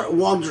start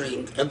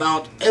wondering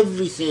about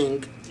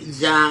everything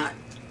that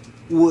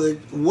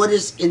what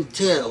is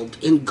entailed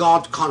in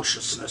God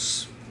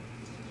consciousness,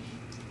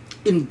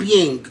 in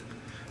being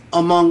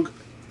among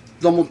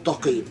the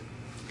muttaqin.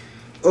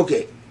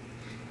 Okay.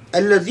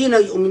 الذين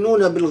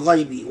يؤمنون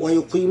بالغيب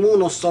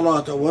ويقيمون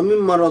الصلاة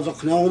ومما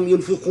رزقناهم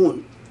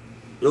ينفقون.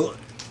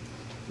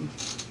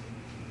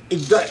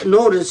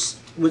 Notice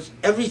with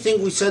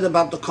everything we said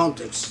about the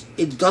context,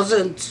 it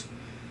doesn't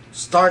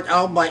start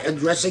out by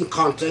addressing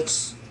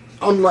context,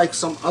 unlike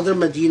some other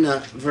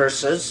Medina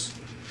verses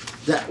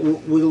that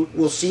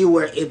we'll see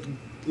where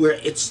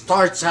it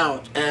starts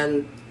out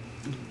and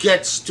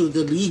gets to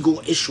the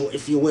legal issue,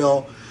 if you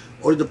will,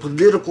 or the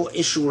political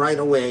issue right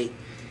away.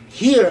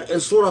 Here in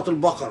Surah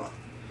Al-Baqarah,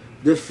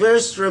 the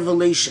first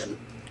revelation,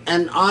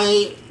 and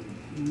I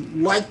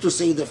like to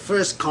say the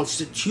first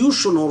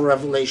constitutional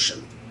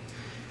revelation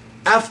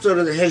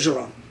after the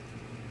Hijrah,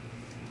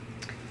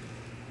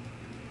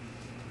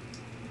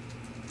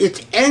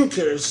 it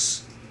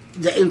anchors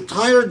the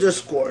entire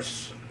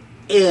discourse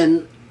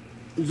in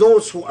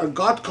those who are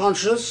God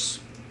conscious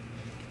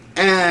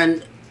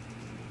and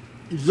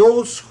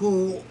those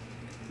who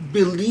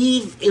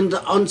believe in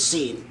the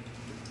unseen.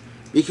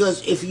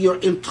 Because if your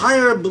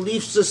entire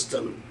belief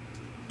system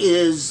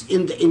is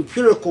in the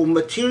empirical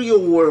material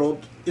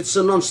world, it's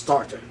a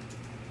non-starter.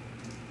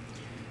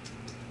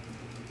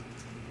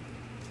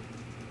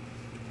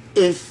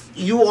 If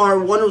you are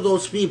one of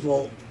those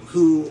people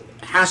who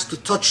has to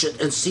touch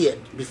it and see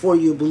it before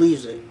you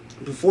believe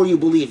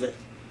it,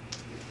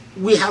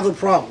 we have a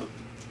problem.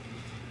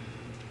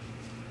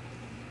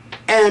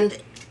 And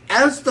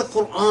as the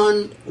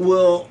Quran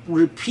will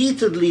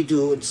repeatedly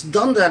do, it's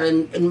done that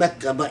in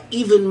Mecca, but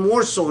even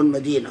more so in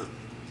Medina,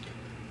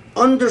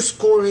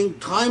 underscoring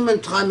time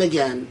and time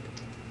again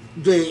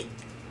the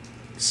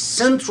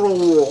central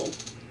role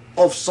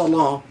of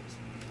Salah,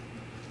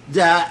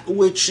 that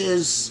which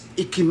is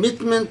a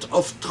commitment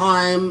of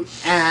time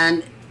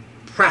and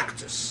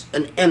practice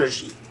and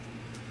energy,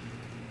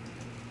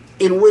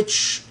 in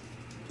which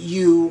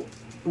you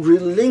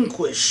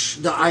relinquish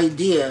the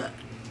idea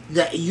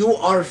that you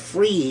are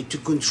free to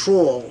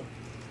control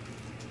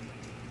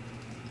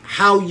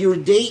how your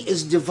day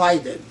is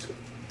divided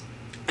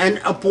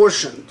and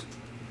apportioned,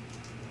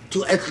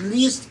 to at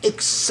least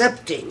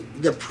accepting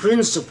the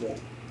principle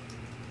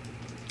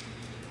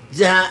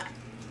that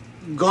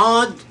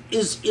God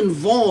is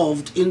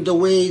involved in the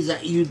way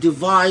that you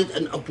divide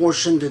and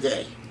apportion the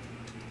day.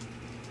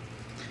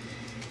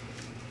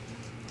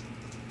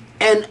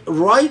 And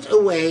right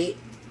away,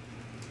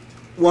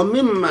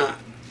 وَمِمَّا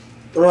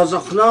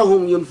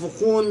رَزَقْنَاهُمْ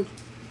يُنْفِقُونَ,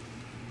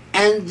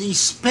 and the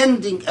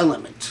spending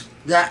element,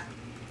 that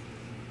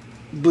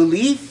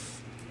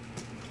belief,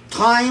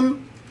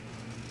 time,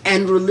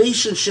 and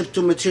relationship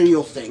to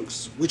material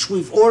things, which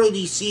we've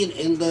already seen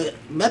in the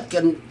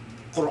Meccan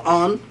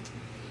Quran.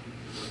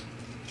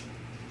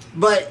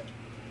 But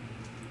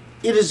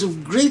it is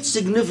of great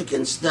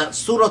significance that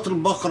Surah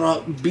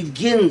Al-Baqarah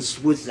begins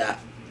with that.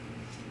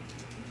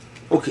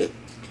 Okay.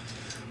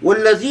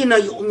 وَالَّذِينَ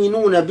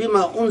يُؤْمِنُونَ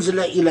بِمَا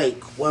أُنزِلَ إِلَيْكَ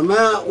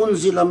وَمَا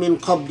أُنزِلَ مِنْ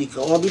قَبْلِكَ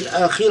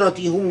وَبِالْآخِرَةِ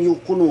هُمْ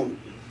يُوقِنُونَ.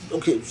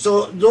 Okay,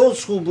 so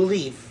those who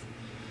believe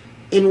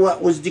in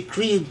what was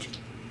decreed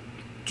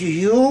to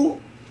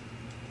you,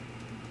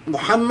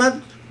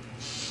 Muhammad,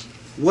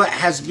 what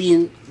has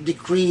been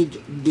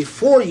decreed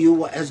before you,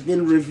 what has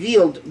been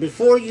revealed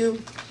before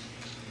you,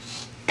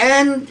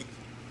 and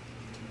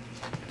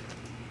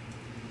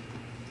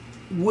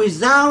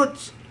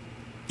without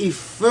a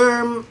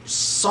firm,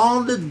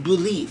 solid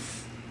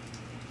belief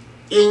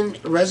in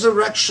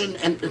resurrection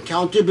and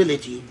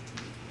accountability,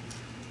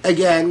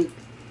 again,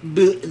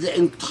 the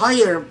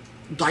entire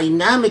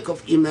dynamic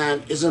of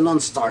Iman is a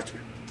non-starter.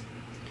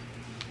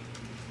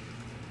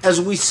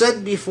 As we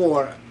said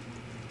before,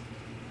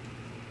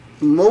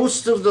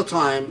 most of the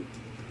time,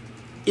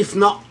 if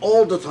not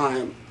all the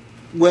time,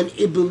 when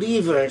a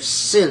believer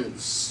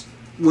sins,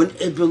 when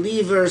a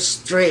believer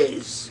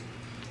strays,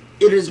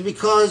 it is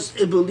because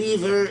a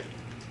believer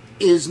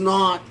is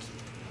not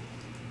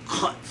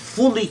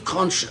fully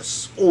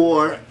conscious,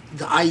 or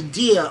the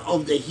idea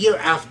of the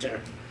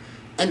hereafter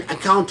and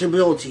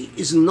accountability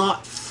is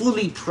not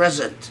fully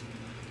present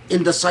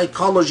in the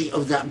psychology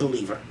of that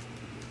believer.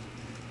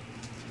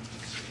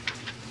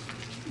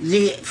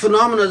 The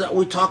phenomena that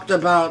we talked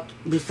about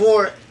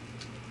before,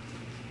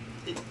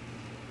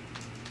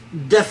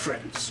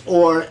 deference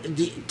or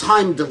the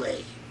time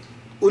delay.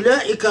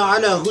 أولئك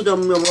على هدى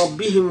من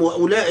ربهم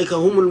وأولئك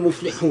هم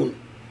المفلحون.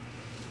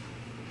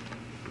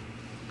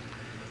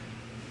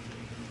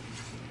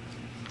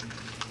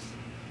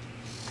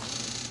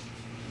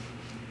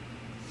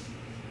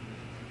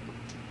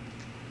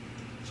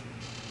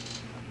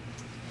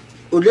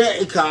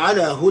 أولئك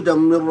على هدى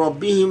من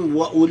ربهم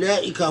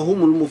وأولئك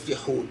هم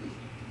المفلحون.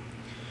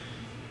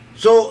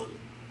 So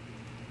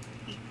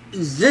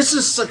this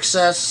is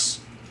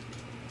success.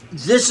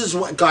 This is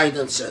what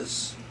guidance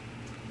is.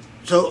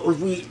 So if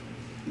we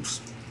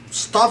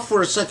stop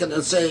for a second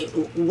and say,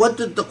 what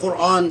did the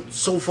Quran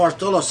so far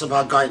tell us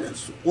about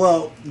guidance?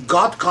 Well,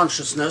 God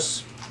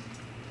consciousness,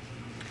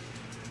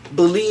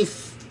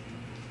 belief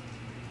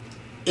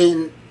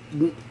in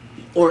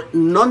or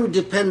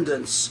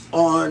non-dependence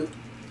on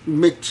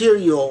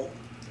material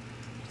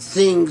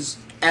things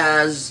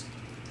as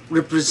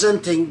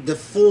representing the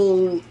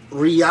full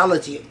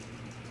reality,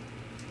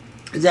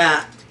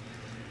 that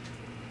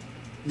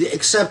the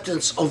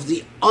acceptance of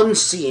the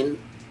unseen,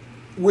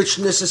 which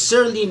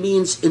necessarily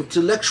means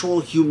intellectual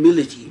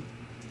humility,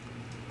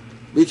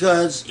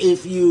 because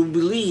if you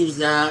believe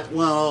that,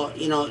 well,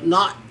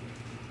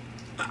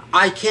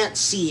 I can't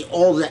see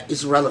all that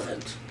is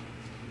relevant,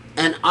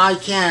 and I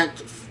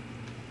can't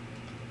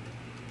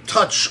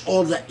touch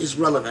all that is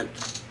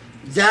relevant,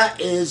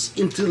 that is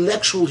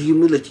intellectual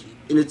humility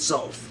in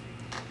itself.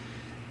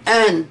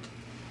 And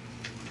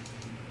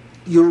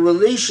your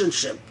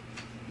relationship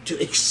to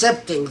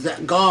accepting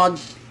that God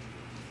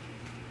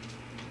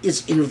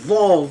is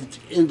involved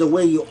in the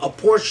way you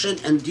apportion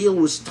and deal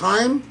with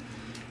time,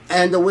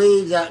 and the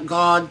way that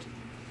God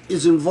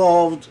is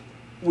involved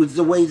with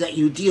the way that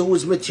you deal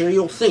with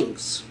material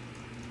things.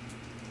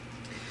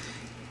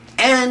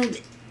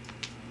 And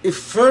a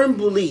firm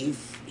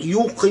belief,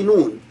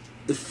 yuqinun,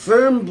 a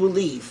firm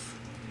belief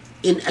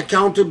in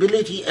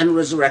accountability and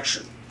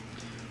resurrection.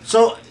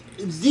 So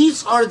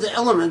these are the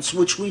elements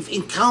which we've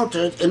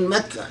encountered in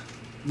Mecca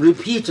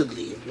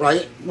repeatedly,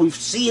 right? We've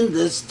seen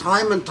this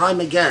time and time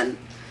again.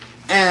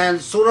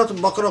 And Surah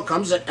Al-Baqarah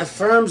comes and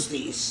affirms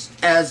these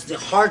as the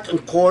heart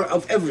and core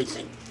of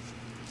everything.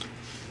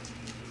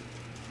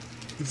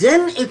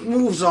 Then it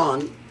moves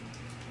on.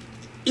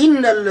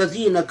 إِنَّ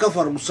الَّذِينَ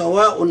كَفَرُوا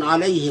سَوَاءٌ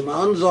عَلَيْهِمْ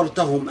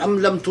أَنذَرْتَهُمْ أَمْ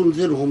لَمْ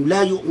تُنذِرْهُمْ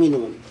لَا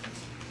يُؤْمِنُونَ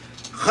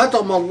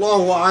ختم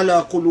الله على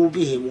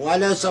قلوبهم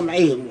وعلى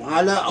سمعهم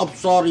وعلى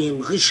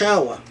أبصارهم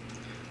غشاوة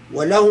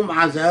وَلَهُمْ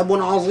عَذَابٌ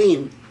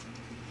عَظِيمٌ.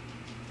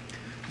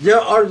 There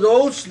are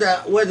those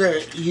that whether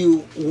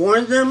you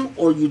warn them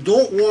or you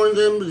don't warn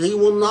them, they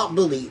will not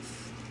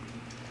believe.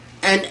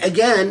 And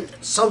again,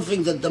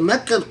 something that the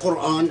Meccan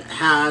Quran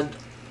had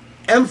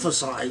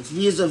emphasized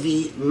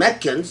vis-a-vis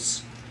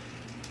Meccans,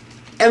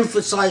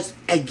 emphasized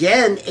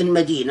again in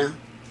Medina,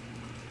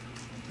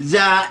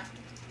 that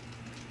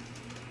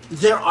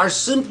there are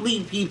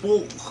simply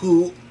people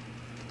who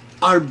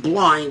are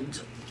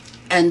blind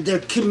and they're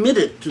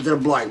committed to their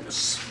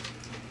blindness.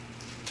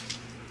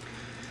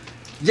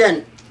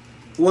 Then,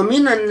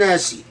 وَمِنَ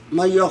النَّاسِ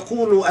مَنْ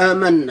يَقُولُ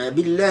آمَنَّا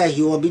بِاللَّهِ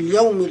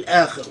وَبِالْيَوْمِ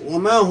الْآخِرِ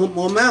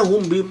وَمَا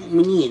هم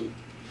بِمُؤْمِنِينَ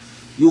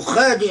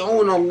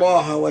يخادعون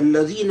الله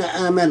والذين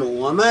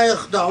آمنوا وما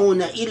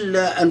يخدعون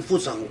إلا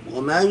أنفسهم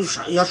وما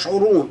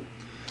يشعرون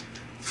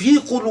في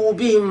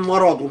قلوبهم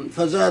مرض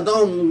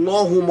فزادهم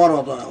الله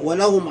مرضا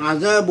ولهم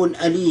عذاب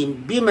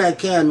أليم بما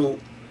كانوا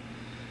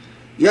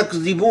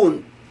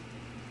يكذبون.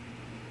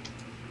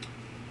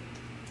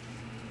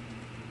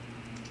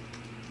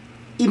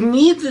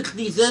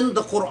 Immediately then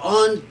the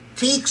Quran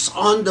takes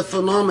on the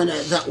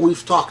phenomena that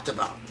we've talked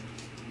about.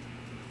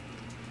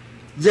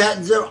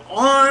 That there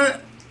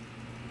are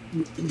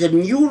the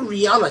new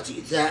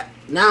reality that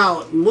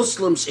now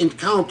Muslims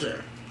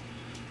encounter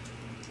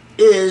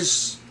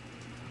is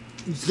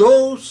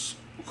those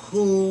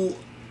who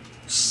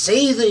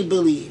say they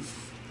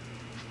believe,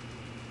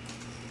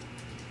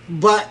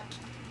 but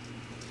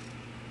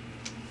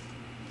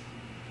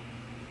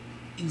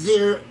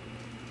they're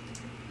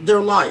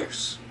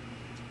liars.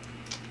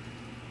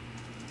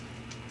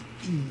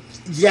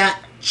 That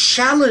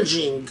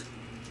challenging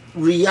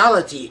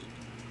reality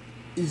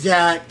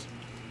that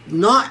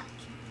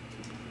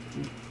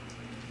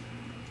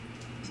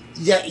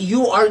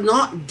you are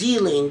not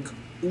dealing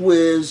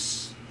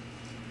with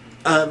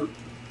a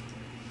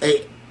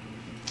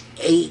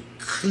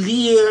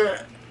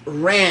clear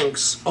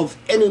ranks of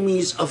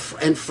enemies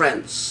and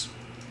friends.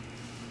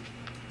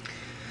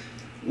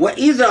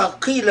 وَإِذَا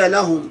قِيلَ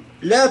لَهُمْ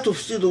لَا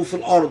تُفْسِدُوا فِي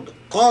الْأَرْضِ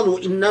قَالُوا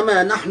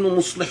إِنَّمَا نَحْنُ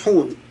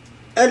مُصْلِحُونَ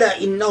أَلَا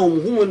إِنَّهُمْ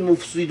هُمُ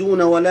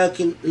الْمُفْسِدُونَ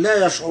وَلَكِنْ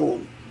لَا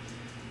يَشْعُرُونَ.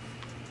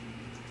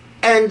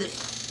 And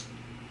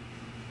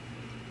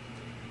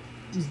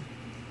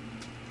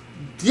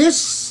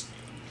these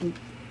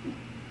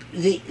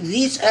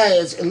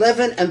ayahs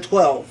 11 and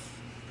 12,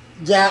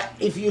 that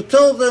if you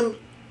tell them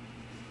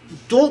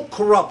don't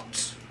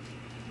corrupt,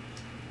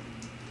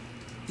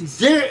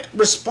 their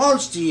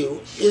response to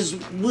you is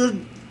we're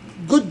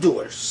good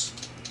doers,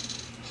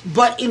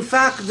 but in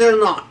fact they're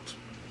not.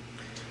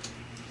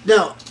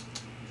 Now,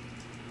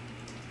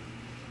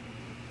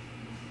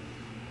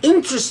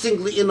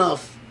 interestingly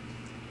enough,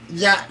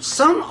 that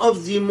some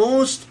of the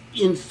most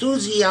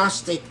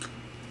enthusiastic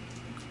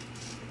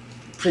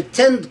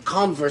pretend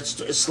converts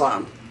to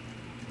Islam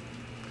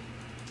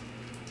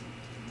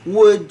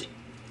would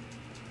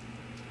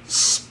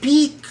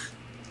speak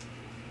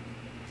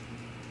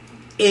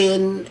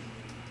in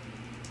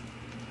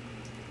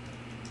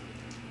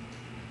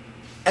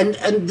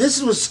and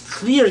this was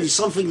clearly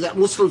something that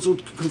Muslims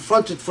would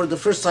confront it for the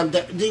first time,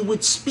 that they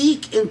would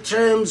speak in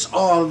terms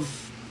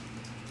of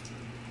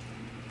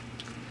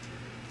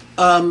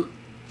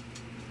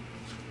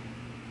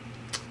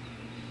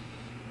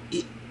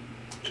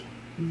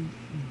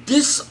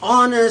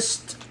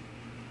dishonest,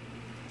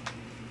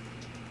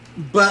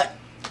 but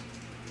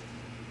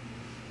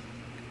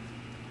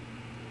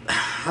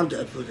how do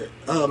I put it?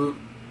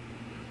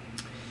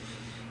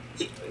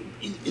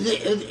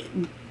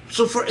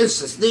 So, for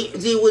instance,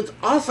 they would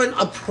often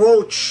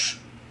approach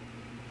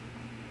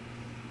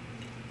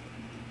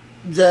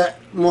the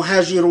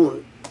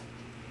Muhajirun,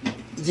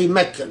 the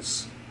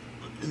Meccans,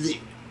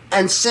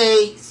 and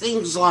say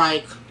things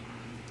like,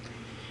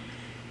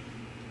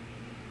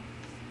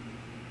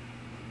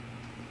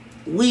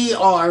 we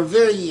are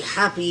very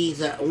happy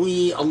that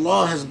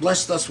Allah has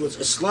blessed us with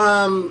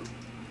Islam.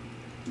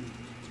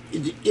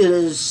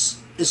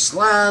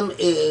 Islam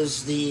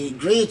is the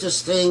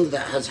greatest thing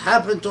that has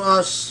happened to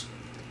us.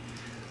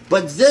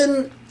 But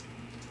then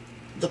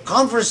the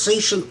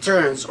conversation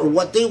turns, or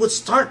what they would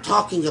start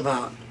talking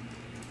about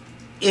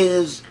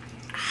is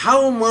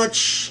how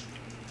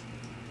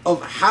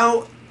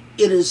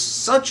it is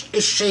such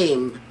a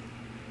shame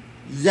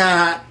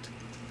that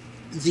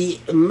the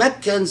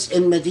Meccans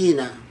in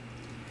Medina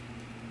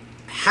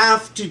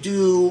have to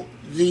do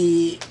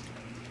the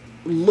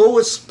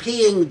lowest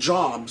paying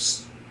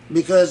jobs,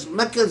 because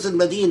Meccans in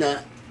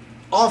Medina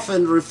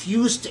often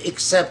refuse to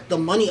accept the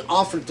money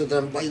offered to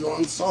them by the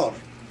Ansar,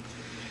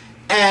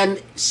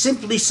 and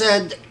simply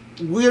said,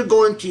 we're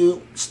going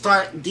to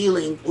start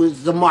dealing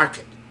with the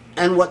market.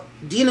 And what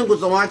dealing with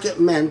the market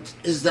meant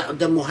is that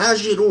the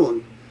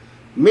Muhajirun,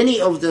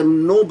 many of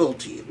them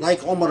nobility,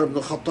 like Umar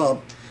ibn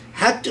Khattab,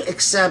 had to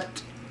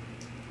accept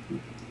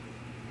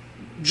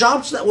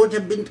jobs that would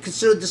have been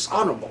considered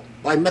dishonorable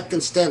by Meccan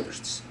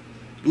standards,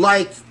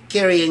 like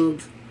carrying,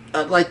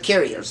 like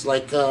carriers,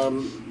 like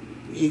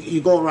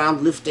you go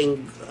around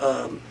lifting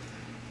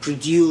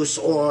produce,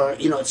 or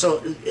so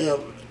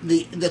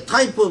the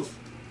type of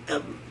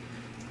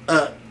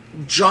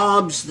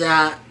jobs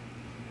that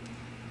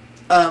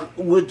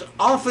would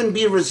often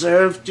be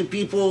reserved to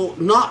people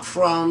not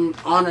from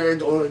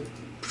honored or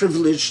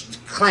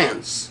privileged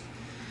clans.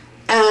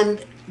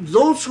 And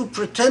those who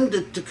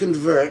pretended to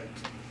convert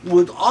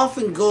would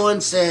often go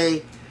and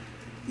say,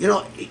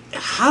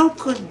 how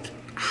could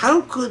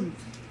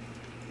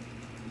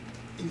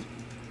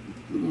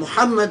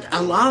Muhammad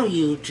allow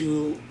you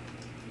to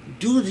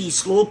do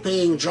these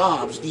low-paying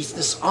jobs, these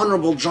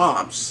dishonorable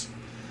jobs?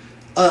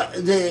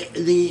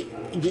 You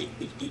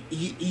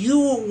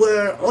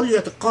were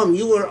Uliyat al-Qawm,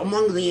 you were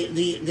among the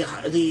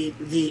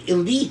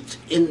elite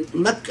in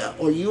Mecca,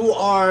 or you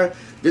are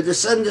the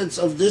descendants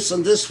of this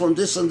and this from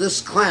this and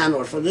this clan,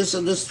 or from this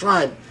and this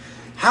tribe.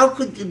 How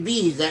could it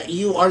be that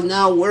you are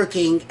now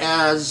working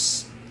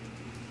as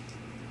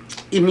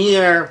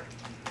emir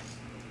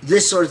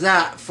this or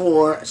that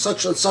for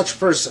such and such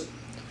person?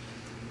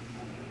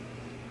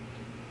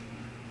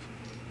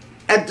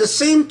 At the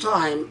same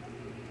time,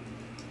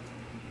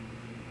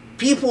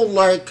 people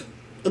like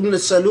Ibn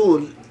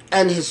Salul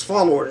and his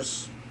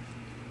followers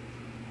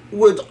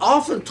would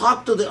often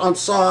talk to the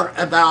Ansar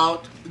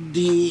about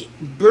the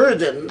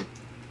burden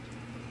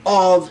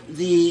of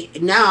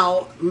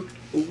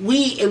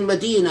we in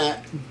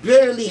Medina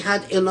barely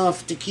had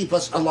enough to keep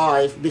us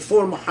alive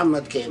before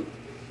Muhammad came.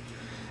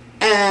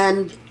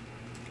 And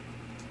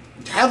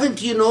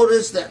haven't you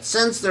noticed that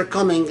since they're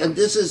coming, and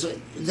this is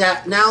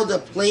that now the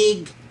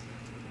plague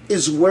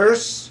is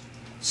worse?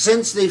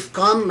 Since they've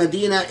come,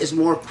 Medina is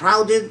more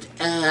crowded,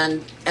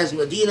 and as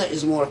Medina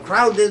is more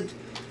crowded,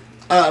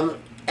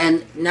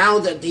 and now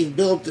that they've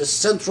built this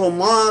central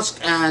mosque,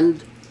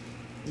 and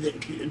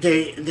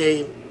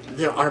they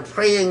are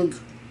praying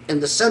in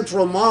the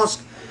central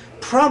mosque,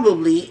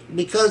 probably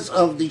because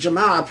of the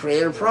Jama'ah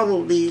prayer,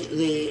 probably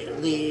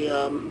the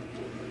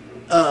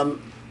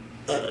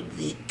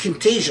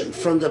contagion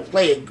from the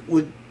plague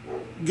would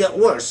get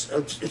worse.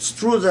 It's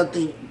true that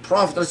the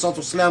Prophet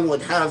ﷺ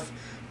would have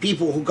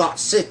people who got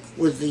sick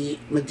with the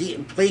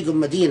plague of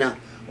Medina,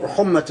 or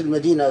Hummat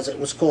al-Medina as it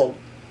was called,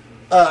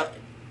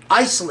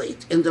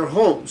 isolate in their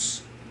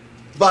homes.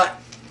 But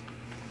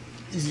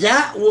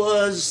that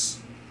was,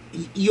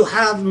 you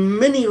have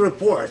many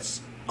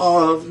reports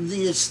of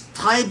these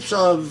types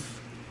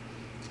of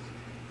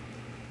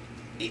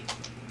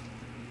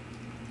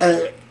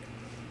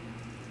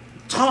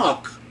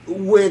talk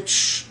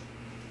which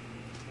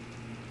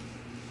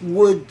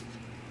would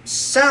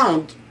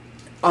sound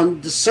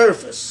on the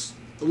surface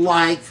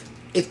like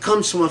it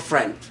comes from a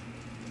friend.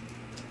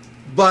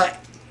 But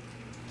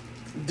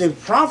the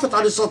Prophet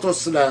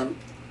ﷺ,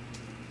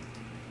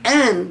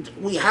 and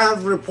we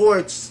have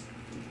reports,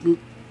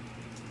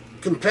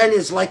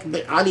 companions like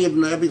Ali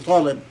ibn Abi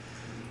Talib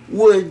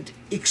would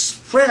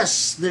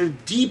express their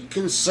deep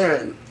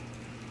concern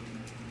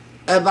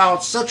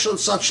about such and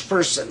such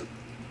person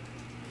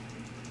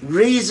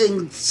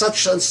raising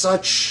such and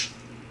such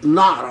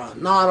nara.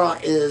 Nara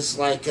is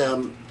like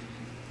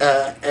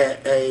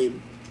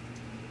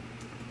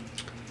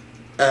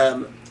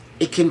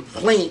a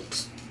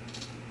complaint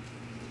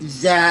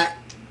that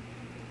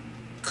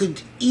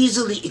could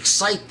easily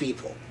excite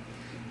people.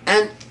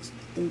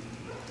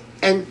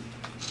 And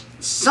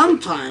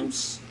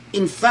sometimes,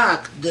 in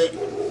fact,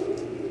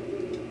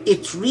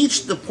 it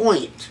reached the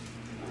point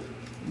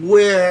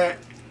where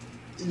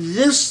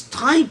these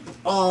types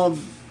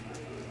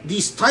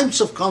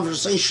of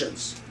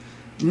conversations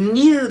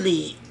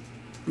nearly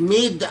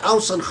made the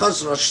Aus and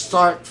Khazraj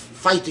start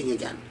fighting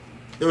again.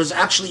 There was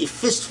actually a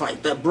fist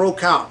fight that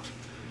broke out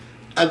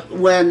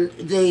when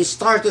they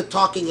started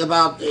talking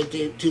about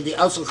to the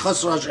Aus and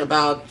Khazraj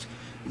about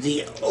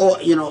the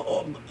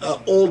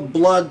old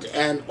blood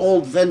and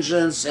old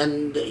vengeance,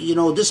 and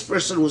this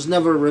person was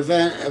never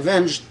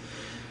avenged.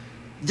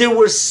 There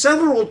were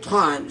several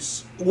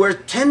times where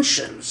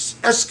tensions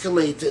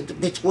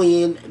escalated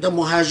between the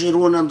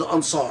Muhajirun and the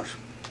Ansar.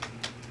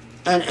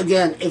 And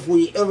again, if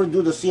we ever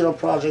do the Surah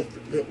project,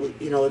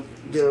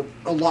 there's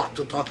a lot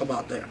to talk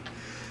about there.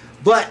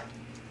 But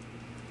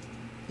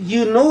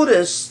you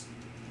notice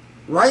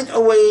right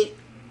away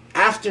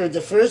after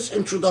the first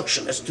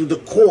introduction as to the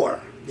core,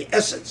 the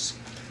essence,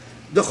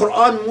 the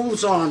Quran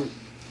moves on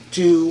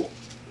to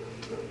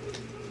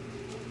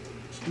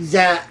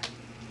that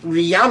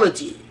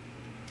reality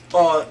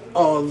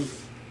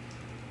of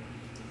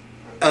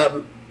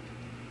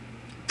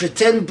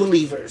pretend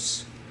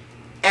believers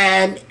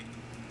and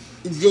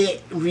the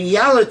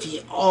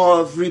reality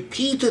of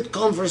repeated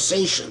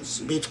conversations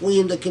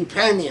between the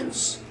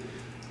companions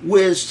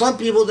with some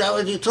people that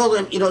when you told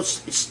them,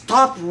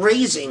 stop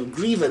raising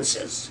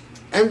grievances,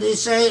 and they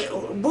say,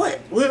 what?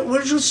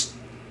 We're just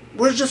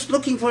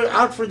looking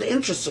out for the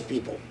interests of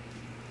people.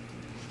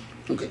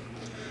 Okay.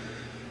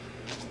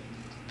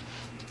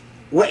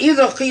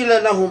 وإذا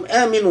قيل لهم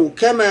آمنوا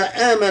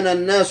كما آمن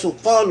الناس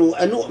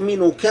قالوا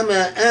أنؤمن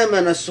كما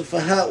آمن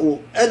السفهاء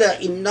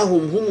ألا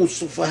إنهم هم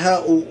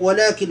السفهاء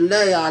ولكن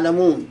لا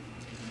يعلمون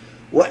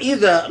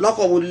وإذا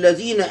لقوا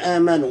الذين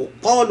آمنوا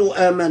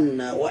قالوا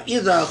آمنا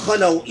وإذا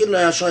خلوا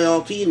إلى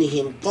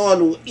شياطينهم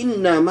قالوا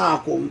إنا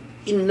معكم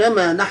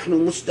إنما نحن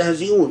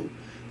مستهزئون.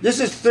 This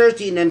is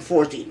 13 and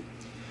 14.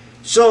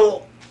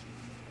 So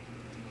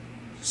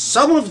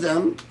some of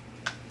them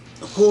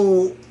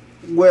who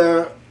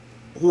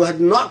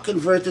had not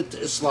converted to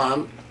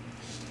Islam,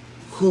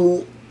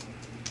 who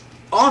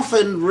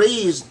often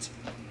raised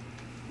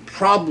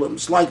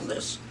problems like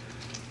this,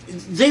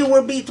 they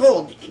were being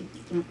told,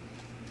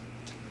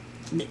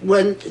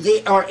 when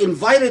they are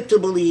invited to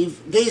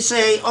believe, they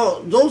say,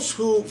 oh, those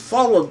who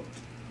followed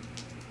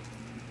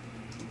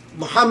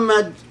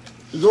Muhammad,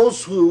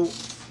 those who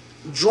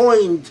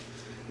joined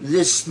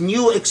this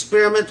new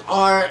experiment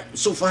are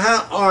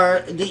Sufaha,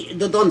 are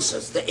the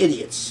dunces, the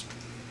idiots.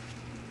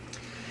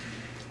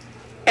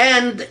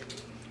 And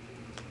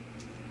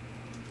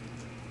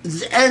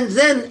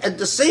then at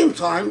the same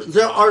time,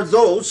 there are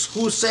those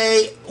who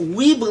say,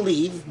 we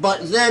believe,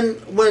 but then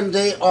when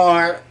they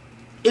are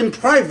in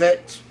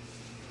private,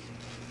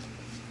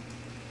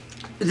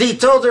 they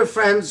tell their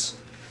friends,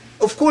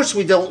 of course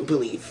we don't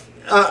believe.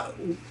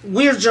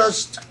 We're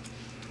just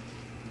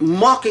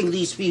mocking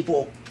these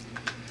people,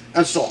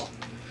 and so on.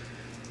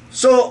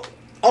 So,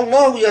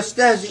 Allah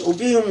يستهزئ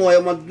بهم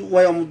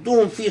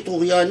ويمدهم في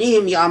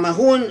طغيانهم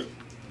يعمهون.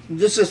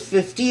 This is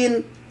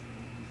 15.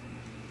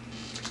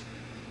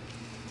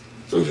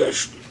 It'll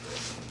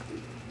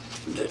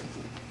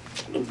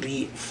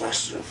be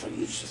faster if I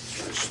use the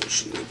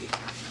translation maybe.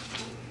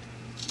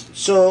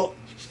 So,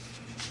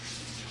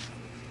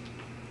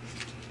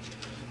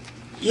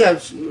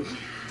 yes.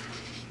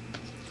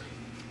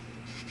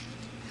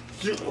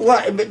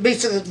 Well,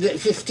 basically, the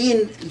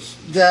 15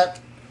 that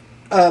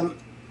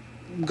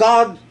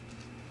God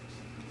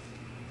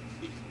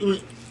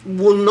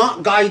will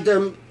not guide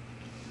them.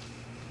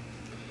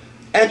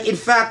 And in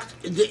fact,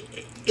 it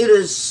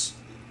is,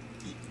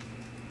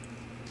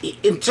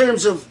 in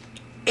terms of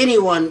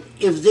anyone,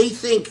 if they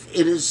think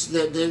it is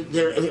that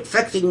they're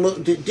affecting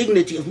the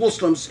dignity of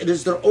Muslims, it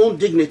is their own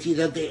dignity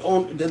that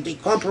they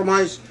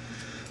compromise.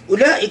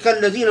 أولئك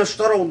الذين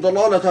اشتروا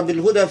الضلالة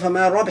بالهدى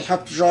فما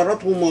ربحت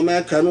تجارتهم وما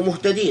كانوا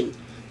مهتدين.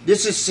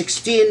 This is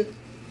 16.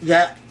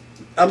 That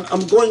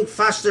I'm going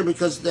faster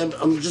because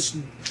I'm just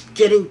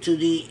getting to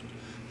the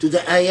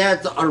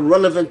ayat that are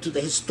relevant to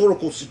the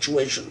historical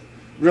situation.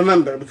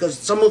 Remember, because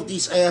some of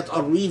these ayat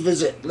are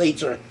revisit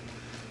later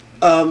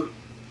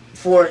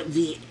for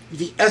the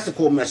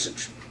ethical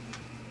message.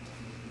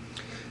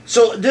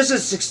 So this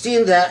is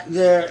 16 that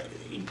they're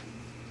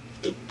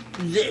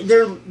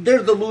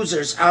the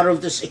losers out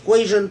of this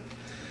equation.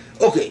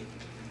 Okay.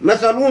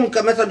 مثلهم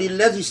كمثل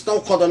الذي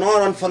استوقد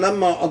نارا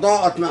فلما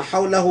أضاءت ما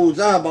حوله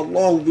ذهب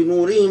الله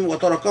بنورهم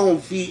وتركهم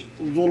في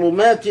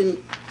ظلمات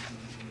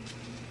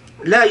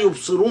لا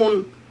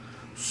يبصرون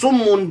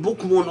صم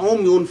بكم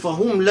عمي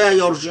فهم لا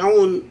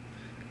يرجعون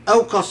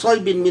أو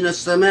كصيب من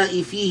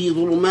السماء فيه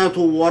ظلمات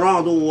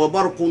ورعد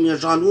وبرق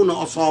يجعلون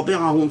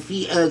أصابعهم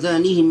في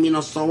آذانهم من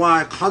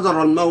الصواعق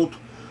حذر الموت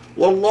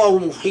والله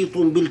محيط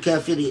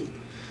بالكافرين.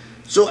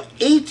 So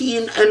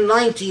 18 and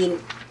 19,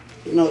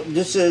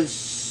 this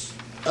is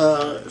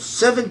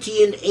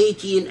 17,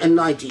 18, and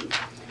 19.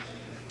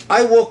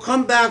 I will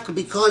come back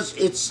because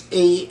it's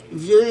a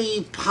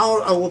very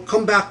I will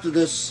come back to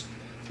this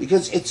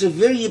because it's a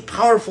very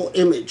powerful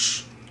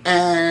image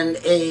and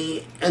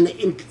an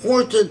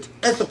important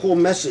ethical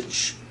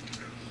message.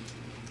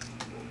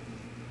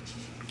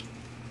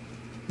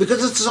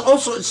 Because it's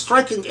also a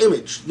striking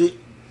image.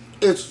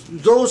 It's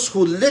those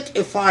who lit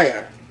a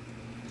fire,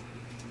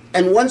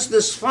 and once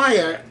this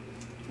fire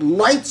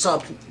lights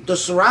up the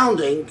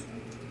surrounding,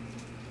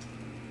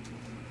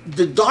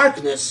 the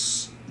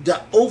darkness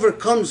that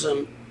overcomes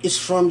them is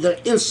from their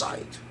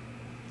inside.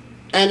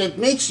 And it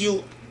makes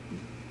you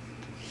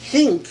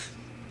think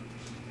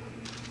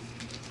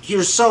to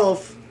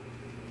yourself,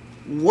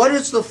 what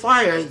is the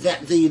fire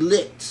that they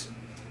lit?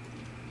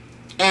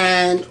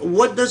 And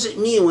what does it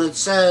mean when it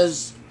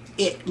says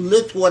it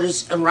lit what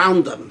is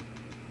around them?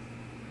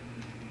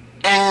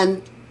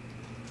 And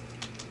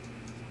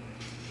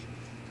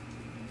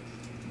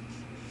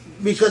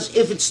because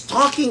if it's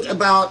talking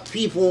about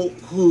people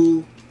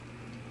who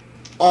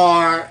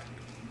are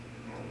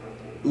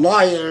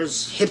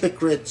liars,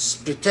 hypocrites,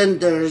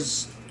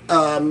 pretenders,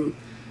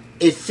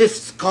 a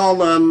fifth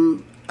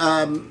column,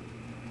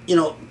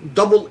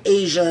 double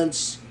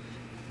agents,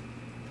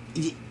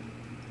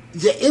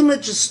 the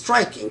image is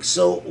striking.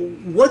 So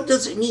what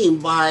does it mean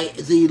by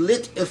they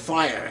lit a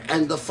fire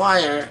and the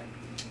fire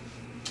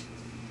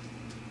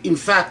in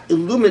fact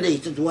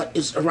illuminated what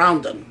is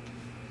around them,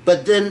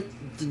 but then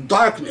the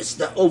darkness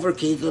that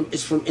overcame them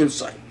is from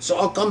inside. So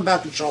I'll come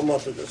back inshallah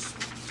to this.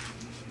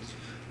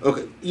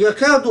 Okay.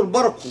 يكاد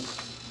البرق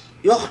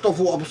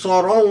يخطف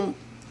أبصارهم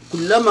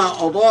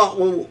كلما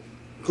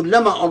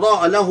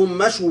أضاء لهم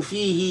مشوا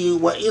فيه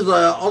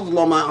وإذا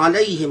أظلم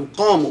عليهم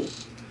قاموا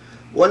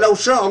ولو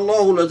شاء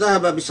الله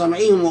لذهب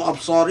بسمعهم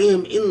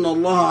وأبصارهم إن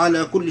الله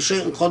على كل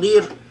شيء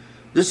قدير.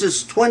 This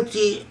is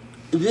 20.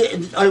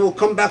 I will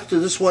come back to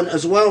this one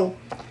as well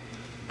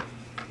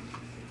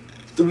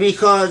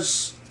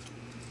because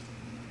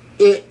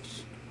it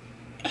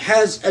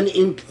has an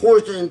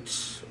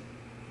important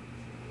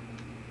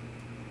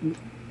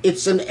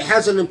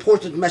has an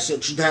important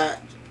message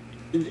that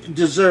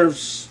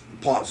deserves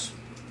pause.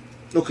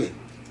 Okay.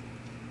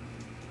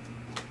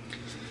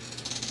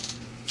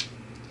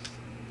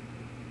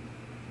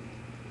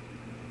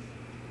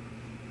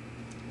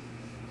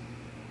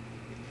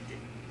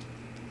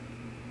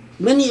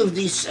 Many of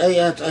these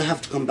ayat I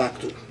have to come back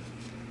to.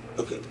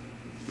 Okay.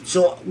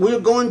 So we're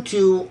going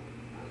to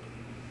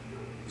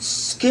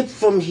skip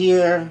from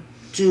here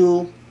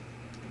to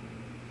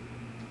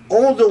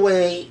all the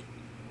way.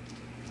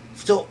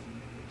 So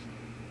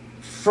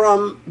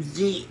from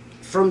the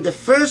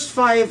first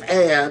 5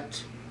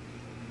 ayat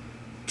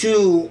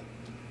to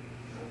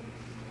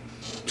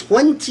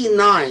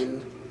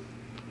 29,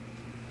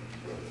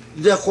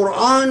 the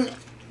Quran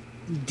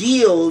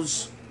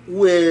deals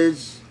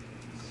with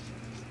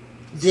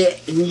the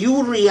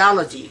new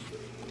reality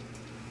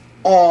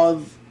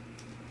of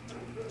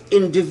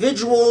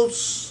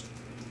individuals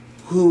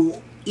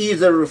who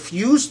either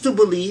refuse to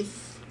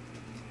believe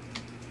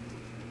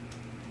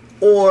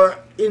or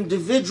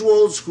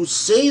individuals who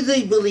say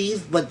they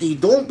believe but they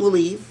don't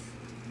believe,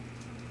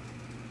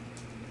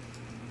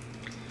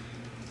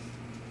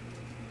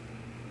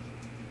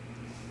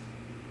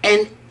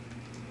 and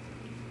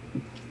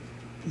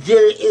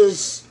there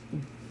is,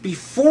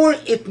 before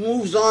it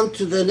moves on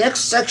to the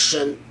next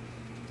section,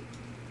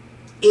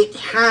 it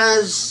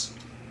has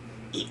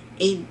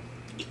a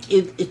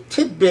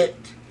tidbit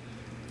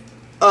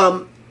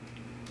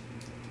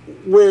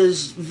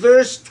with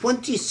verse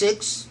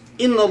 26.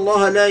 إن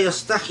الله لا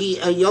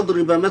يستحي أن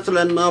يضرب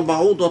مثلا ما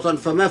بعوضة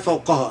فما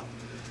فوقها.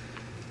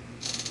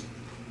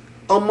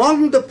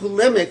 Among the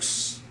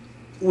polemics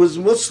with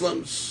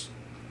Muslims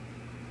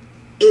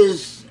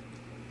is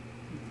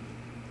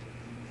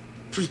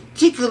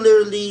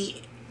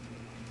particularly,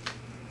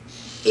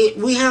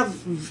 we have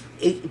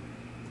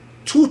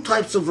 2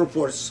 types of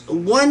reports.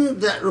 One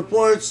that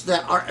reports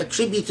that are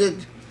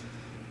attributed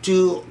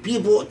to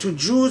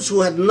Jews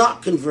who had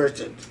not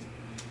converted,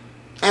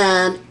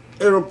 and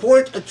a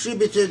report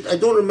attributed, I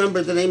don't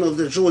remember the name of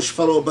the Jewish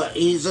fellow, but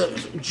he's a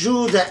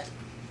Jew that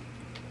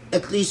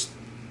at least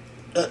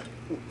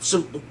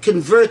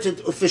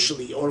converted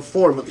officially or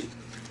formally.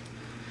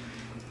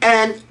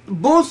 And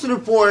both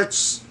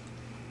reports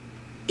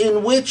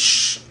in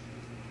which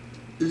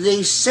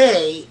they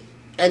say,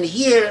 and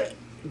here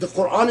the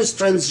Quran is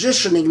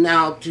transitioning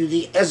now to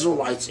the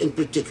Israelites in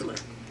particular,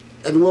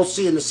 and we'll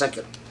see in a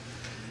second,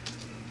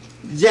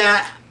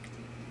 that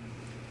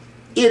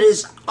it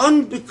is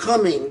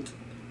unbecoming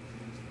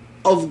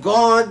of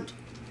God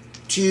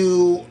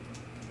to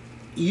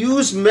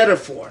use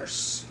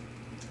metaphors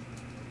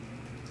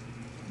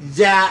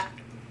that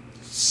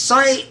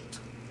cite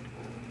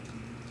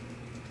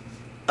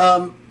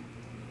how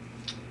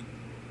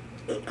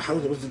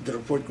was the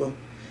report go?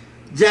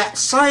 That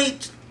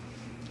cite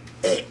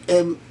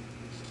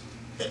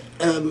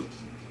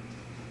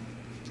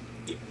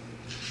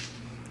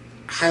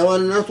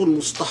حيوانات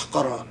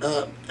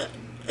المستحقرة,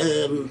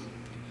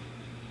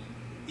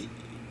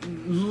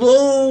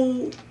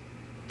 low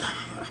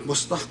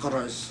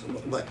مستحقرة is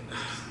what?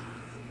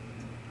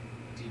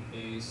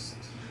 Debased.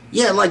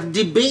 Yeah, like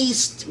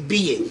debased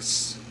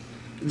beings.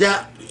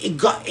 That a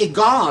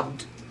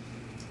god,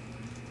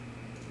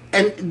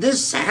 and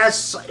this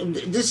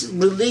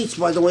relates,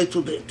 by the way,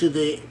 to the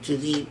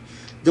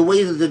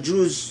way that the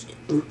Jews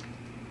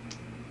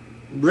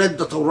read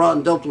the Torah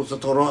and dealt with the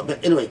Torah.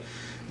 But anyway,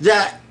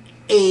 that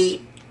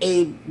a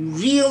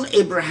real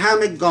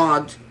Abrahamic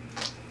God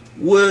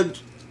would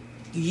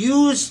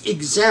use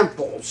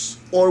examples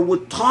or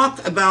would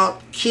talk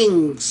about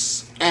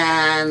kings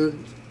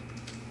and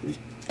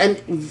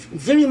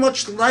very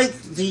much like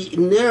the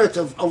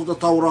narrative of the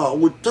Torah,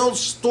 would tell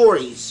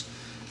stories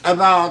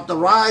about the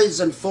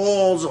rise and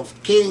falls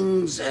of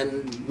kings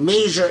and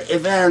major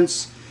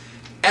events.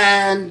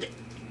 And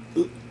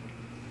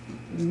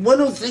one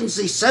of the things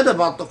they said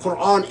about the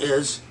Quran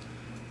is,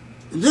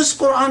 this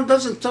Quran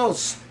doesn't tell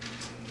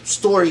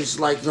stories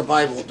like the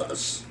Bible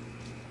does.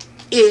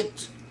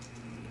 It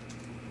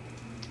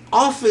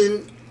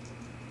often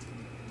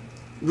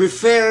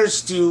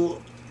refers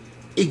to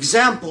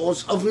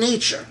examples of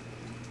nature,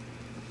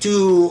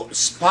 to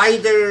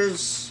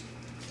spiders,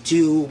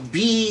 to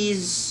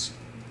bees,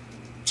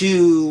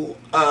 to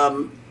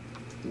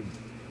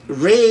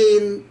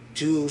rain,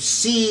 to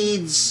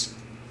seeds.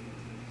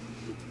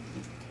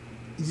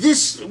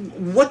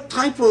 What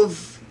type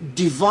of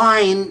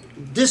divine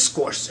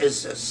discourse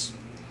is this?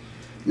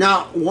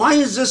 Now, why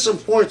is this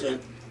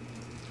important?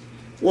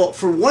 Well,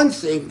 for one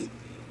thing,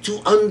 to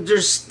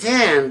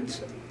understand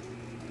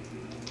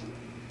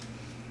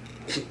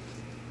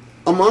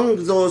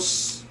among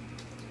those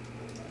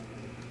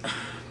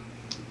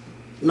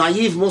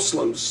naive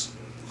Muslims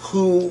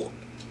who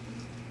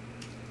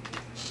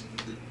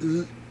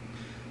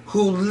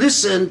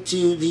listen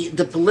to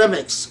the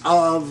polemics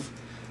of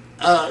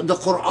the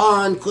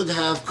Quran could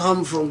have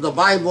come from the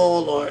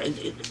Bible, or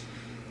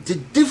the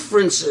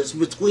differences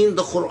between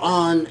the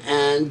Quran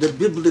and the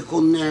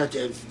biblical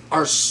narrative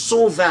are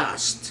so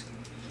vast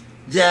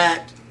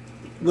that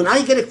when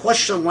I get a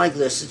question like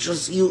this, it's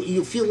just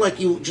you feel like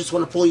you just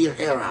want to pull your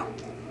hair out.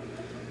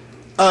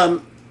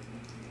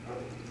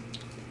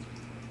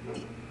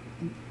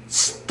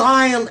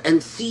 Style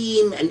and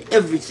theme and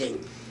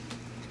everything.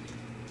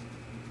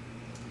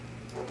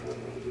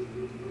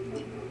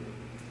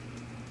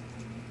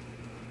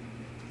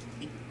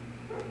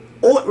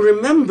 Or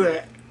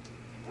remember,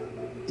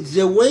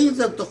 the way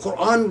that the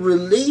Quran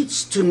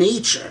relates to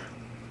nature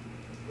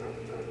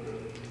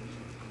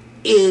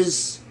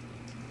is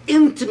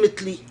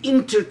intimately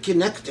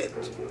interconnected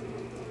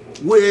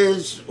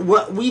with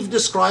what we've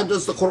described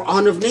as the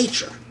Quran of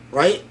nature,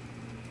 right?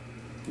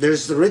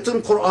 There's the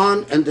written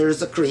Quran and there is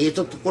the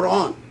created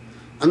Quran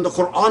and the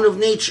Quran of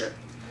nature.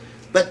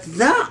 But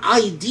that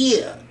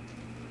idea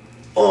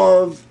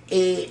of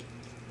a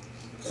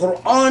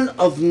Quran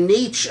of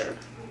nature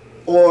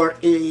or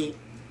a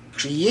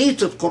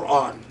created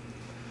Quran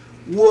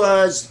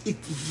was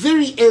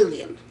very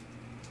alien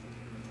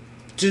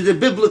to the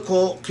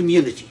biblical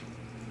community.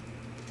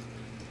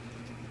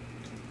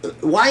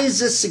 Why is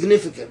this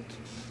significant?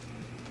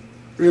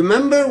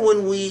 Remember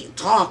when we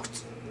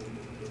talked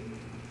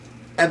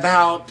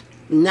about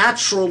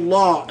natural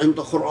law in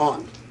the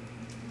Quran?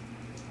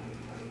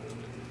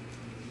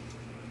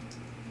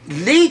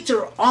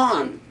 Later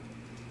on,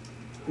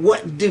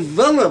 what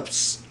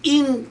develops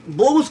in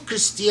both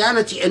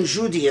Christianity and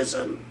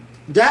Judaism,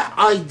 that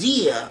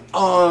idea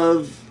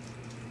of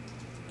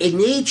a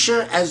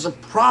nature as a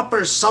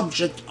proper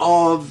subject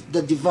of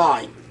the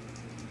divine,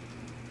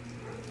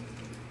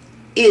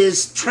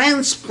 is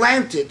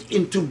transplanted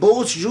into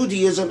both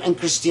Judaism and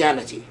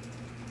Christianity.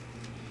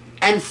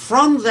 And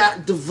from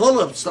that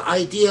develops the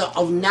idea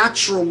of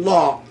natural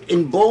law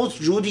in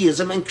both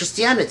Judaism and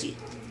Christianity.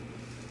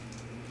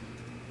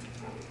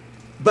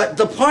 But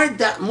the part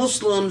that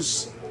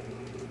Muslims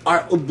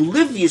are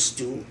oblivious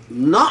to,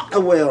 not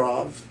aware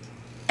of,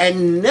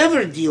 and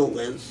never deal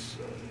with,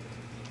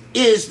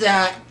 is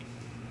that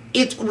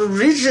it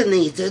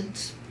originated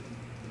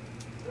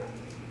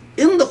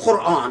in the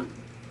Quran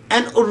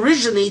and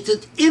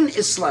originated in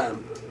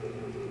Islam.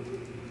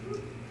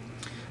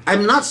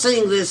 I'm not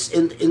saying this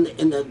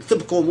in a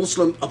typical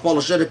Muslim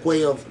apologetic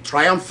way of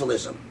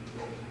triumphalism,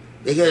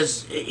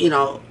 because,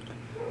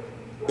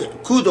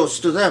 kudos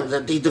to them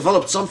that they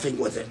developed something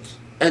with it,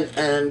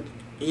 and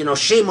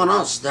shame on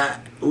us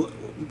that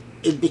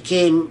it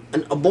became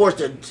an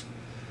aborted.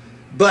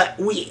 But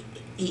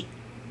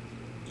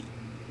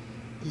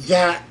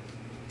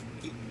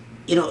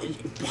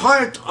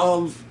part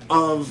of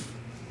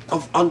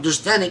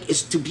understanding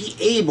is to be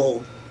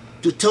able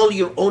to tell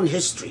your own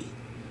history,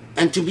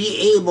 and to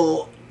be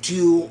able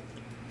to,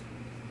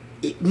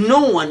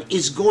 no one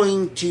is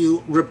going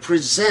to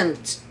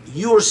represent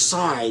your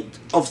side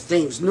of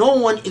things. No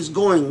one is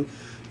going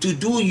to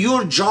do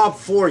your job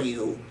for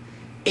you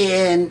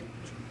in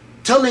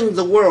telling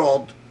the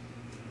world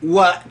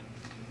what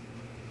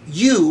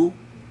you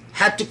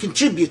had to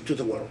contribute to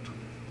the world.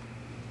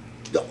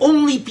 The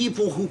only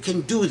people who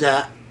can do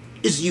that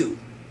is you.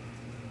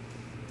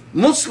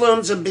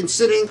 Muslims have been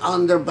sitting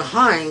on their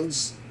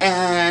behinds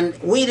and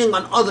waiting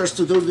on others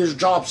to do their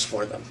jobs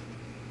for them.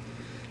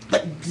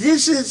 But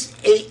this is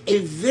a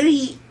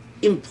very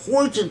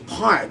important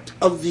part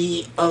of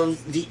the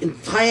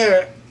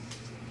entire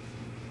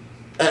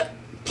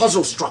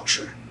puzzle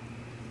structure.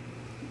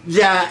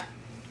 That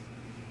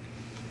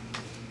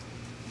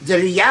the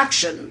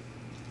reaction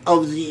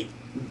of the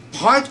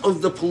part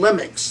of the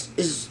polemics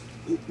is,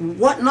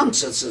 what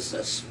nonsense is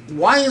this?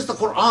 Why is the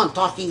Quran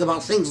talking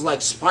about things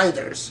like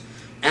spiders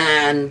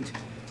and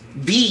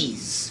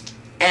bees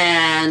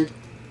and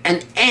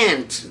an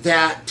ant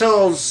that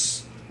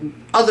tells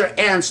other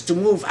ants to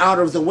move out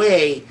of the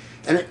way?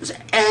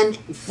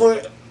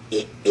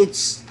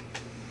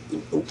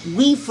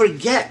 We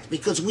forget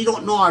because we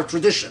don't know our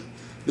tradition,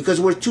 because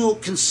we're too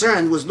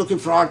concerned with looking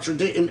for our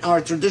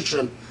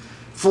tradition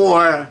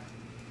for,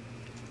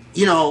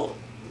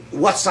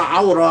 what's a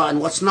awra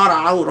and what's not a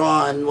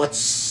awra and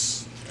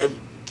what's,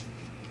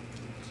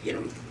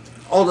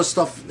 all the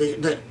stuff.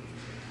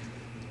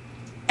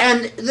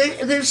 And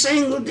they're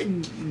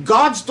saying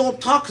gods don't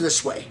talk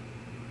this way.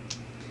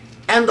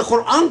 And the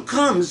Quran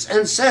comes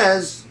and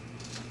says,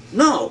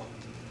 no.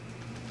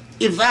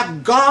 In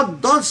fact, God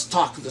does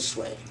talk this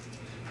way.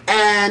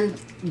 And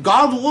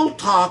God will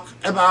talk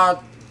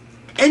about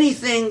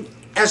anything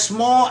as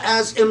small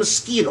as a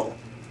mosquito.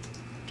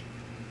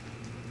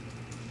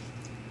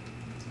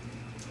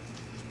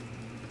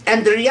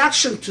 And the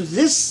reaction to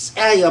this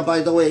ayah, by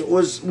the way,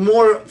 was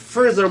more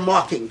further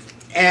mocking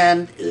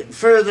and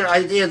further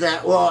idea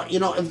that, well,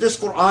 if this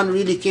Quran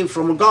really came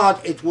from God,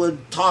 it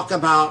would talk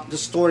about the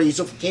stories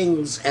of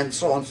kings and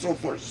so on and so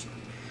forth,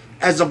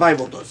 as the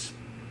Bible does.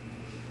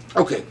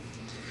 Okay,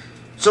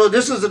 so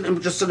this is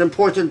just an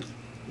important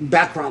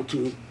background to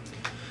me.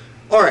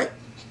 All right,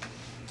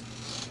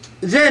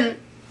 then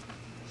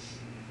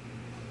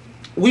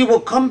we will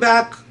come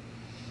back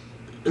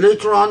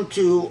later on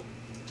to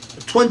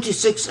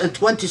 26 and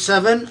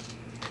 27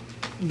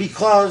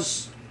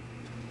 because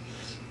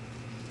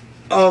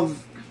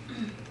of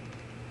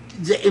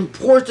the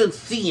important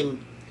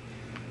theme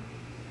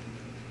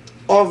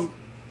of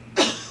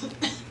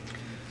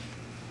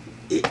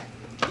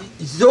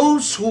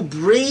those who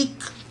break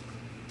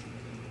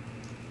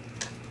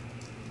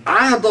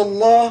عهد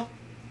الله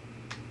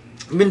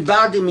من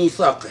بعد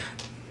ميثاقه,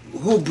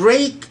 who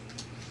break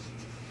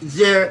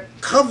their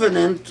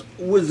covenant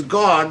with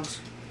God.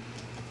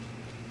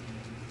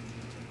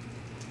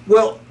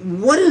 Well,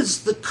 what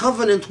is the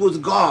covenant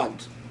with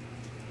God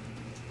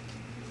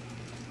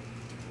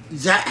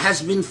that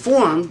has been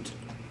formed?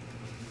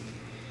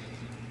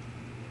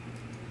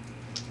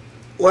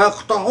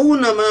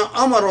 ويقطعون ما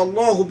أمر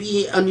الله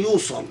به أن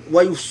يوصل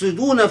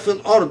ويفسدون في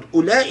الأرض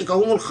أولئك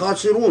هم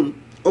الخاسرون.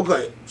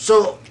 Okay,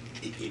 so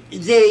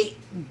they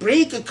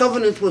break a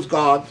covenant with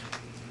God,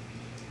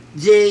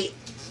 they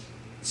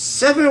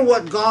sever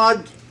what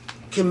God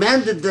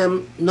commanded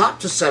them not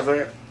to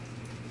sever,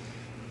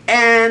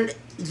 and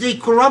they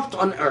corrupt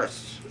on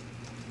earth.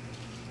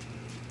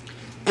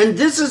 And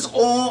this is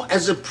all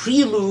as a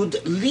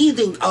prelude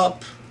leading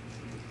up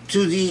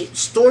to the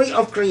story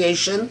of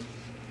creation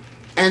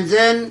and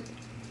then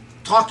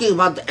talking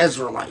about the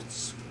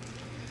Israelites.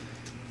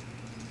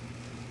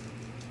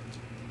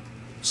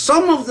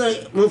 Some of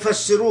the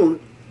Mufassirun,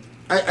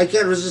 I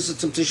can't resist the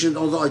temptation,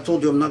 although I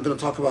told you I'm not going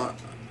to talk about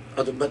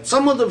other, but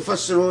some of the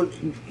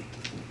Mufassirun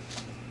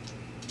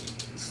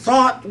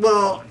thought,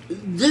 well,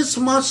 this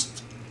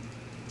must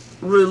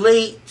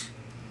relate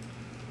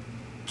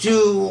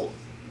to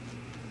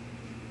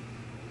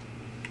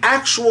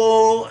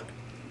actual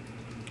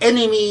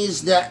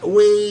enemies that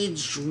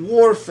wage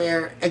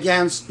warfare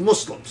against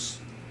Muslims.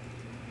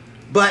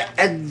 But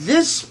at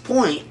this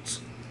point,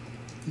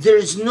 there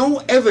is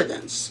no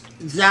evidence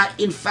that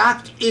in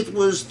fact it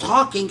was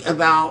talking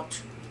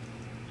about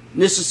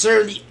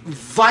necessarily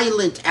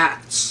violent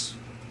acts.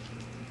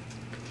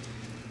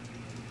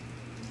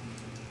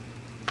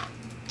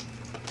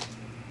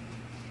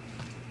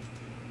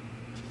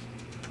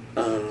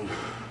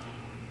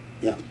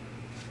 Yeah.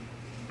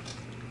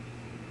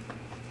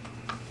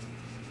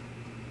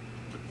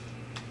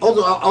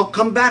 Although I'll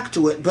come back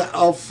to it, but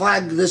I'll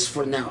flag this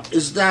for now,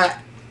 is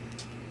that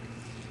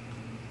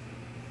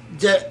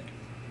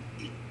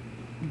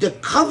the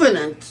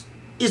covenant,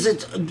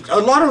 a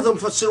lot of the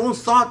Mufassirun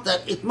thought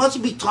that it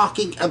must be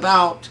talking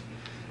about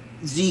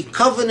the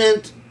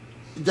covenant,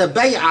 the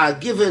bay'ah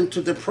given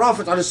to the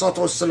Prophet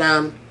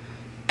ﷺ,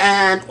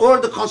 or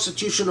the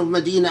constitution of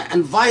Medina,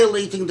 and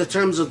violating the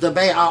terms of the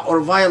bay'ah or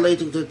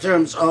violating the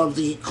terms of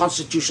the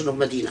constitution of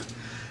Medina.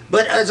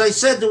 But as I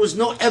said, there was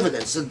no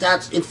evidence that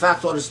that's in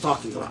fact what it's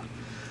talking about.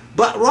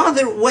 But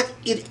rather what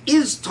it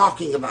is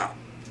talking about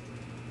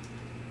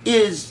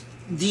is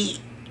the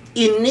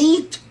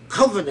innate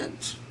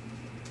covenant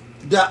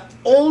that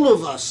all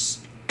of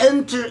us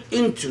enter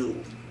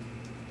into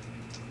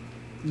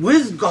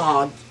with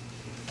God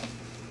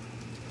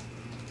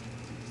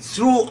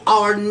through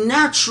our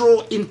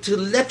natural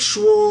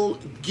intellectual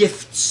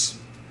gifts.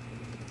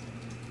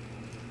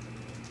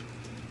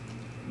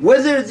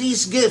 Whether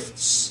these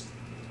gifts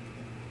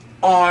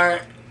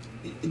are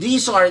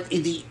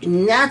the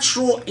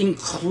natural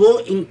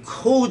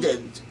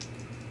encoded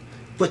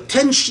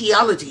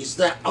potentialities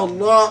that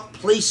Allah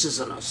places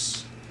in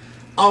us,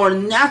 our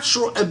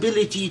natural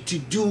ability to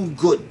do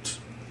good.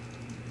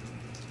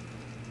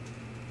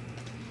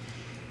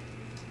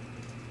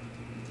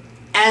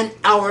 And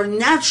our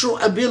natural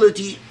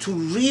ability to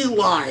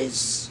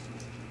realize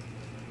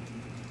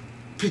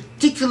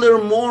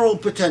particular moral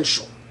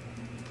potential.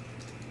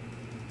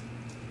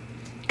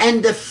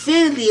 And the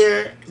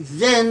failure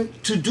then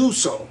to do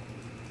so,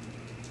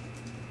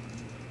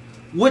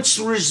 which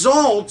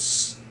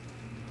results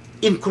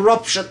in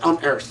corruption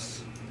on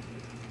earth.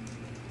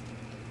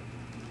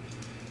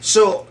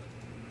 So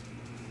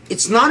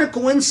it's not a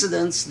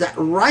coincidence that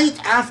right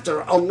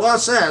after Allah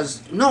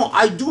says, no,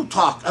 I do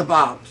talk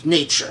about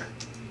nature,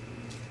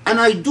 and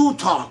I do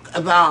talk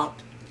about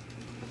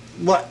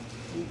what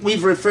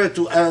we've referred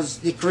to as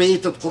the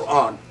created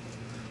Quran,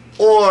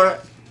 or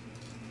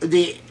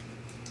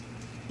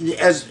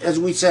as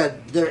we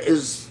said, there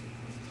is,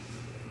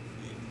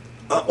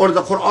 or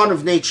the Quran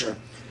of nature.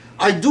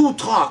 I do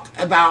talk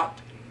about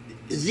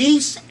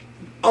these.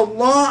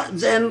 Allah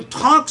then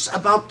talks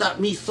about that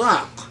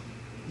mithaq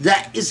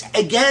that is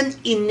again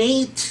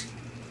innate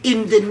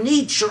in the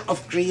nature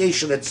of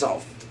creation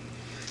itself.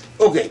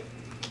 Okay.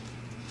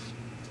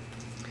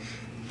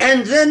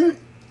 And then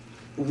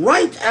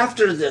right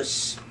after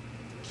this,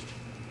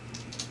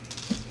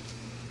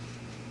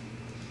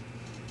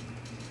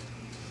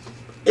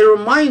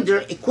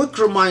 a quick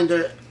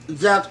reminder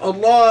that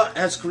Allah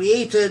has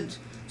created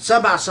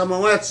sab'a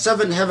samawat,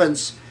 7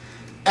 heavens.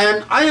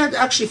 And I had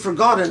actually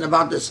forgotten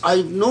about this.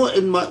 I know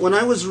when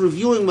I was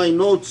reviewing my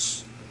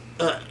notes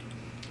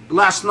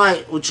last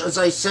night, which, as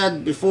I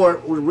said before,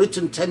 were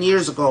written 10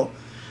 years ago,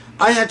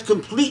 I had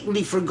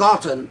completely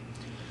forgotten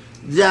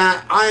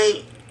that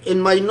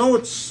in my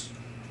notes,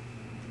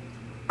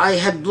 I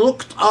had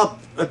looked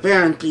up,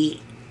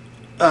 apparently,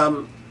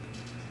 the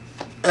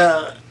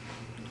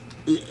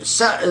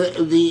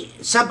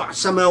Sab'a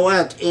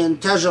Samawat in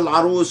Taj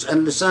al-Arus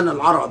and Lisan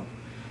al-Arab.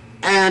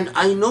 And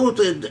I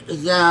noted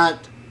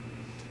that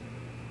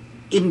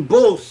in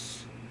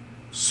both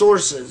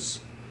sources,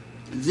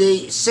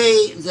 they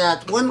say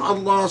that when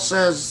Allah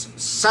says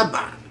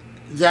Sab'a,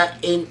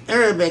 that in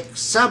Arabic,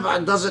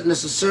 Sab'a doesn't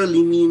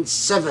necessarily mean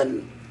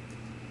 7,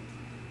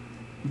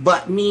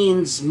 but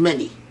means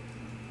many.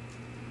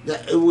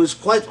 That it was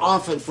quite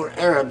often for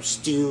Arabs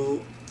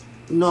to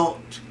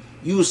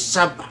use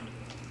Sab'a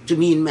to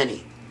mean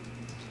many.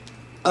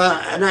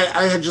 And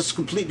I had just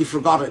completely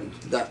forgotten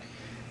that.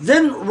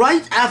 Then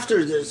right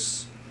after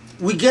this,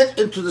 we get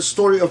into the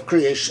story of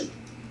creation.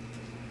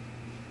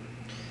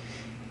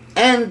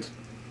 And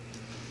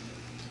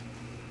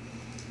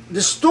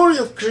the story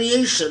of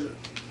creation,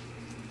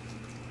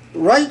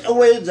 right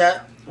away,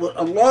 that what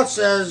Allah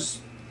says,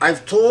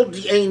 I've told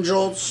the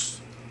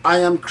angels, I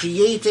am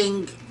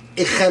creating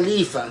a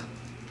khalifa,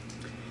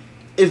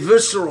 a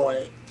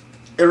viceroy,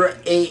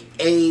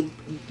 an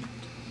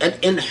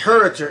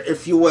inheritor,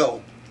 if you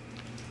will,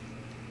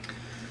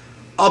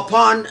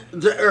 upon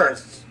the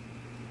earth.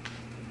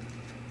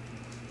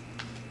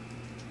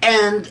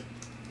 And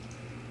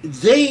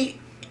they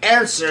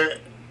answer,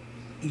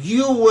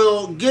 you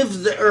will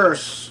give the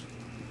earth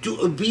to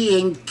a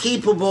being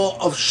capable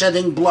of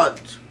shedding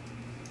blood.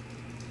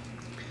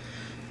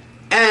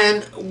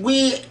 And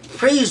we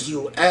praise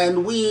you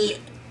and we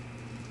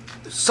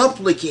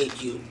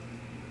supplicate you.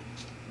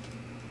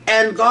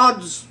 And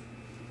God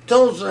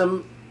tells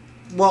them,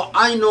 well,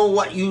 I know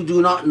what you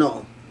do not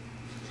know.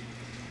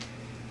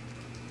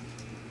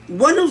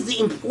 One of the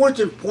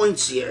important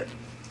points here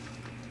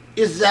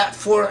is that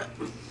for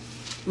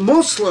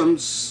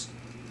Muslims,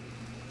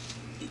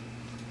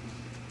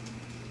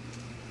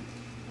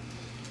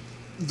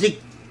 the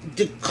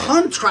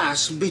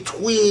contrast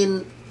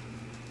between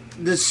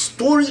the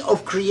story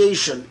of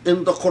creation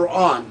in the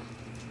Quran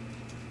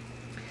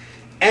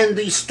and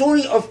the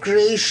story of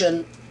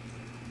creation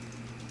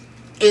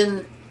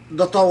in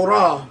the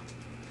Torah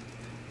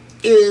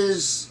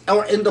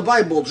or in the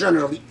Bible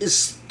generally,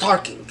 is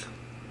starking.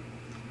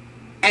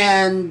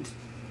 And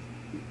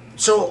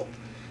so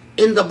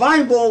in the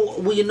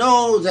Bible, we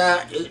know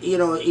that,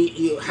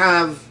 you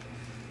have,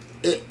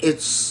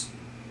 it's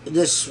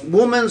this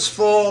woman's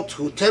fault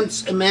who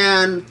tempts a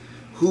man,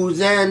 who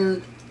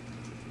then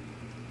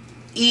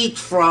eat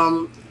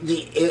from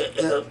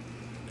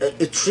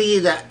a tree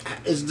that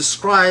is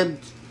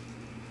described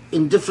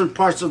in different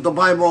parts of the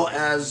Bible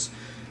as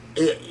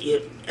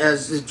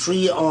the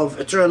tree of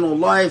eternal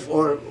life,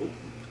 or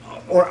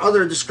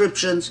other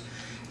descriptions.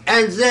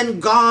 And then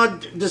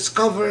God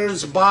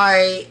discovers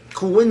by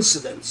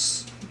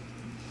coincidence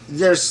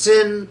their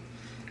sin,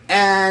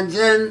 and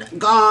then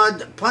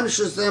God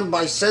punishes them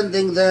by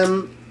sending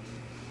them,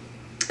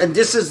 and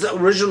this is the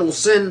original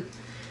sin.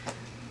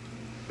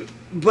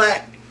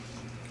 But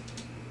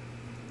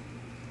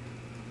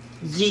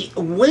the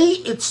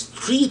way it's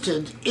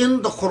treated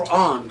in the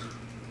Quran,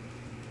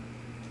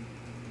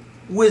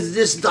 with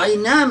this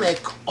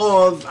dynamic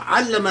of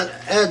علم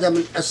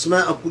آدم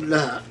الأسماء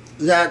كلها,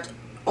 that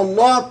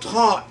Allah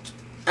taught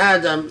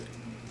Adam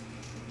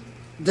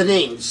the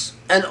names.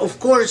 And of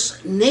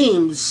course,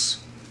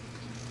 names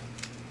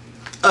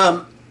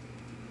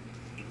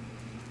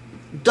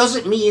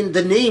doesn't mean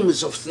the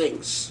names of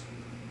things.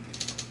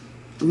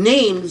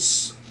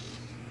 Names,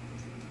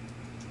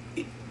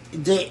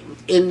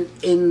 in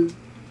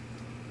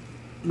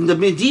the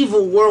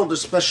medieval world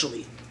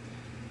especially,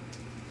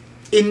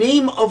 a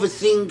name of a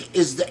thing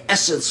is the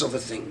essence of a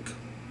thing.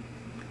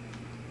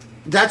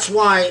 That's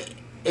why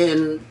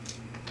in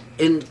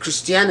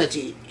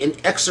Christianity, in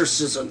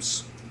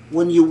exorcisms,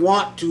 when you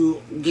want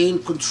to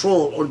gain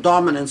control or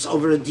dominance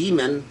over a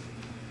demon,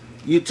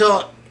 you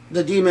tell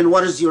the demon,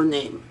 what is your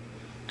name?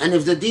 And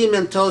if the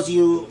demon tells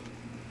you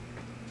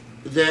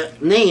the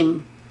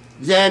name,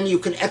 then you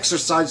can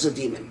exorcise the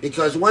demon.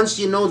 Because once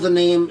you know the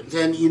name,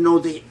 then you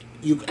know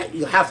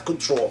you have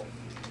control.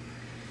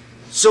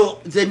 So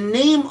the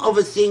name of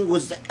a thing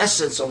was the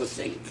essence of a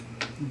thing.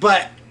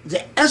 But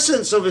the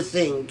essence of a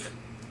thing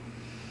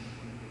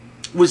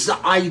was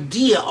the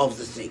idea of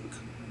the thing.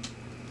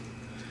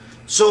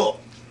 So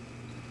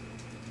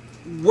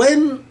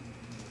when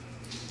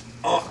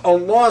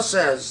Allah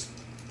says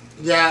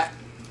that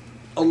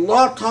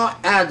Allah taught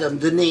Adam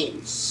the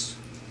names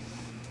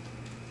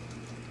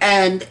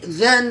and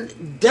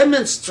then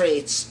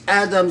demonstrates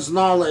Adam's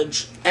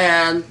knowledge,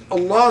 and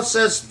Allah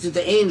says to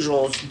the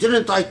angels,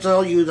 didn't I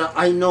tell you that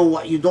I know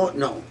what you don't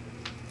know?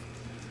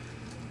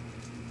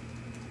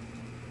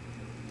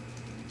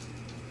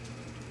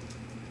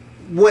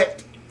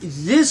 What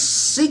this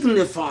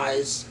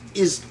signifies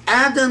is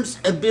Adam's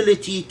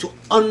ability to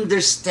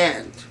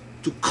understand,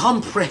 to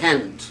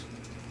comprehend.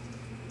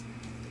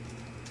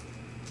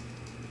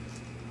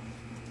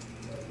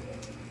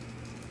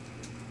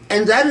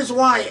 And that is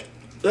why,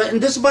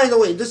 and this, by the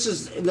way, this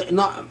is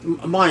not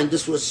mine,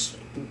 this was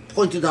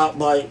pointed out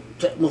by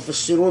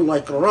Mufassirun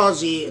like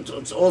Razi,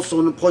 it's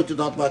also pointed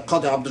out by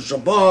Qadi Abdul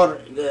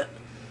Jabbar,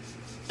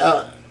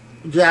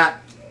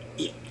 that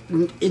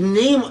in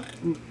name,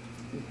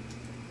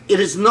 it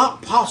is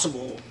not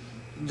possible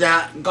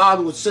that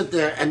God would sit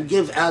there and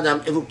give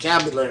Adam a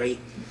vocabulary,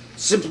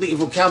 simply a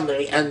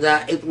vocabulary, and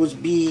that it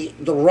would be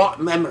the rote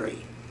memory.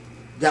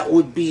 That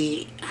would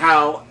be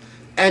how,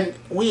 and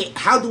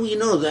how do we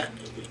know that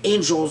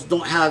angels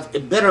don't have a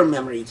better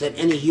memory than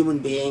any human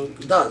being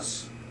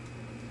does?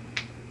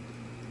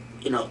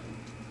 You know.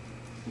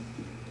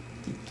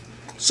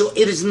 So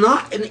it is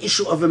not an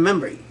issue of a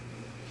memory,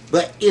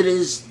 but it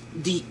is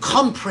the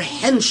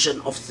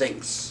comprehension of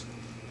things.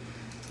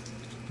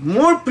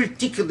 More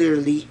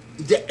particularly,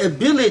 the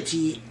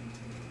ability,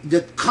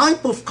 the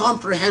type of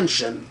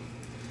comprehension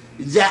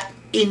that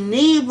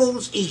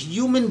enables a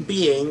human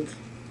being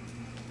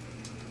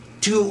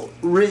to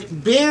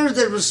bear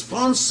the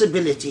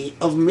responsibility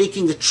of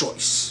making a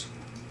choice.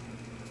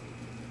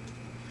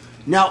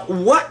 Now,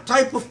 what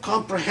type of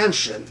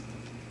comprehension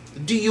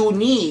do you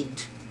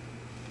need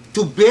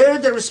to bear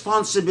the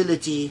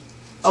responsibility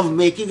of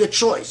making a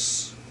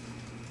choice?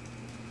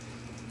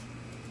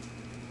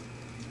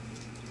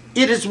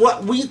 It is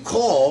what we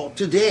call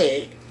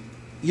today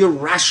your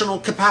rational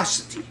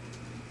capacity.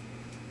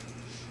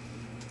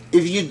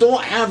 If you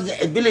don't have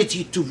the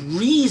ability to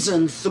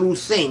reason through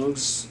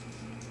things,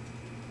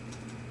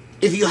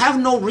 if you have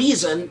no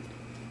reason,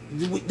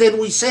 then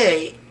we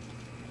say,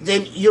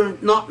 then you're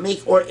not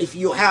making, or if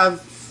you have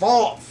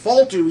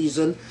faulty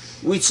reason,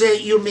 we say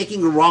you're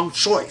making a wrong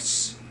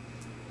choice.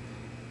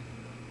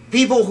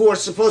 People who are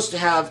supposed to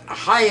have a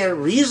higher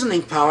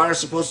reasoning power are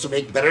supposed to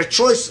make better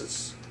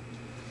choices.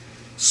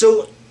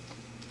 So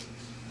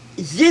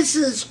this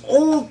is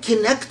all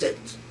connected,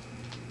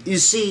 you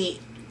see,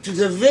 to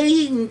the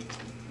very,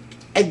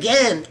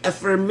 again,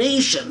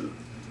 affirmation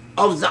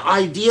of the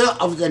idea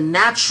of the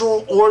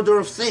natural order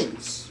of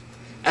things.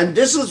 And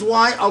this is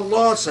why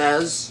Allah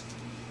says,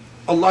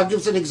 Allah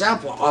gives an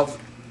example of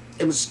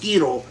a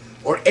mosquito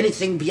or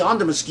anything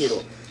beyond a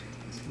mosquito.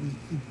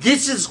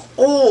 This is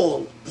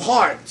all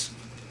part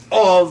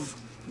of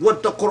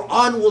what the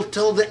Quran will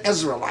tell the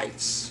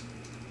Israelites.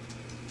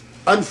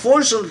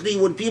 Unfortunately,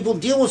 when people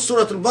deal with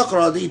Surah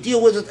Al-Baqarah, they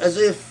deal with it as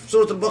if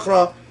Surah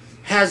Al-Baqarah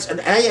has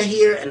an ayah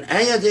here, an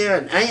ayah there,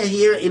 an ayah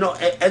here, you know,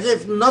 as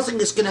if nothing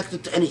is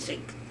connected to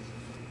anything.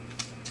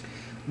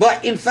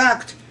 But in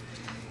fact,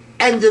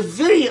 and the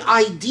very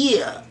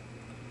idea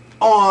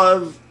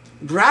of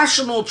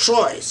rational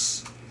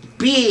choice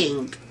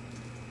being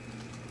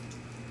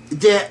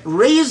the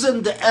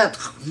raison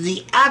d'etre,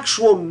 the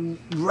actual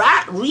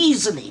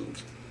reasoning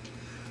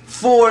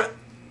for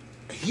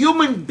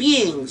human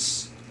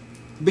beings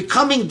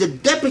becoming the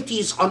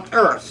deputies on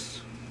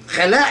earth,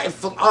 khala'if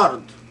fil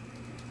ard,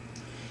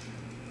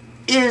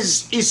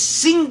 is a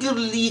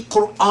singularly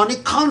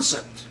Quranic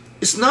concept.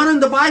 It's not in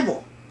the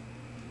Bible.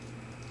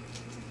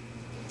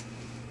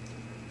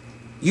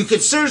 You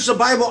could search the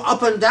Bible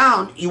up and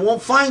down, you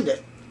won't find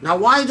it. Now,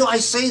 why do I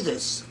say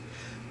this?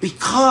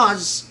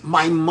 Because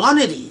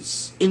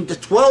Maimonides in the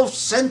 12th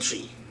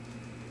century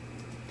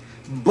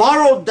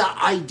borrowed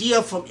the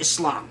idea from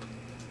Islam.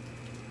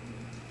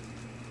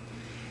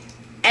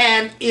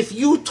 And if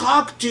you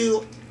talk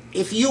to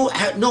if you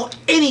know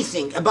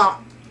anything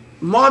about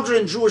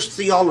modern Jewish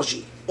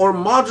theology or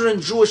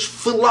modern Jewish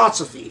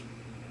philosophy,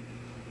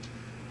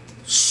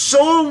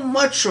 so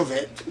much of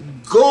it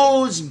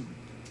goes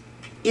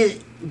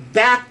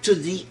back to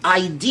the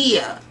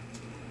idea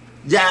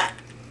that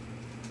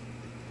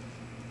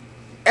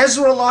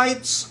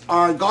Israelites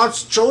are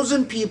God's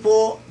chosen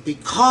people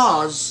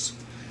because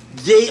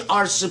they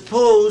are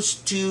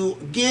supposed to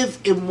give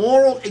a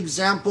moral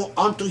example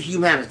unto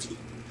humanity.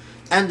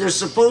 And they're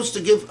supposed to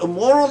give a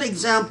moral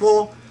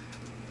example,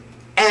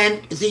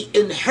 and they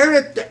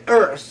inherit the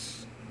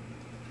earth,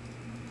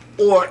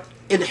 or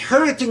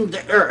inheriting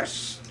the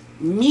earth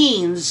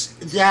means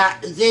that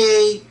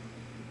they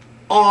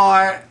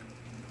are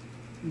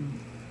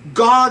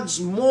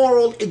God's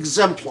moral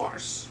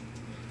exemplars,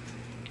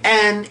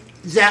 and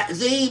that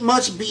they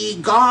must be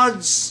the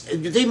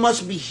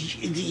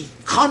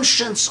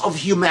conscience of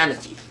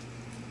humanity.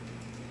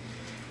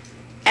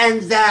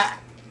 And that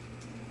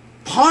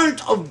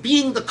part of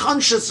being the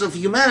conscience of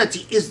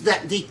humanity is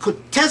that they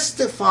could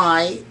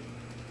testify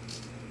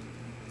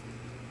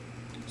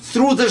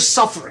through their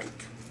suffering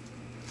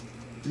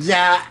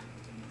that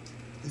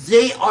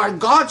they are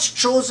God's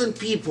chosen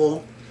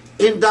people,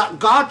 in that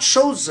God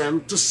chose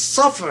them to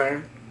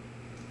suffer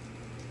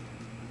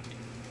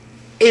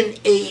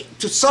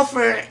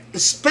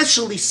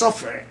especially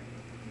suffer,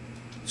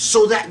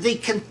 so that they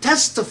can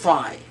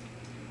testify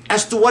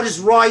as to what is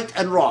right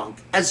and wrong,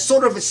 as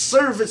sort of a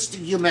service to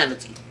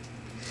humanity.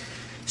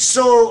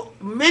 So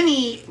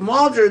many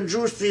modern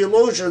Jewish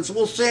theologians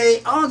will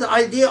say, oh, the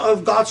idea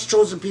of God's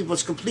chosen people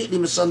is completely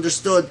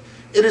misunderstood.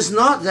 It is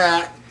not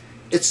that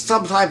it's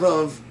some type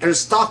of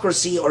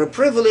aristocracy or a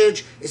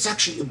privilege, it's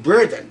actually a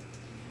burden.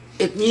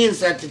 It means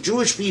that the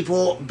Jewish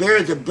people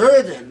bear the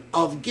burden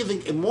of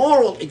giving a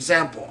moral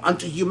example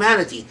unto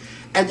humanity.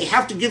 And they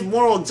have to give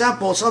moral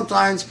example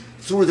sometimes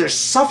through their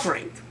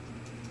suffering.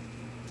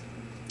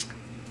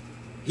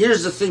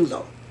 Here's the thing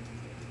though.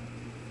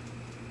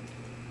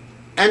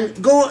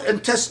 And go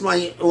and test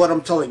what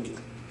I'm telling you.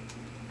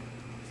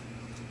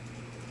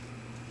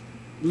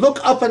 Look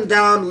up and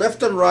down,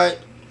 left and right.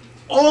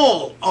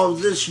 All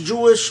of this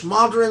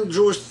modern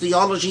Jewish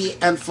theology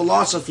and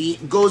philosophy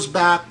goes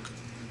back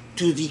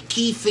to the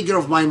key figure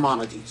of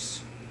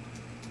Maimonides.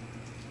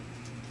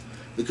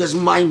 Because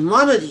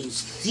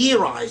Maimonides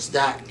theorized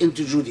that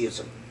into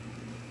Judaism.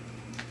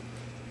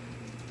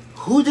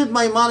 Who did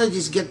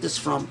Maimonides get this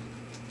from?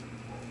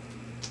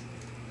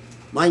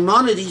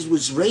 Maimonides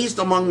was raised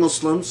among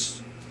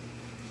Muslims,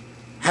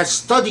 has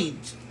studied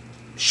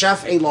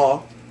Shafi'i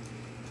law,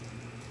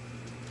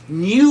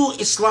 knew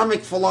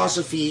Islamic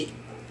philosophy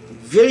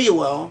very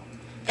well,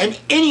 and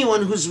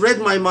anyone who's read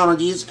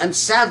Maimonides, and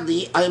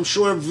sadly, I am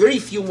sure very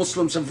few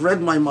Muslims have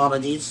read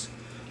Maimonides,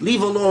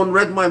 leave alone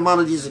read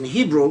Maimonides in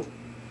Hebrew,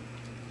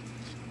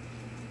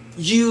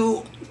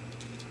 you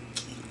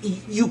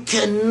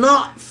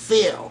cannot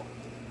fail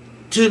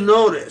to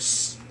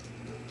notice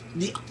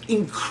the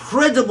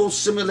incredible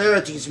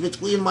similarities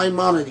between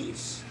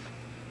Maimonides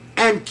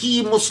and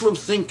key Muslim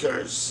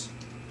thinkers,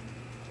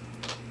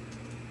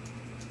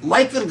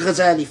 like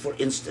Al-Ghazali, for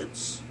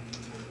instance,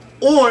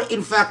 or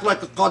in fact like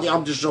Qadi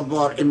Abdul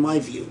Jabbar, in my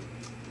view,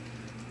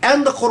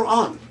 and the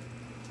Quran.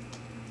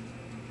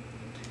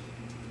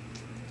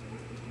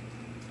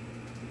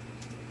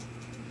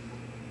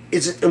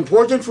 Is it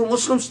important for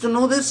Muslims to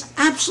know this?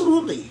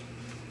 Absolutely.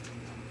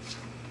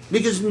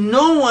 Because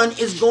no one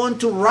is going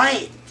to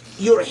write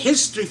your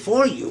history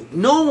for you.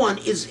 No one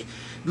is.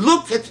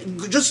 Go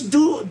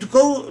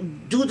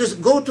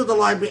to the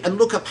library and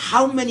look up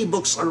how many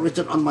books are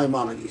written on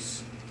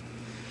Maimonides.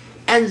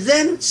 And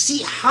then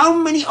see how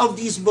many of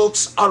these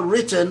books are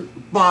written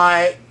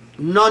by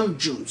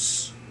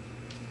non-Jews.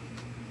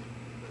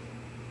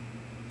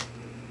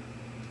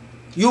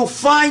 You'll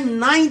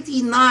find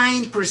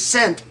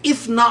 99%,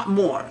 if not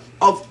more,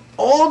 of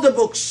all the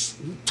books,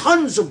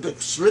 tons of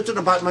books written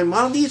about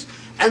Maimonides,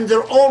 and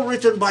they're all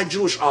written by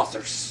Jewish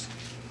authors.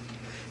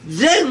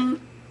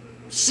 Then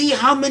see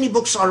how many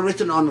books are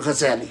written on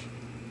Ghazali,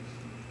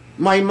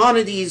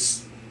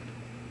 Maimonides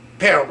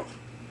parallel.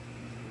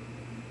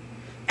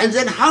 And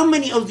then how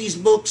many of these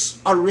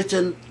books are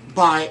written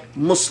by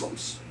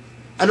Muslims?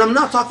 And I'm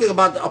not talking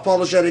about the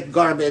apologetic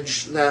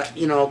garbage that,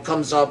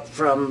 comes up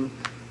from,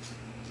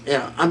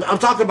 I'm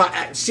talking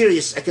about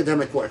serious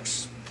academic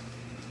works.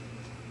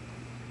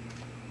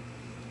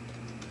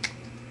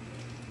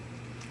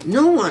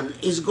 No one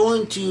is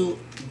going to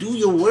do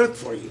your work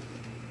for you.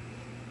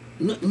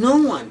 No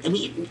one. I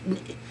mean,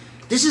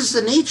 this is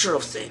the nature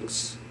of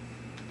things.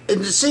 In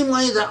the same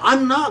way that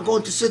I'm not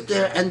going to sit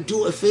there and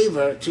do a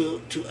favor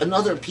to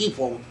another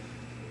people.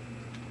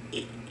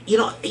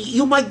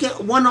 You might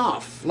get one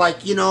off,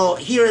 like,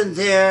 here and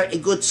there, a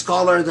good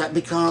scholar that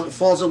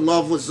falls in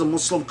love with the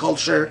Muslim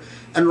culture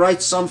and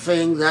writes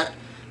something that,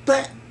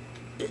 but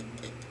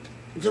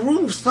the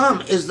rule of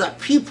thumb is that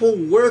people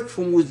work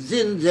from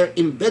within their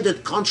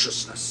embedded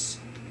consciousness.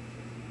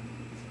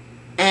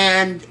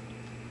 And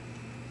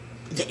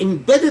the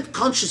embedded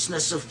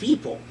consciousness of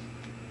people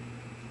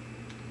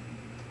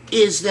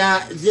is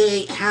that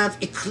they have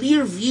a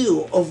clear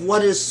view of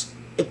what is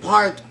a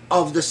part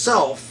of the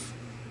self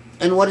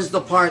and what is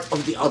the part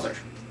of the other.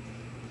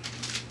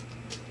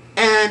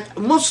 And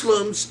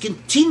Muslims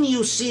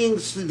continue seeing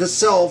the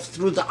self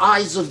through the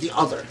eyes of the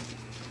other,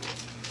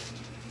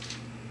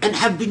 and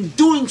have been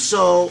doing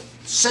so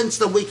since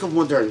the wake of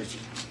modernity.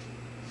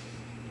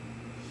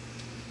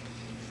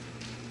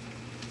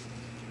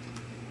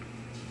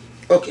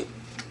 Okay.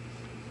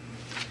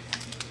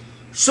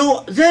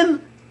 So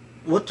then,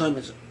 what time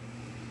is it?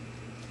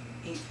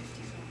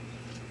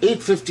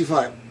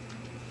 8:55.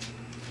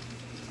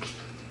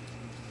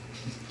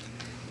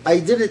 I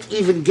didn't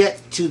even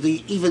get to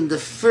even the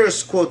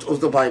first quote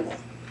of the Bible.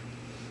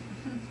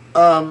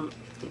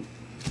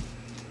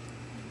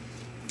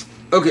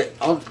 Okay,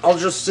 I'll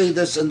just say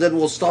this and then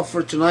we'll stop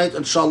for tonight.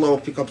 Inshallah, we'll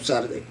pick up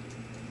Saturday.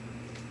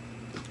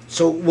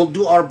 So we'll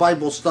do our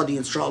Bible study,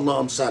 inshallah,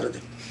 on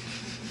Saturday.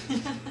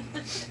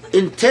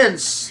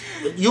 Intense.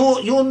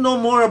 You'll know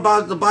more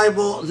about the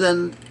Bible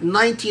than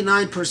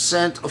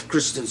 99% of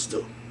Christians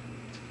do.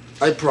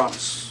 I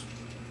promise.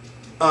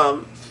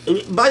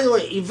 By the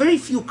way, very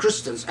few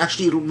Christians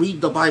actually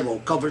read the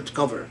Bible cover to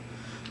cover,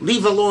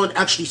 leave alone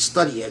actually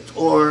study it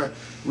or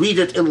read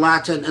it in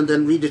Latin and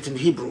then read it in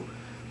Hebrew.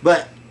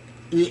 But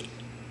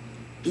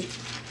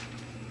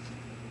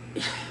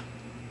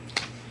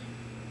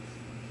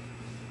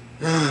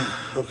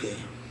okay.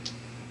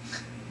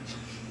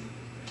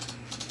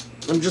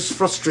 I'm just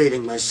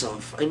frustrating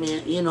myself. I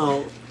mean, you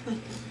know,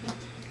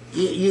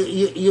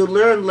 you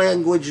learn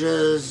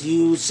languages,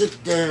 you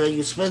sit there,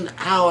 you spend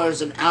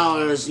hours and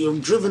hours, you're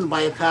driven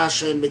by a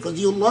passion because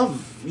you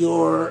love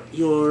your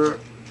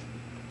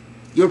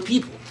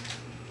people.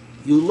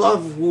 You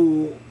love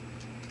who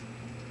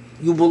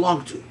you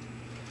belong to.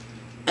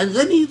 And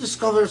then you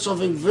discover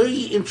something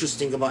very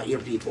interesting about your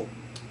people.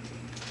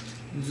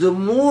 The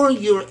more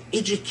you're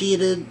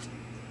educated,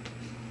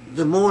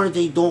 the more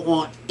they don't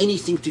want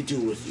anything to do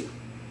with you.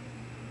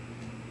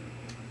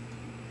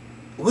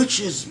 Which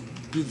is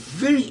a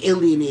very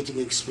alienating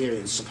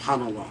experience,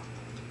 subhanAllah.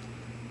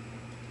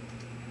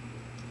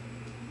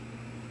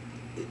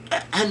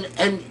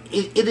 And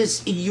it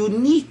is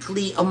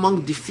uniquely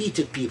among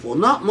defeated people,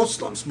 not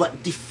Muslims,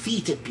 but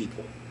defeated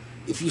people.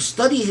 If you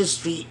study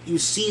history, you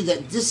see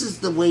that this is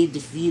the way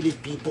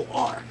defeated people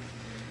are.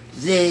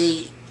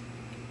 They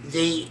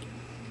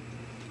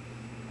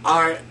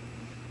are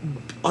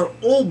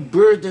all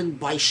burdened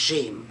by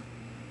shame.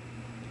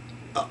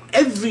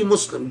 Every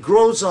Muslim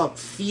grows up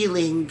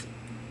feeling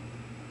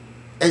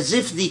as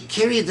if they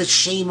carry the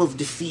shame of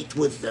defeat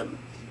with them.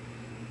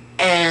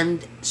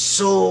 And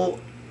so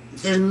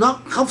they're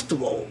not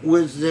comfortable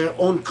with their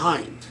own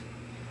kind.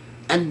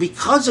 And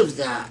because of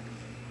that,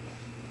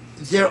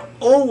 they're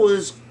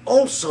always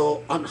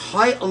also on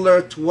high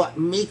alert to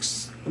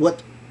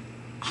what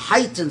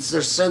heightens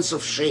their sense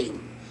of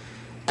shame.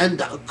 And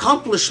the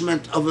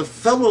accomplishment of a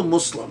fellow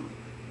Muslim,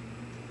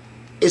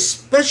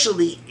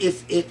 especially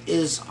if it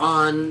is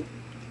on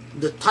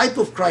the type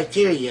of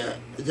criteria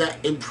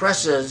that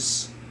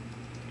impresses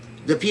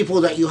the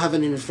people that you have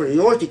an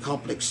inferiority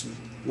complex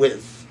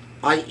with,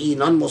 i.e.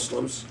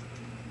 non-Muslims,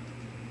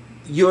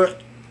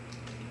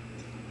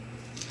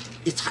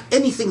 it's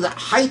anything that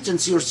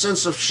heightens your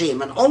sense of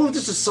shame, and all of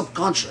this is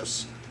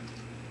subconscious,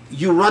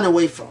 you run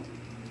away from.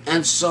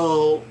 And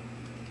so,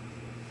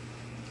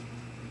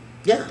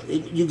 yeah,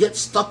 you get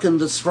stuck in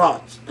this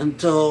rut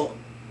until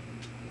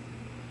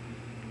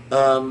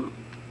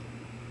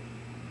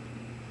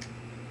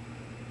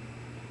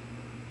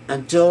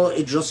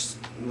it just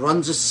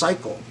runs a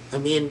cycle. I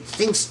mean,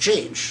 things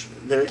change.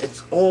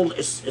 It's all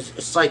a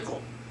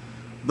cycle.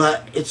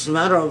 But it's a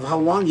matter of how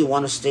long you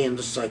want to stay in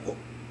the cycle.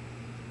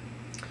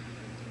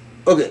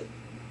 Okay.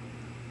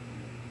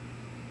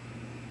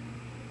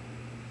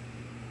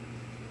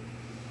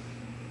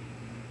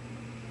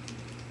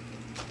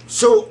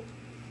 So,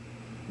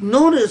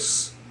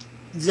 notice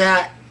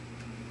that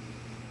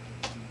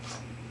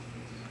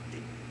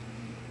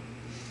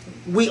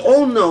we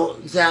all know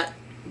that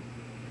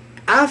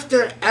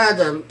after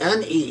Adam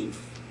and Eve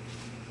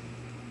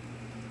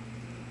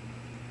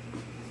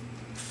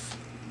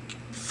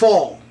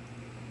fall,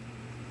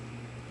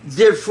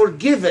 they're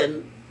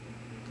forgiven.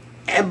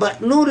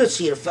 But notice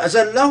here,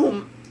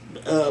 فَأَزَلَّهُمْ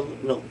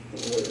no,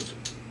 where is it?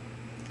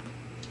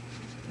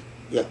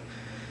 Yeah.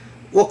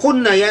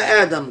 وَقُلْنَا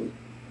يَا آدَمُ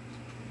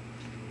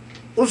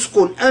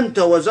أُسْكُنْ أَنْتَ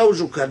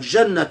وَزَوْجُكَ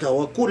الْجَنَّةَ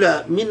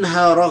وَكُلَا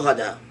مِنْهَا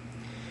رَغَدًا.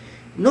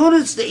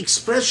 Notice the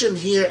expression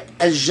here,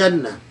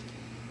 al-Jannah.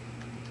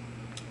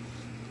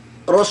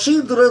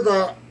 Rashid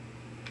Rida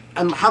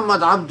and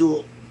Muhammad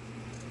Abdu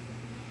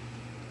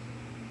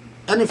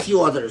and a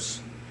few others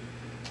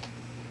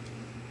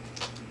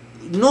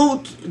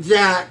note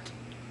that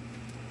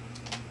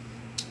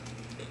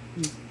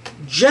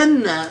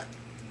Jannah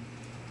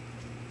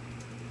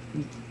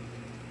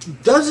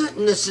doesn't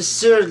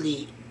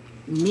necessarily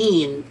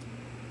mean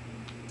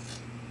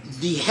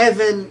the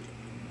heaven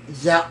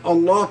that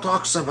Allah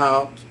talks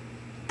about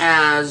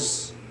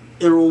as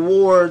a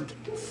reward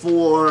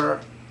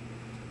for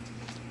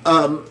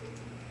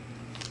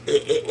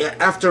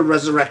after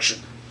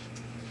resurrection.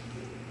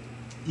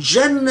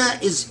 Jannah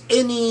is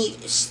any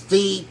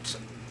state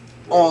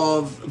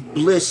of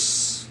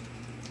bliss.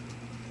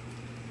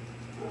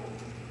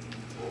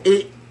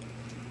 A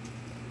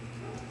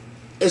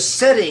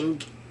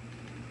setting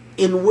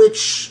in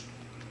which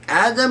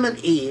Adam and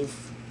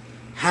Eve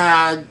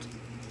had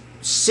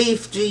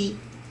safety,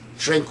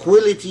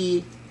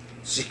 tranquility,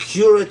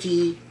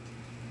 security,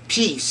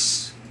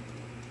 peace.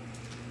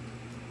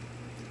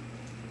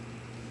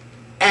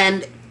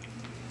 And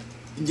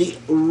the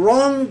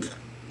wrong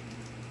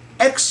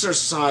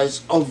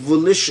exercise of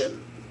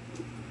volition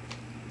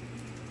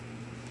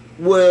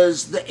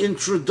was the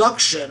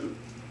introduction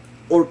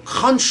or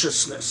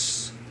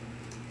consciousness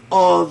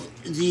of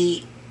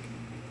the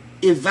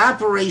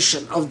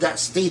evaporation of that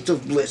state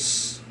of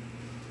bliss.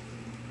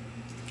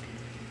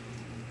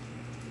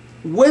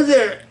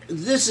 Whether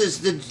this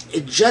is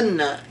the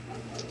Jannah,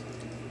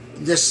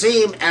 the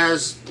same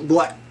as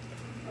what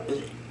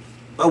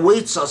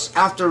awaits us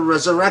after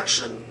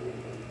resurrection,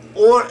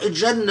 or a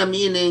Jannah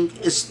meaning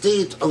a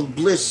state of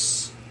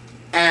bliss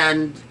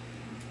and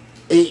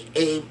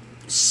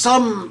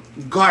some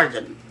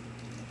garden,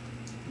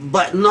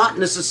 but not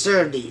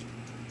necessarily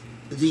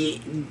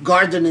the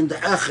garden in the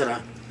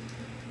Akhirah,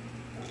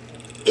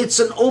 it's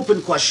an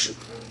open question.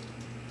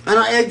 And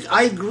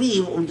I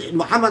agree,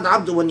 Muhammad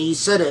Abdu, when he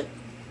said it,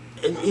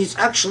 he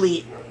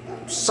actually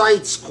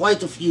cites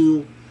quite a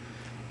few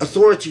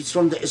authorities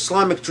from the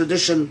Islamic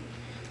tradition.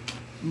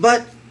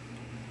 But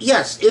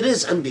yes, it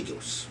is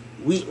ambiguous.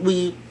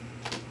 The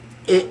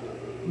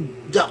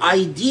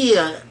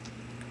idea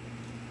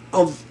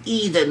of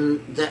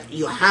Eden that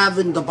you have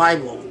in the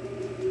Bible,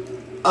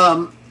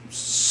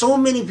 so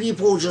many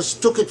people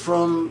just took it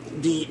from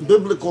the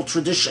biblical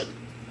tradition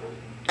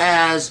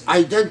as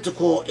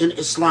identical in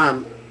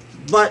Islam,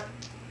 but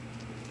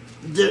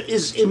there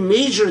is a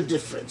major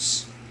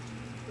difference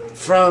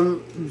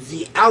from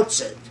the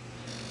outset,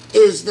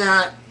 is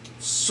that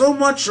so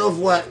much of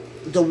what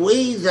the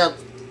way that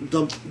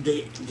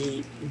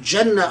the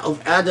Jannah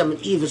of Adam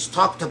and Eve is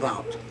talked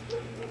about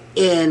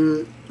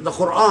in the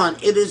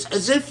Quran, it is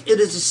as if it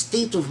is a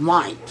state of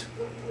mind.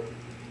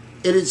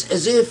 It is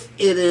as if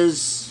it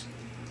is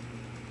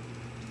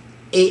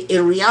a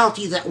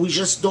reality that we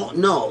just don't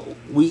know.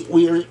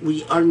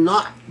 We are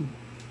not,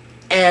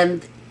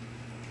 and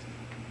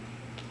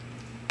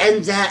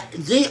that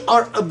they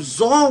are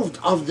absolved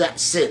of that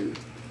sin.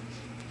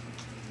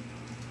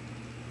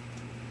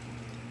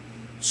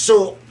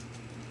 So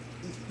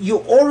you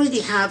already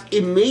have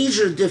a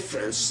major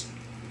difference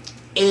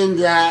in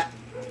that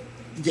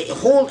the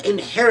whole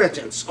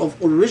inheritance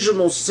of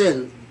original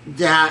sin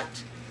that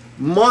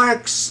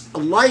marks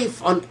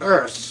life on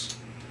earth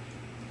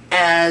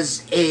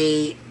as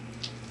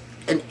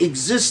an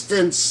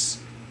existence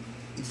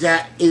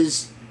that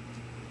is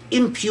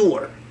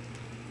impure,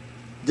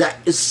 that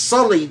is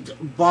sullied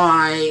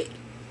by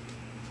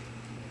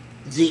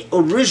the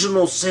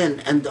original sin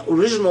and the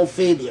original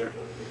failure.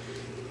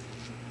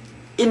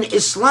 In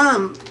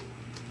Islam,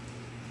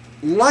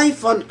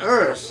 life on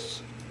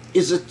earth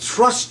is a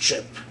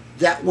trustship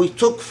that we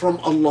took from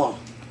Allah.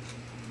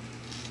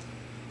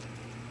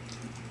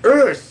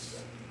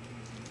 Earth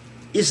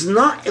is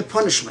not a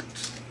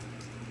punishment.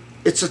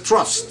 It's a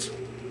trust.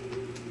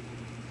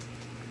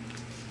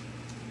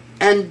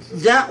 And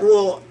that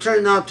will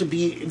turn out to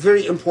be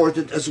very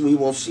important, as we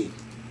will see.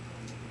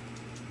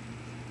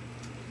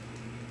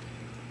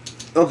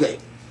 Okay.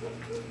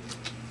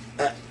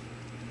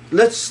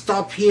 Let's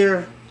stop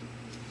here,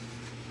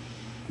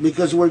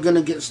 because we're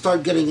going to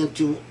start getting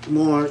into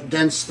more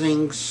dense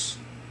things.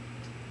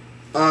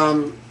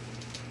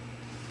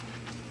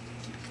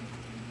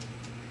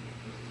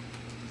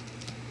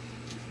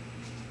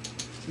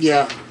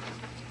 Yeah.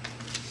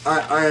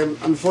 I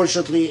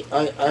unfortunately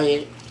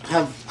I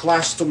have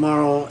class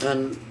tomorrow,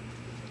 and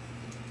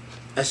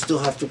I still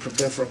have to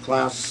prepare for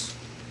class.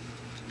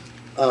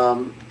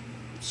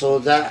 So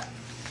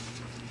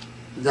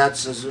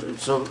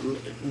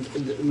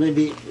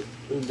maybe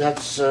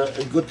that's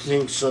a good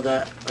thing, so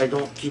that I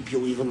don't keep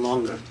you even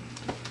longer.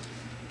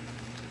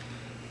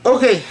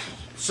 Okay,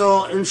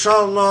 so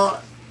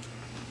inshallah,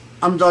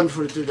 I'm done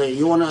for today.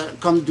 You wanna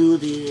come do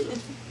the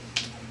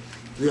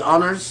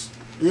honors?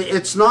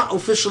 It's not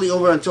officially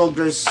over until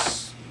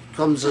Grace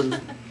comes and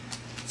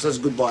says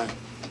goodbye.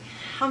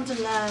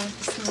 Alhamdulillah,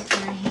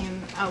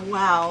 Bismillahirrahmanirrahim.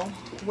 Wow,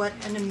 what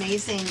an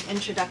amazing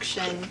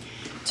introduction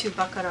to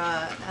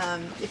Baqarah.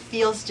 It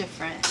feels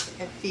different.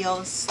 It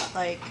feels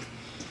like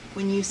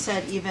when you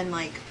said even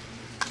like,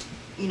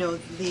 you know,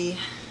 the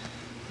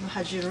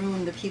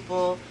Muhajirun, the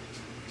people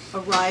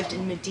arrived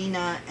in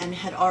Medina and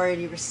had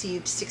already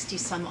received 60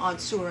 some odd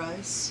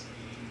surahs,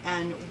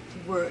 and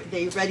were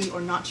they ready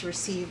or not to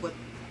receive what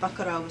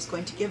Baqarah was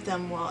going to give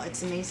them? Well,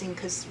 it's amazing,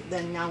 because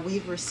then now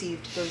we've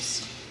received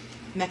those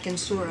Meccan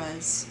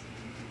surahs,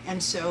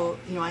 and so,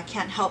 you know, I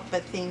can't help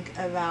but think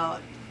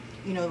about,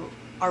 you know,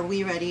 are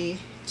we ready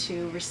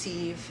to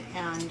receive,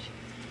 and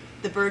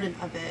the burden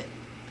of it.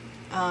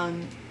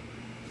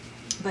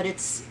 But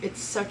it's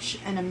such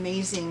an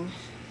amazing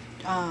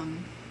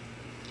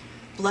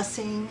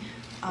blessing,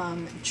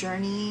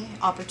 journey,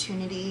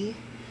 opportunity,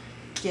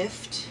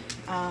 gift.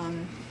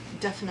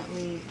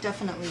 Definitely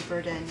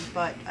burden,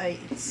 but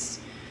it's,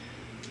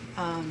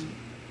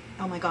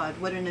 oh my God,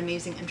 what an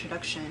amazing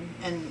introduction.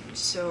 And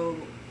so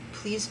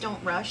please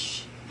don't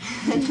rush.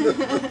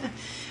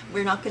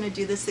 We're not going to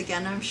do this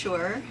again, I'm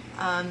sure.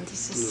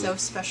 This is so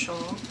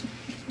special.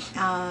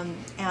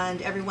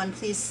 And everyone,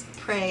 please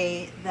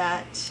pray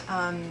that,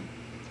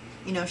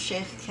 you know,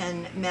 Sheikh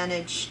can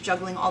manage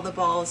juggling all the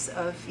balls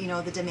of, you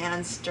know, the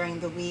demands during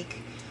the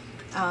week,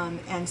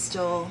 and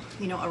still,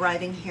 you know,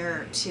 arriving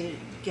here to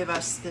give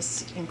us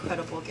this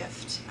incredible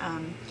gift.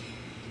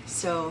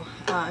 So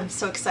I'm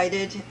so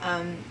excited.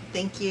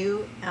 Thank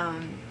you.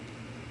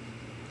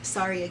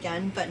 Sorry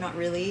again, but not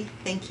really.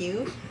 Thank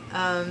you.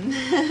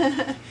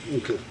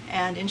 Okay.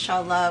 And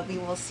inshallah, we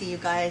will see you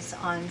guys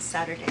on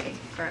Saturday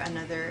for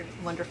another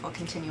wonderful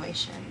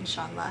continuation.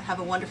 Inshallah. Have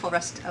a wonderful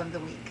rest of the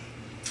week.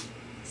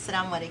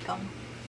 Assalamu alaikum.